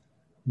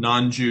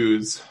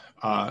non-Jews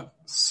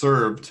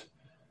served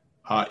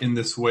in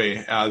this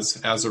way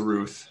as a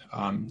Ruth.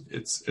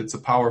 It's a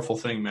powerful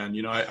thing,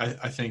 man.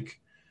 I think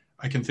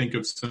I can think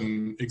of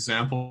some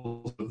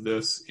examples of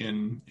this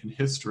in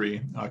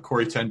history.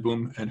 Corrie ten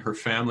Boom and her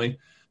family,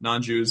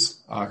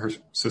 non-Jews, her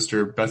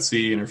sister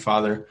Betsy and her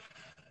father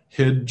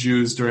hid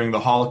Jews during the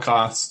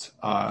Holocaust.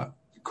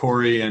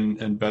 Corrie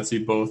and Betsy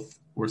both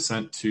were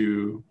sent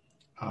to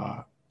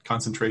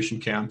concentration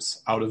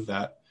camps out of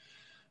that.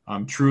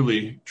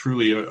 Truly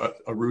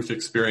a Ruth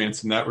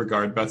experience in that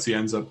regard. Betsy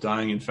ends up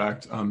dying, in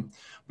fact.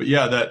 But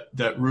yeah,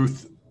 that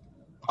Ruth,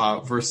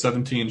 verse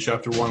 17,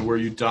 chapter 1, where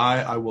you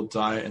die, I will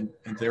die, and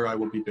there I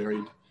will be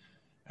buried.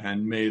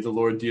 And may the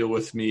Lord deal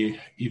with me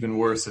even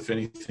worse, if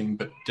anything,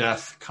 but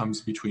death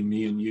comes between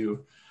me and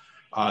you.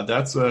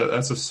 That's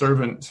a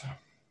servant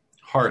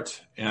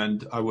heart,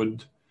 and I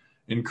would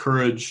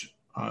encourage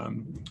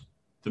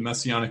the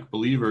Messianic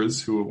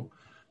believers who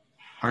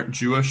aren't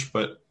Jewish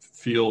but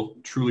feel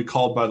truly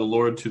called by the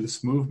Lord to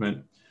this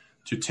movement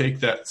to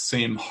take that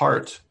same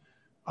heart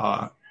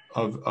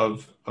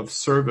of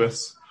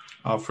service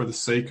for the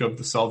sake of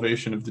the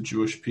salvation of the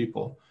Jewish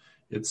people.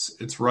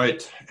 It's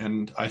right,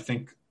 and I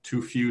think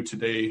too few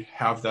today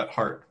have that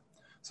heart.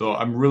 So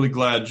I'm really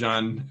glad,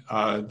 John,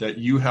 that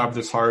you have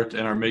this heart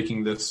and are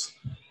making this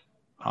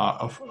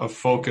a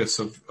focus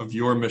of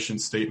your mission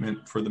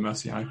statement for the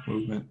Messianic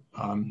movement.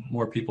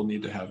 More people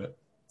need to have it.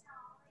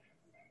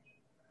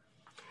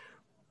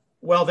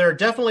 Well, there are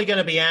definitely going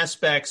to be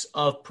aspects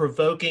of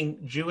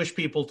provoking Jewish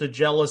people to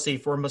jealousy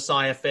for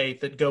Messiah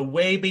faith that go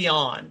way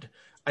beyond,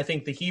 I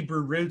think, the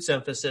Hebrew roots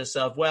emphasis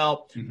of,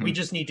 we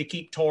just need to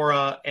keep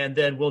Torah and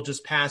then we'll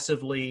just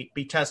passively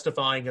be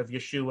testifying of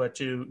Yeshua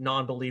to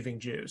non-believing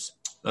Jews.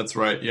 That's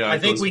right. Yeah, I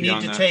think we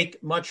need to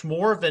take much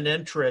more of an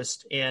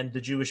interest in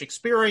the Jewish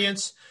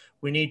experience.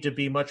 We need to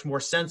be much more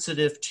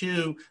sensitive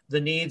to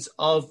the needs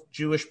of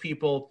Jewish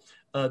people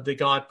that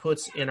God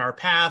puts in our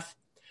path.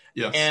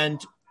 Yes.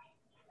 And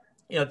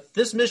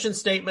this mission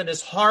statement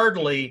is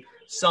hardly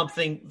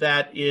something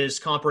that is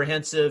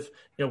comprehensive.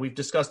 We've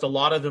discussed a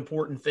lot of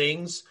important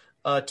things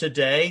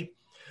today.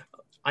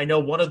 I know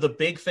one of the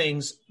big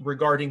things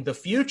regarding the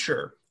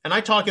future, and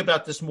I talk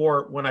about this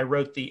more when I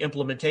wrote the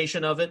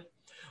implementation of it,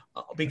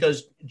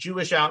 because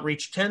Jewish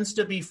outreach tends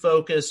to be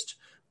focused,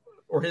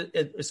 or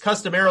is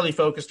customarily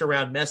focused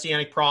around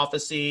Messianic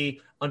prophecy,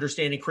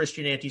 understanding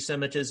Christian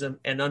anti-Semitism,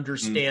 and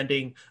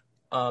understanding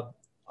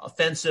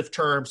offensive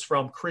terms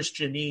from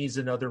Christianese,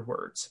 in other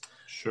words.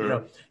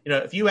 Sure.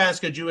 If you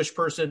ask a Jewish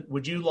person,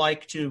 would you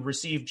like to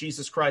receive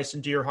Jesus Christ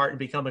into your heart and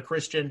become a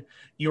Christian?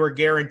 You are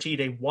guaranteed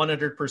a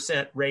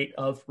 100% rate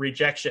of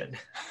rejection.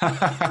 But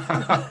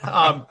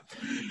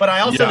I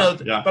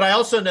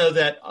also know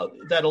that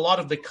a lot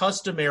of the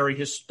customary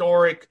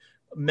historic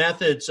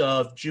methods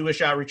of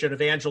Jewish outreach and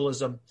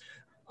evangelism,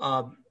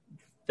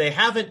 they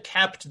haven't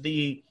kept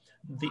the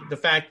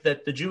fact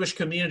that the Jewish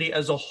community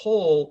as a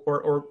whole,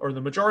 or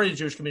the majority of the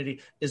Jewish community,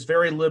 is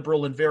very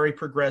liberal and very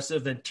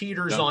progressive and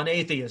teeters on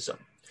atheism.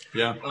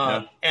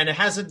 And it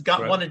hasn't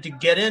wanted to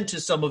get into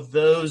some of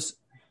those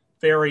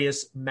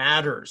various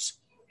matters.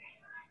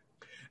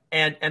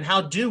 And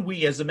how do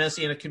we, as a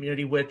Messianic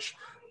community, which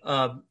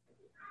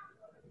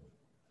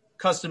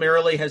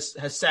customarily has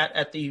sat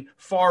at the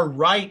far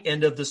right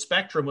end of the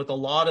spectrum with a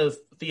lot of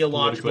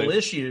theological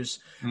issues,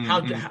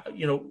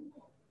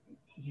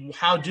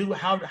 how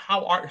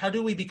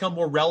do we become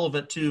more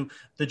relevant to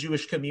the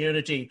Jewish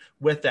community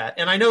with that?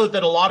 And I know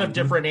that a lot of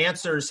different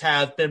answers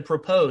have been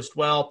proposed.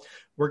 Well,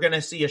 we're going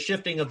to see a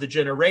shifting of the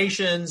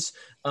generations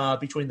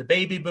between the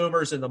baby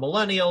boomers and the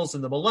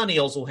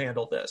millennials will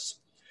handle this.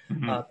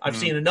 I've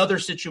seen another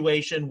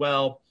situation.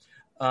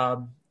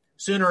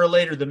 Sooner or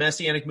later, the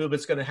Messianic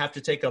movement's going to have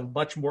to take a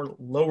much more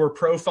lower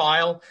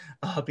profile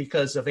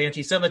because of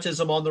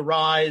anti-Semitism on the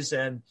rise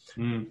and,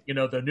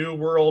 the New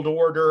World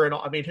Order.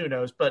 And who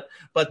knows? But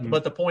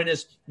the point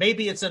is,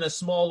 maybe it's in a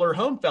smaller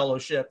home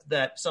fellowship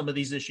that some of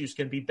these issues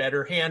can be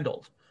better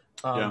handled.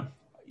 A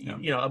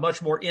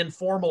much more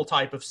informal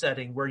type of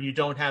setting where you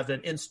don't have an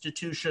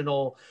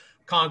institutional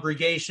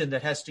congregation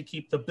that has to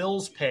keep the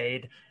bills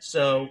paid.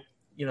 So,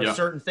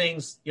 certain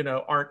things,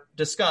 aren't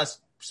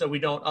discussed, so we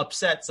don't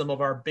upset some of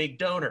our big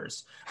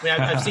donors.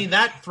 I've seen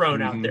that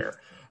thrown out there.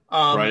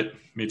 Right.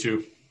 Me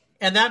too.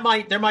 And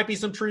there might be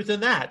some truth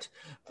in that.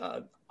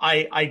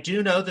 I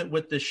do know that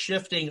with the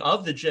shifting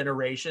of the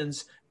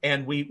generations,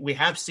 and we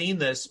have seen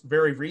this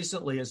very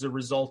recently as a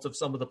result of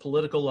some of the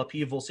political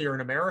upheavals here in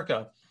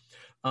America,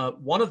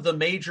 one of the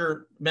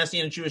major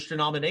Messianic Jewish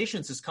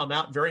denominations has come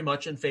out very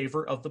much in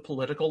favor of the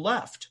political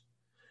left.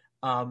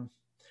 And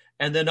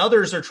then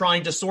others are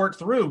trying to sort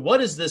through, what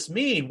does this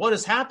mean? What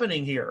is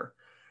happening here?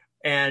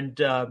 And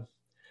I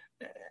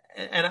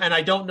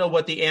don't know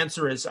what the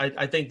answer is.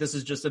 I think this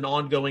is just an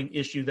ongoing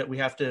issue that we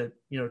have to,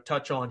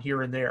 touch on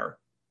here and there.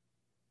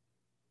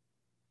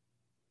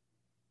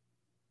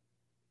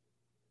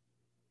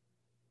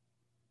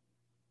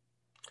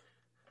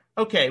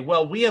 Okay,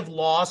 well, we have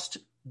lost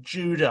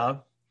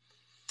Judah,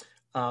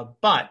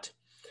 but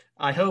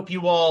I hope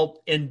you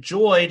all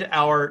enjoyed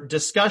our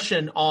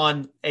discussion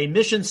on a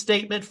mission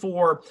statement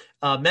for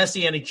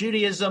Messianic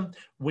Judaism.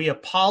 We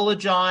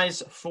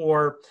apologize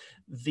for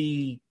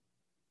the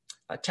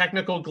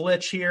technical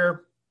glitch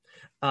here.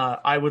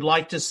 I would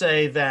like to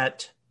say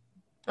that,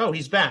 oh,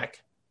 he's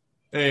back.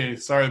 Hey,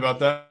 sorry about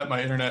that.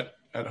 My internet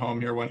at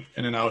home here went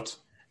in and out.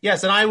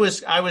 Yes, and I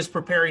was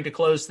preparing to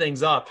close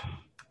things up.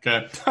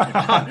 Okay.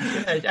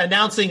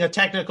 Announcing a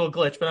technical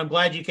glitch, but I'm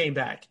glad you came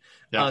back.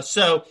 Yeah.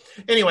 So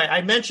anyway,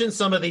 I mentioned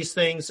some of these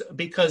things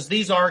because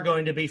these are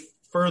going to be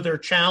further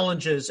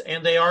challenges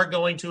and they are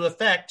going to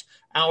affect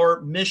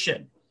our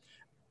mission.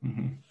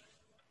 Mm-hmm.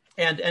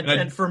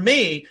 And for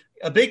me,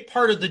 a big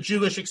part of the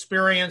Jewish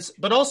experience,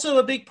 but also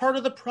a big part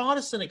of the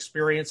Protestant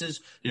experience is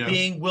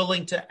being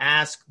willing to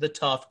ask the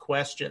tough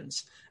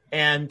questions.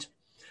 And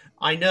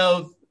I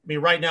know,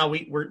 right now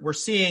we're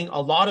seeing a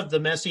lot of the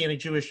Messianic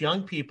Jewish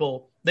young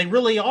people, they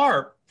really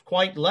are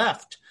quite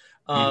left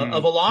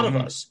of a lot of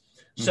us.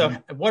 So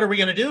what are we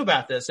going to do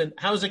about this? And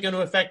how is it going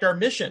to affect our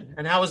mission?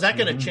 And how is that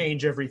going to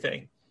change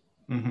everything?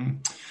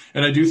 And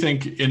I do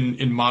think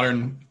in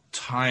modern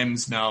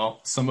times now,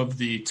 some of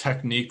the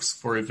techniques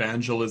for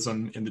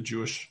evangelism in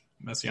the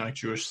Messianic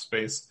Jewish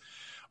space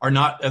are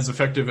not as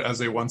effective as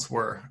they once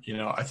were.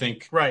 I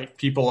think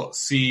people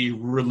see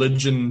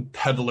religion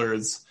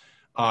peddlers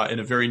in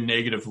a very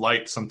negative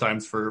light,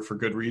 sometimes for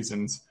good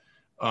reasons.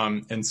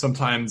 And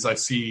sometimes I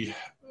see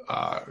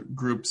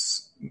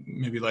groups,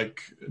 maybe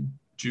like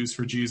Jews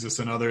for Jesus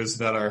and others,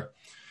 that are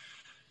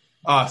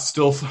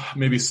still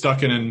maybe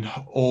stuck in an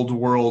old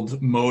world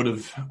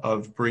mode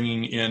of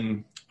bringing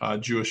in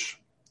Jewish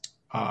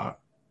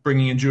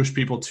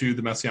people to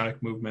the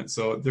Messianic movement.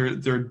 So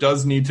there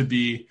does need to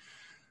be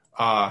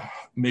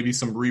maybe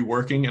some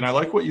reworking. And I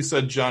like what you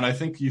said, John. I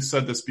think you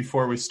said this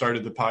before we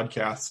started the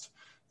podcast,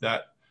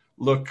 that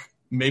look,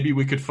 maybe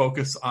we could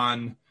focus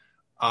on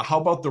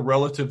how about the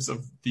relatives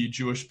of the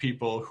Jewish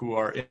people who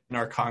are in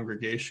our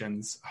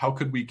congregations? How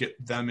could we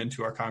get them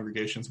into our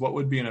congregations? What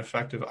would be an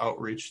effective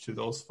outreach to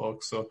those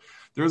folks? So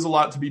there's a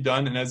lot to be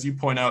done. And as you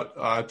point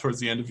out towards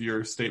the end of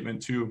your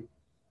statement too,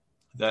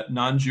 that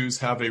non-Jews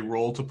have a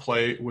role to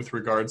play with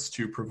regards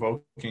to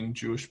provoking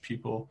Jewish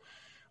people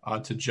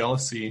to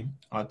jealousy,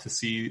 to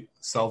see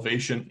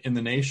salvation in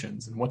the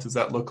nations. And what does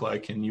that look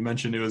like? And you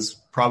mentioned it was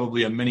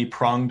probably a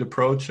many-pronged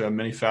approach, a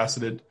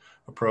many-faceted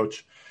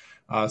approach.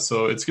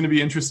 So it's going to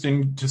be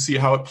interesting to see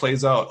how it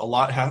plays out. A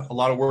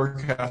lot of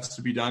work has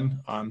to be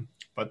done,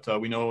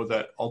 but we know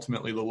that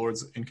ultimately the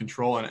Lord's in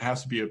control, and it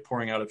has to be a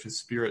pouring out of His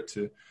Spirit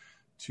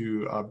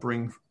to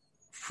bring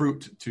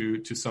fruit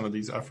to some of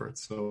these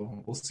efforts.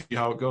 So we'll see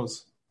how it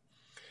goes.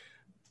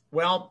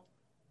 Well,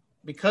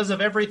 because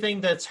of everything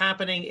that's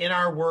happening in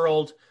our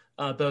world,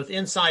 both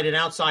inside and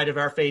outside of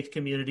our faith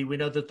community, we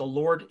know that the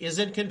Lord is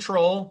in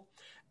control,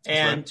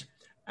 and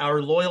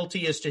our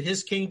loyalty is to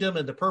His kingdom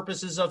and the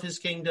purposes of His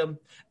kingdom.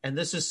 And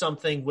this is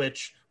something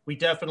which we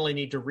definitely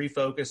need to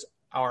refocus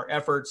our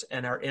efforts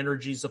and our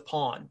energies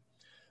upon.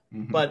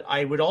 But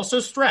I would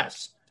also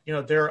stress,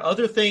 there are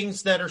other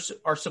things that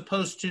are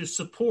supposed to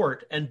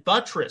support and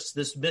buttress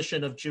this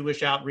mission of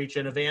Jewish outreach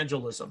and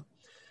evangelism.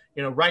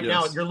 Right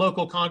now at your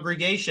local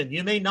congregation,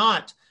 you may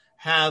not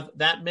have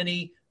that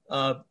many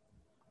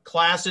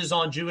classes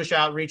on Jewish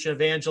outreach and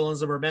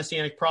evangelism or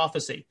messianic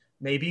prophecy.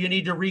 Maybe you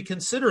need to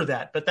reconsider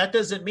that, but that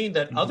doesn't mean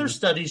that other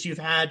studies you've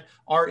had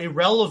are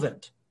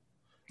irrelevant.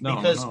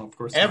 Because of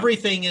course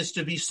everything is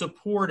to be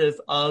supportive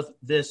of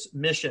this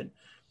mission.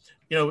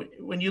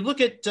 When you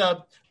look at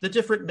the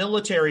different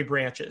military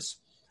branches,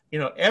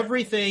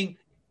 everything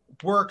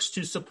works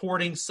to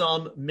supporting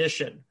some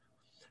mission.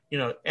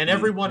 And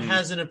everyone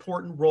has an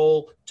important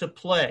role to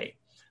play,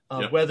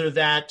 whether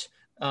that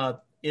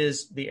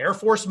is the Air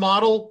Force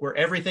model, where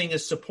everything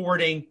is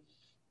supporting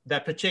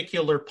that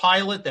particular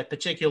pilot, that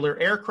particular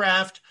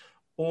aircraft,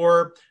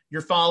 or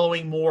you're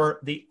following more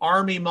the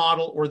Army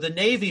model or the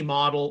Navy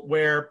model,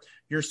 where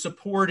you're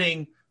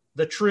supporting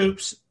the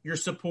troops, you're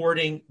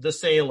supporting the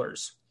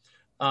sailors.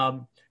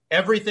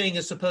 Everything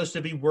is supposed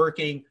to be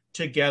working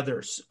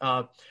together.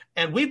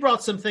 And we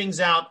brought some things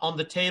out on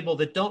the table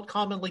that don't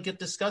commonly get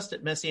discussed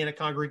at Messianic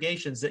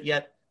congregations that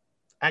yet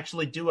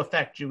actually do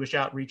affect Jewish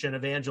outreach and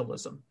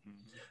evangelism.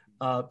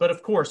 But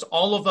of course,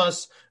 all of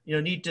us,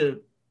 need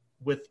to,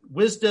 with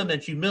wisdom and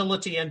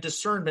humility and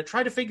discernment,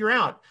 try to figure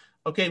out,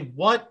 okay,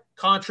 what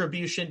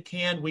contribution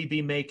can we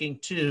be making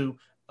to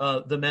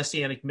the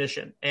Messianic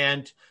mission?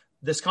 And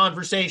this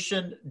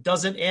conversation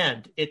doesn't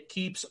end. It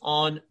keeps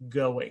on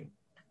going.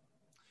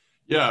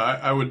 Yeah,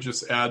 I would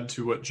just add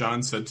to what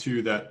John said,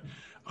 too, that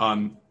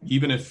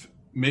even if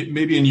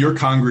maybe in your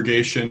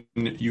congregation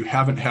you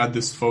haven't had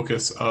this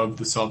focus of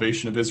the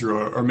salvation of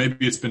Israel, or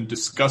maybe it's been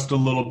discussed a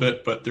little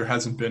bit, but there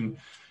hasn't been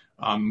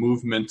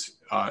movement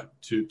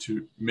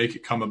to make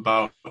it come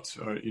about,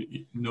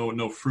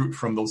 no fruit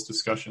from those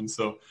discussions.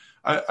 So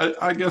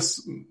I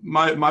guess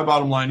my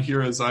bottom line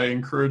here is I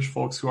encourage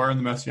folks who are in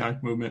the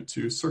Messianic movement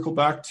to circle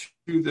back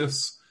to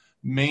this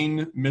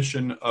main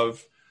mission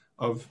of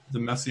the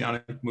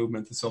Messianic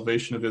movement, the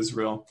salvation of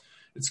Israel,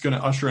 it's going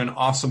to usher in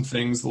awesome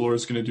things. The Lord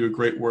is going to do a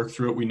great work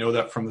through it. We know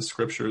that from the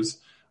scriptures.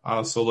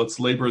 So let's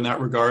labor in that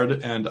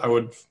regard. And I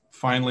would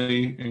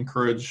finally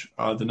encourage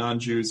the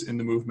non-Jews in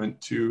the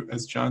movement to,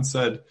 as John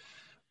said,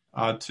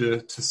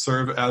 to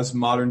serve as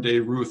modern day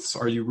Ruths.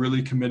 Are you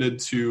really committed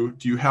to,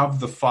 do you have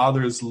the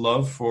Father's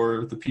love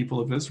for the people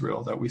of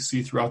Israel that we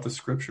see throughout the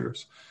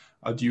scriptures?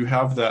 Do you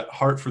have that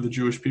heart for the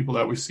Jewish people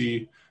that we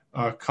see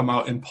come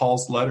out in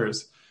Paul's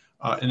letters?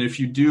 And if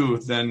you do,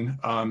 then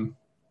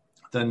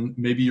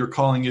maybe your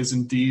calling is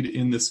indeed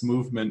in this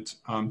movement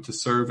to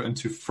serve and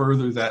to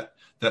further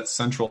that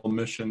central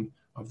mission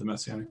of the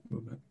Messianic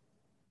movement.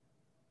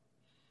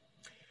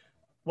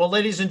 Well,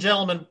 ladies and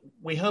gentlemen,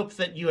 we hope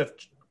that you have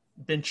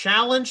been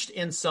challenged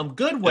in some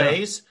good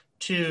ways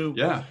to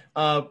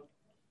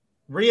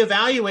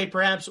reevaluate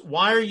perhaps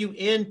why are you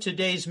in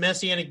today's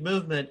Messianic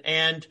movement,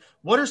 and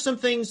what are some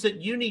things that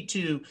you need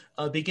to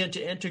begin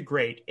to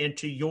integrate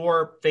into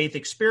your faith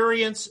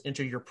experience,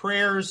 into your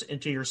prayers,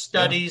 into your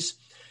studies,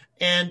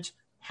 and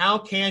how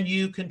can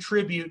you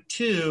contribute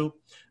to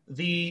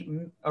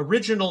the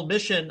original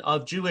mission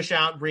of Jewish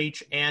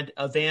outreach and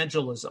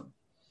evangelism.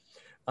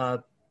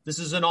 This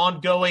is an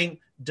ongoing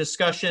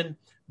discussion,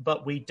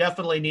 but we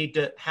definitely need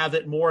to have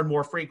it more and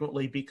more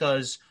frequently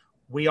because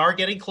we are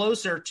getting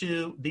closer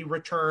to the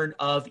return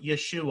of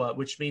Yeshua,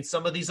 which means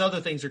some of these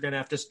other things are going to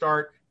have to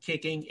start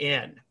kicking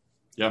in.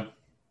 Yeah.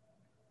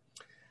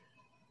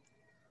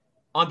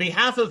 On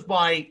behalf of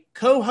my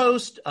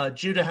co-host,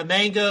 Judah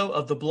Himango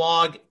of the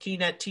blog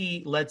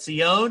Kineti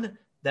Letzion,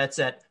 that's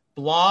at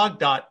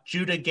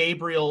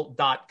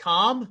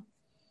blog.judahgabriel.com.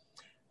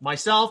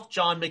 Myself,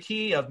 John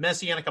McKee of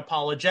Messianic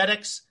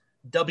Apologetics,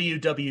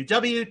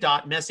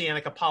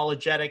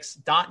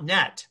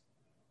 www.messianicapologetics.net.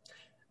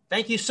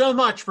 Thank you so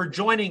much for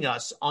joining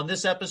us on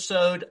this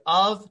episode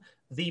of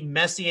the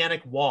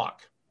Messianic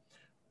Walk.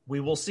 We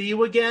will see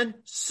you again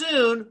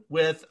soon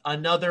with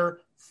another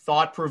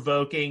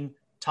thought-provoking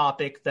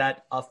topic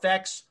that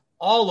affects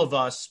all of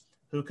us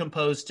who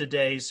compose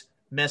today's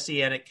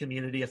Messianic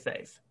community of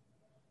faith.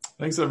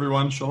 Thanks,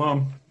 everyone.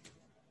 Shalom.